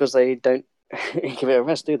 because they don't give it a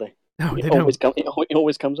rest, do they? No, they don't. It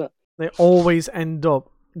always comes up. They always end up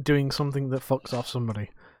doing something that fucks off somebody.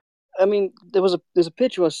 I mean, there's a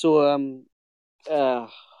picture I saw. I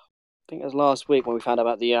think it was last week when we found out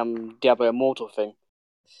about the Diablo Immortal thing.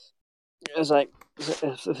 It was like, I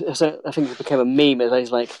think it became a meme. It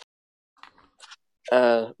was like,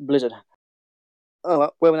 Blizzard.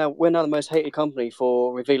 Oh, we're now the most hated company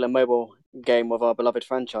for revealing a mobile game of our beloved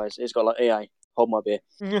franchise. It's got like EA, hold my beer,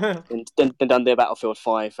 and then done their Battlefield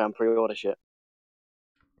 5 and pre-order shit.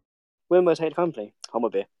 We're the most hated company. Hold my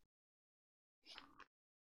beer.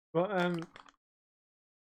 Well,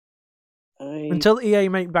 until EA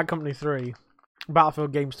make Bad Company 3,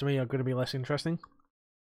 Battlefield games to me are going to be less interesting.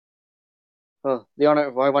 Oh, the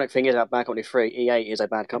ironic thing is about Bad Company 3, EA is a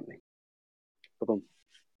bad company. Boom.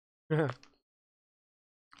 Yeah.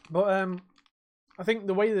 But I think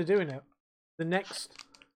the way they're doing it, the next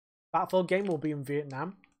Battlefield game will be in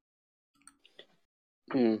Vietnam.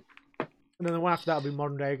 Mm. And then the one after that will be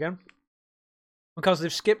modern day again. Because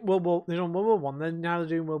they've skipped World War... They've done World War One, then now they're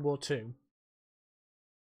doing World War Two.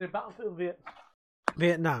 They did Battlefield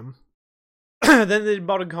Vietnam. Then they did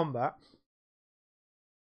Modern Combat.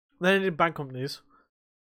 Then they did Bad Companies.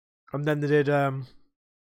 And then they did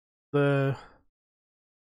the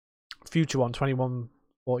future one,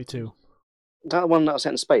 2142. That one that was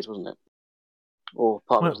set in space, wasn't it? Or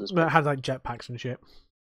part of it was in space? It had like jetpacks and shit.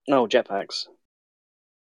 No, jetpacks.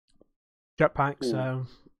 Jetpacks,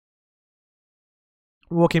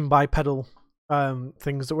 walking bipedal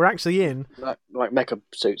things that were actually in like mecha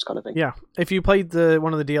suits kind of thing. Yeah, if you played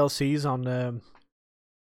one of the DLCs on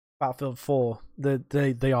Battlefield 4,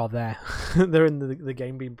 they are there. They're in the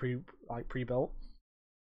game being pre-built,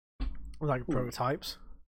 like prototypes.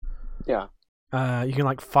 Yeah. You can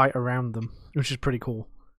like fight around them, which is pretty cool.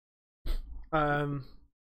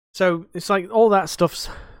 So it's like all that stuff's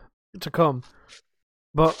to come,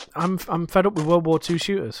 but I'm fed up with World War II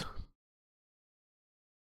shooters.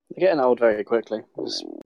 They're getting old very quickly. Just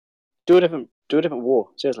do a different war.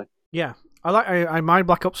 Seriously. Yeah, I admired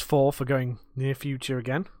Black Ops 4 for going near future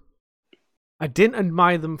again. I didn't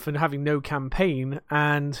admire them for having no campaign,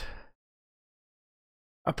 and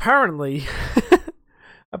apparently,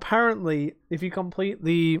 if you complete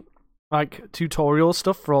the like tutorial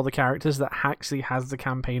stuff for all the characters that actually has the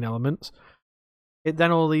campaign elements, it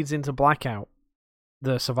then all leads into Blackout,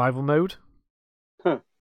 the survival mode. Huh.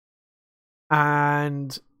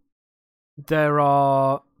 And there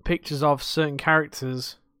are pictures of certain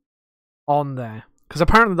characters on there. Because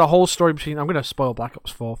apparently the whole story between... I'm going to spoil Black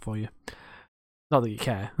Ops 4 for you. Not that you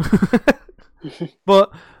care.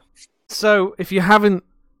 But, so, if you haven't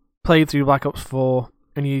played through Black Ops 4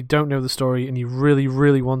 and you don't know the story and you really,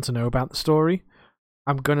 really want to know about the story,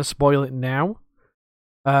 I'm going to spoil it now.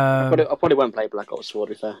 I probably won't play Black Ops 4,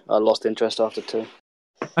 to be fair. I lost interest after 2.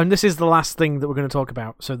 And this is the last thing that we're going to talk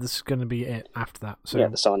about, so this is going to be it after that. So, yeah,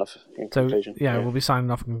 the sign-off in conclusion. Yeah, we'll be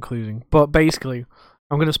signing off and concluding. But basically,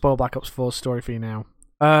 I'm going to spoil Black Ops 4's story for you now.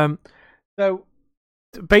 So,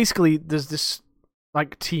 basically, there's this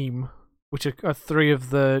like team, which are two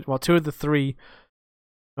of the three,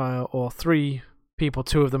 or three people,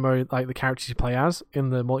 two of them are like the characters you play as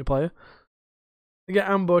in the multiplayer. They get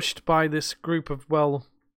ambushed by this group of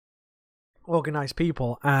well-organized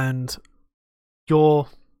people, and you're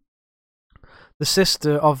the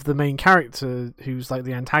sister of the main character, who's like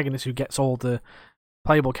the antagonist, who gets all the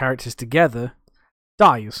playable characters together,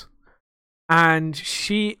 dies. And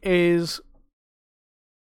she is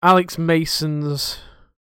Alex Mason's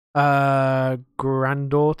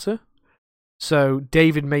granddaughter. So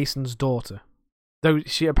David Mason's daughter. Though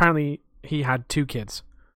he had 2 kids.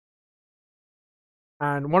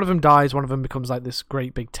 And one of them dies, one of them becomes like this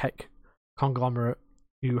great big tech conglomerate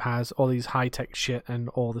who has all these high-tech shit and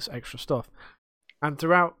all this extra stuff. And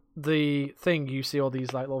throughout the thing, you see all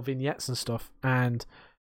these like little vignettes and stuff. And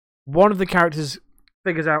one of the characters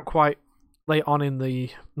figures out quite late on in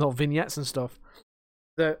the little vignettes and stuff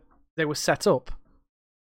that they were set up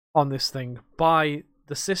on this thing by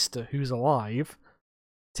the sister who's alive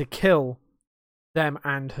to kill them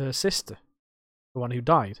and her sister, the one who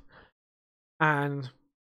died. And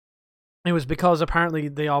it was because apparently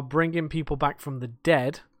they are bringing people back from the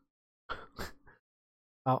dead.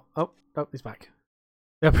 Oh, he's back.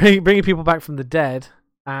 They're bringing people back from the dead,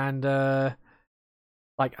 and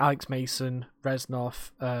like Alex Mason,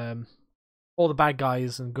 Reznov, all the bad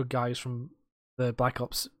guys and good guys from the Black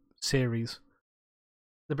Ops series.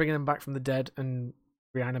 They're bringing them back from the dead and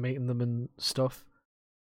reanimating them and stuff.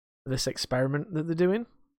 This experiment that they're doing,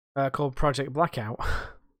 called Project Blackout.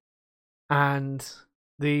 And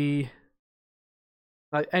the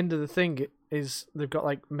end of the thing is they've got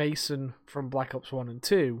like Mason from Black Ops 1 and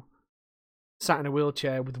 2 sat in a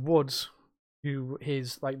wheelchair with Woods, who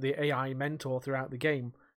is like the AI mentor throughout the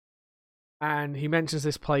game. And he mentions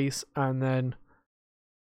this place, and then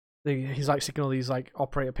he's like sticking all these like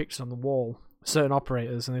operator pictures on the wall, certain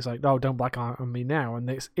operators, and he's like, "Oh, don't black out on me now." And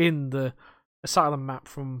it's in the Asylum map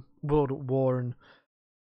from World at War and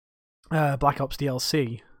Black Ops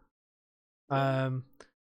DLC. That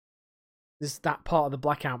part of the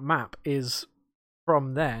blackout map is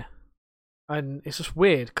from there, and it's just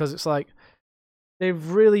weird because it's like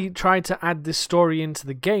they've really tried to add this story into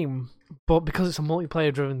the game, but because it's a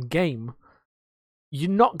multiplayer-driven game, you're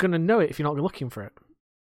not going to know it if you're not looking for it.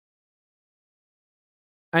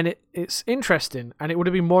 And it's interesting, and it would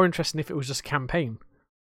have been more interesting if it was just a campaign.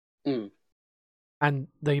 And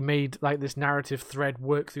they made like this narrative thread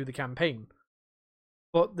work through the campaign.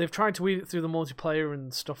 But they've tried to weave it through the multiplayer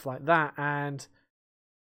and stuff like that, and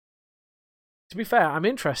to be fair, I'm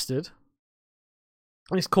interested.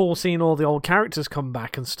 It's cool seeing all the old characters come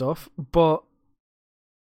back and stuff, but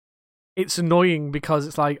it's annoying because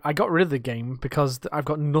it's like I got rid of the game because I've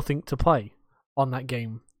got nothing to play on that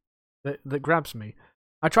game that grabs me.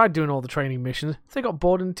 I tried doing all the training missions. They got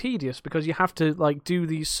bored and tedious because you have to like do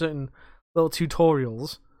these certain little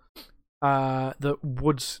tutorials that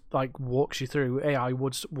Woods like walks you through. AI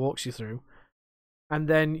Woods walks you through, and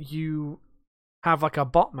then you have like a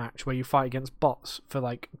bot match where you fight against bots for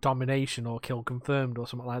like domination or kill confirmed or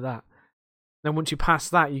something like that. Then once you pass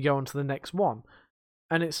that, you go on to the next one,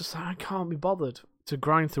 and it's just like, I can't be bothered to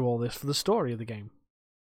grind through all this for the story of the game.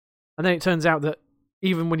 And then it turns out that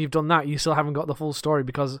even when you've done that, you still haven't got the full story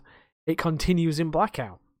because it continues in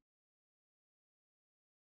Blackout.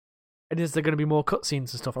 And is there going to be more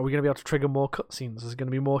cutscenes and stuff? Are we going to be able to trigger more cutscenes? Is there going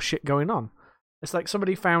to be more shit going on? It's like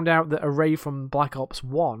somebody found out that a ray from Black Ops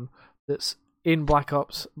 1 that's in Black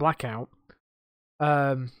Ops Blackout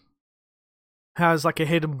has like a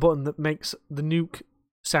hidden button that makes the nuke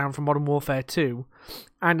sound from Modern Warfare 2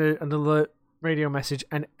 and an alert radio message,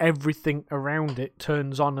 and everything around it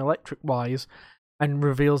turns on electric-wise and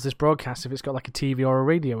reveals this broadcast if it's got like a TV or a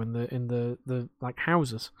radio in the like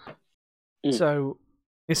houses. So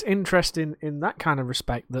it's interesting in that kind of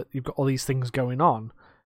respect that you've got all these things going on.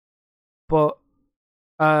 But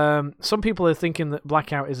some people are thinking that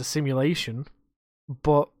Blackout is a simulation,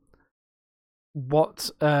 but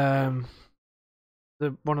what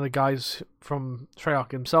one of the guys from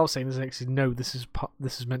Treyarch himself saying is actually no, this is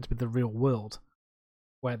meant to be the real world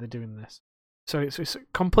where they're doing this. So it's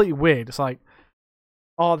completely weird. It's like,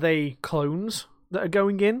 are they clones that are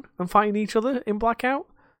going in and fighting each other in Blackout?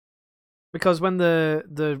 Because when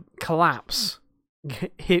the collapse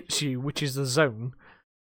hits you, which is the zone,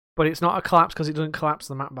 but it's not a collapse because it doesn't collapse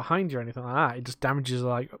the map behind you or anything like that. It just damages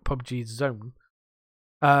like PUBG's zone.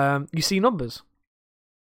 You see numbers.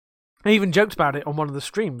 I even joked about it on one of the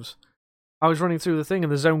streams. I was running through the thing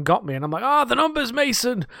and the zone got me, and I'm like, the numbers,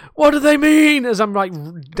 Mason! What do they mean? As I'm like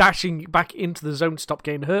dashing back into the zone to stop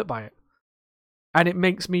getting hurt by it. And it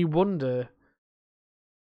makes me wonder,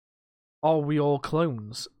 are we all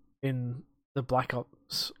clones in the Black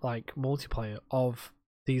Ops like multiplayer of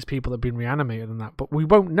these people that have been reanimated and that? But we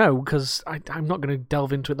won't know because I'm not going to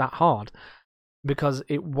delve into it that hard, because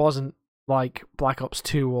it wasn't like Black Ops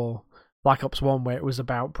 2 or Black Ops 1 where it was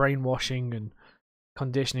about brainwashing and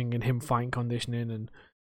conditioning and him fighting conditioning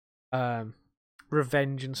and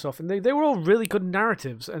revenge and stuff. And they were all really good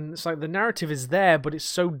narratives, and it's like the narrative is there, but it's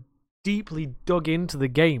so deeply dug into the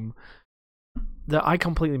game that I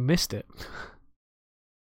completely missed it.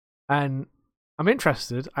 And I'm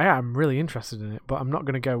interested. I am really interested in it, but I'm not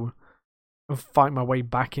going to go and fight my way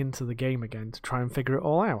back into the game again to try and figure it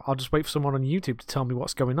all out. I'll just wait for someone on YouTube to tell me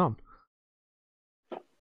what's going on.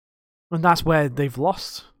 And that's where they've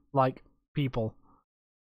lost, like, people.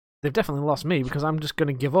 They've definitely lost me because I'm just going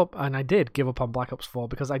to give up, and I did give up on Black Ops 4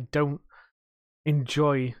 because I don't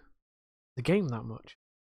enjoy the game that much.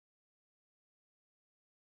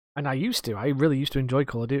 And I really used to enjoy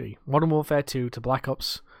Call of Duty. Modern Warfare 2 to Black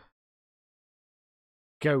Ops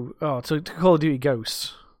to Call of Duty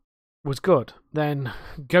Ghosts was good. Then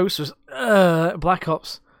Ghosts was Black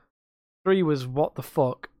Ops 3 was what the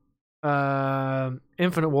fuck.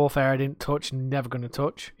 Infinite Warfare I didn't touch, never going to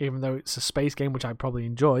touch, even though it's a space game which I probably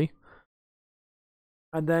enjoy.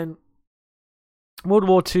 And then World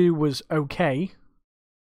War 2 was okay.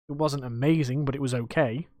 It wasn't amazing, but it was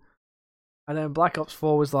okay. And then Black Ops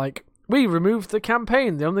 4 was like, we removed the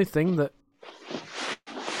campaign, the only thing that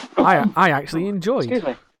I actually enjoyed. Excuse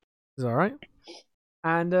me. Is alright.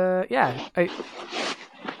 And it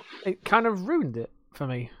kind of ruined it for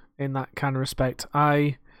me in that kind of respect.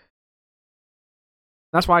 I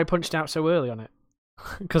That's why I punched out so early on it.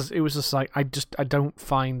 Because it was just like, I don't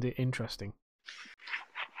find it interesting.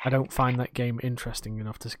 I don't find that game interesting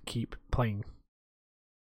enough to keep playing.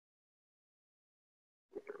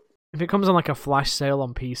 If it comes on like a flash sale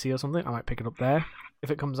on PC or something, I might pick it up there. If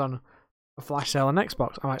it comes on a flash sale on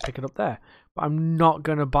Xbox, I might pick it up there. But I'm not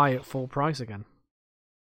going to buy it full price again.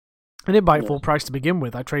 I didn't buy it full price to begin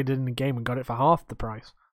with. I traded in the game and got it for half the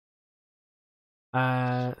price.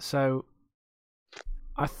 So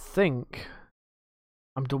I think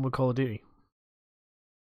I'm done with Call of Duty.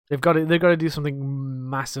 They've got to do something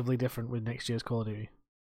massively different with next year's Call of Duty.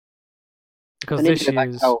 Because this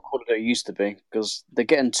year's how Call of Duty used to be, because they're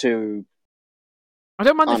getting too. I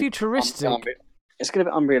don't mind the futuristic. It's getting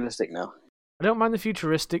a bit unrealistic now. I don't mind the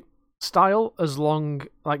futuristic style as long,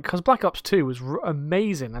 like, because Black Ops 2 was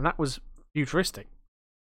amazing and that was futuristic.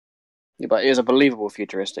 Yeah, but it is a believable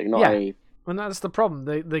futuristic, not a. And that's the problem.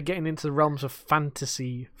 They're getting into the realms of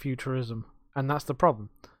fantasy futurism, and that's the problem.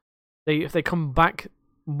 If they come back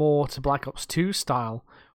more to Black Ops 2 style,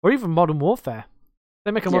 or even Modern Warfare,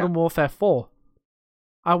 they make a Modern Warfare 4.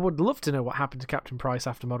 I would love to know what happened to Captain Price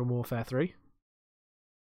after Modern Warfare 3.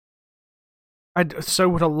 So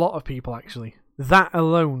would a lot of people, actually. That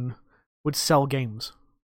alone would sell games.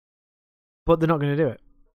 But they're not going to do it.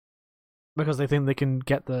 Because they think they can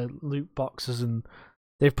get the loot boxes, and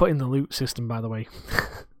they've put in the loot system, by the way.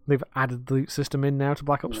 They've added the loot system in now to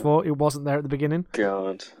Black Ops 4. It wasn't there at the beginning.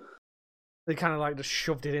 God. They kind of like just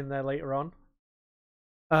shoved it in there later on.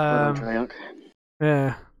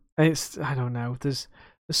 Yeah. It's, I don't know. There's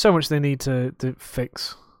so much they need to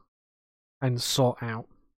fix and sort out.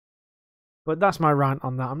 But that's my rant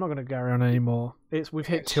on that. I'm not going to carry on anymore. We've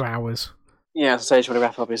hit 2 hours. Yeah, so I just want to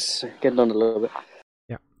wrap up. Is getting on a little bit.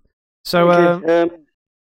 Yeah. So, okay,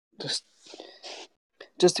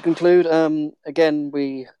 just to conclude, again,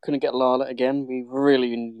 we couldn't get Larlot again. We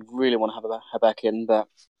really, really want to have her back in, but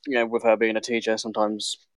with her being a teacher,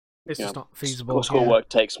 sometimes it's just not feasible. Schoolwork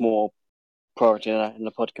takes more priority in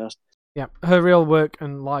the podcast. Yeah, her real work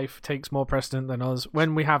and life takes more precedent than us.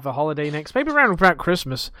 When we have a holiday next, maybe around about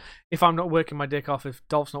Christmas, if I'm not working my dick off, if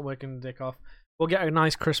Dolph's not working the dick off, we'll get a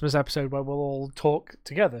nice Christmas episode where we'll all talk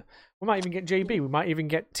together. We might even get JB. We might even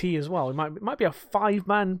get T as well. It might be a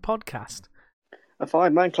 5-man podcast. A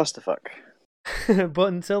 5-man clusterfuck. But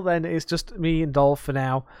until then, it's just me and Dolph for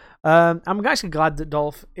now. I'm actually glad that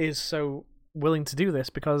Dolph is so willing to do this,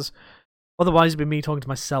 because otherwise it'd be me talking to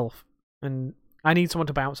myself. And I need someone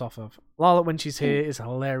to bounce off of. Larlot, when she's here, is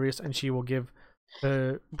hilarious, and she will give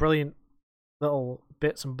her brilliant little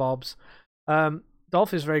bits and bobs.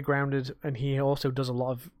 Dolph is very grounded, and he also does a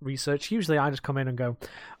lot of research. Usually I just come in and go,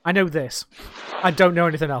 I know this. I don't know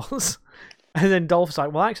anything else. And then Dolph's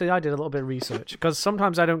like, well, actually, I did a little bit of research, because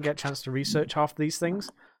sometimes I don't get a chance to research half these things.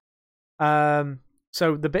 So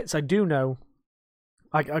the bits I do know,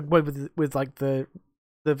 like with like the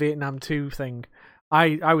Vietnam 2 thing,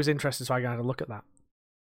 I was interested, so I got to look at that.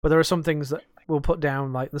 But there are some things that we'll put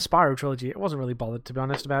down, like the Spyro trilogy. It wasn't really bothered, to be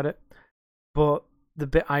honest, about it. But the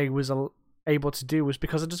bit I was able to do was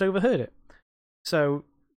because I just overheard it. So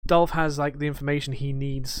Dolph has like the information he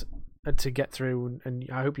needs to get through, and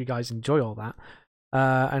I hope you guys enjoy all that.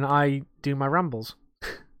 And I do my rambles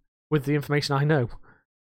with the information I know,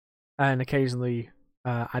 and occasionally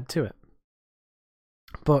add to it.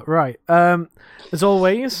 But right, as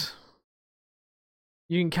always,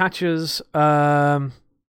 you can catch us on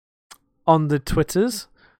the Twitters.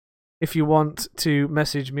 If you want to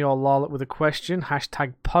message me or Larlot with a question,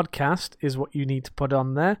 #podcast is what you need to put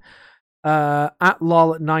on there. At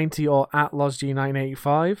Larlot90 or at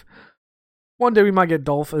LozG985. One day we might get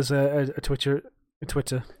Dolph as a Twitter.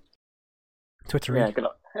 Yeah, good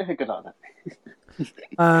luck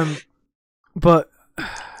that. But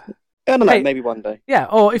I don't know, maybe one day. Yeah,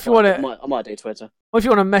 or if you want to, I might do Twitter. Or if you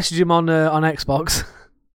want to message him on Xbox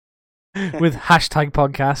with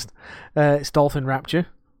 #podcast, it's Dolphin Rapture.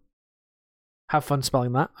 Have fun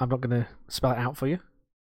spelling that. I'm not going to spell it out for you.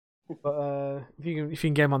 But if you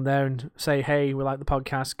can get him on there and say, hey, we like the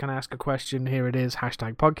podcast, can I ask a question? Here it is,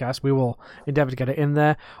 #podcast. We will endeavour to get it in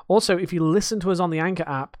there. Also, if you listen to us on the Anchor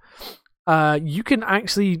app, you can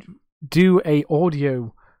actually do a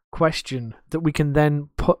audio question that we can then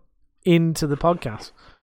put into the podcast.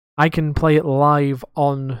 I can play it live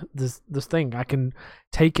on this thing. I can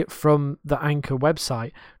take it from the Anchor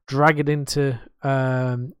website, drag it into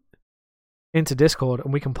Discord,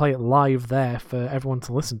 and we can play it live there for everyone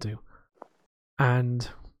to listen to. And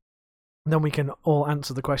then we can all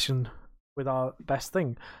answer the question with our best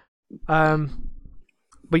thing.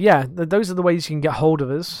 But yeah, those are the ways you can get hold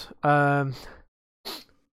of us.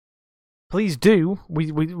 please do.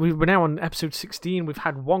 We're now on episode 16. We've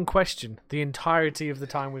had one question the entirety of the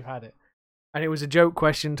time we've had it. And it was a joke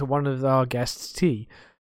question to one of our guests, T.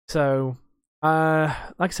 So, like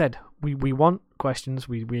I said, we want questions.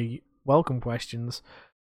 We welcome questions.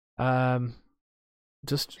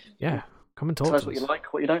 Just, yeah, come and talk to us. What you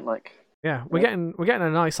like, what you don't like. Yeah, we're getting a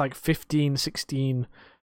nice, 15, 16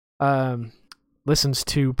 listens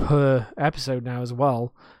to per episode now as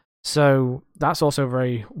well. So that's also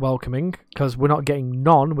very welcoming, because we're not getting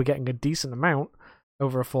none, we're getting a decent amount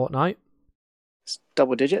over a fortnight. It's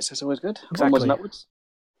double digits, that's always good. Exactly. Onwards and upwards.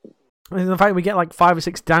 And the fact we get 5 or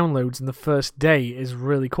 6 downloads in the first day is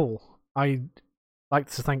really cool. I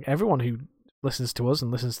like to thank everyone who listens to us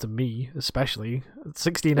and listens to me, especially.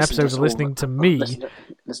 16 episodes of listening to me.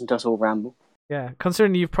 Listen to us all ramble. Yeah,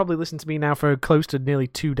 considering you've probably listened to me now for close to nearly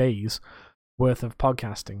 2 days worth of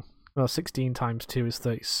podcasting. Well, 16 times 2 is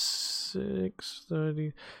 36,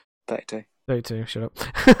 30... 32. 32, shut up.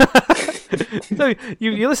 So,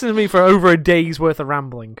 you listen to me for over a day's worth of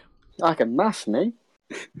rambling. I can math, me.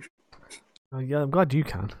 Oh, yeah, I'm glad you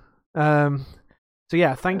can. So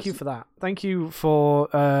yeah, thank you for that. Thank you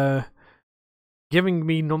for giving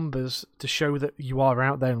me numbers to show that you are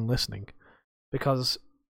out there and listening. Because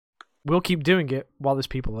we'll keep doing it while there's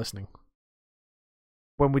people listening.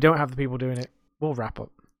 When we don't have the people doing it, we'll wrap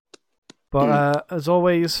up. But as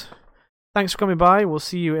always, thanks for coming by. We'll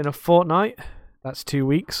see you in a fortnight. That's 2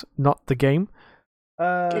 weeks, not the game.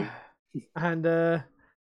 And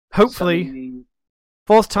hopefully,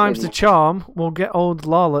 fourth time's the charm. We'll get old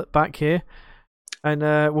Larlot back here. And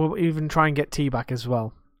we'll even try and get T back as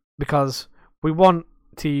well. Because we want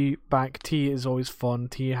T back. T is always fun.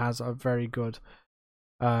 T has a very good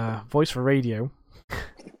voice for radio.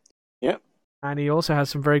 Yep. And he also has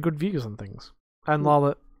some very good views on things. And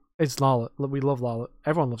Larlot is Larlot. We love Larlot.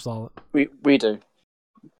 Everyone loves Larlot. We do.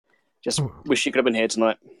 Just wish she could have been here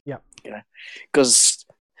tonight. Yeah. You know, because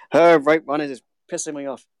her right run is pissing me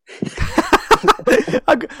off.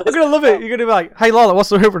 I'm gonna love it. You're gonna be like, "Hey, Larlot, what's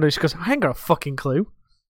the hoop runner?" She goes, "I ain't got a fucking clue.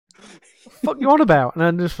 What the fuck you on about?" And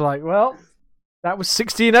I'm just like, "Well, that was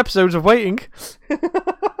 16 episodes of waiting."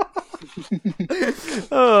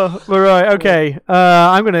 Oh, all right, okay.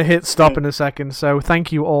 I'm gonna hit stop in a second. So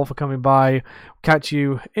thank you all for coming by. Catch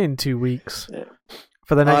you in 2 weeks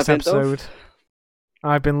for the next episode.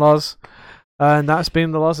 I've been Loz, and that's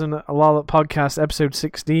been the Loz and Larlot podcast, episode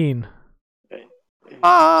 16.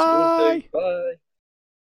 Bye. Bye.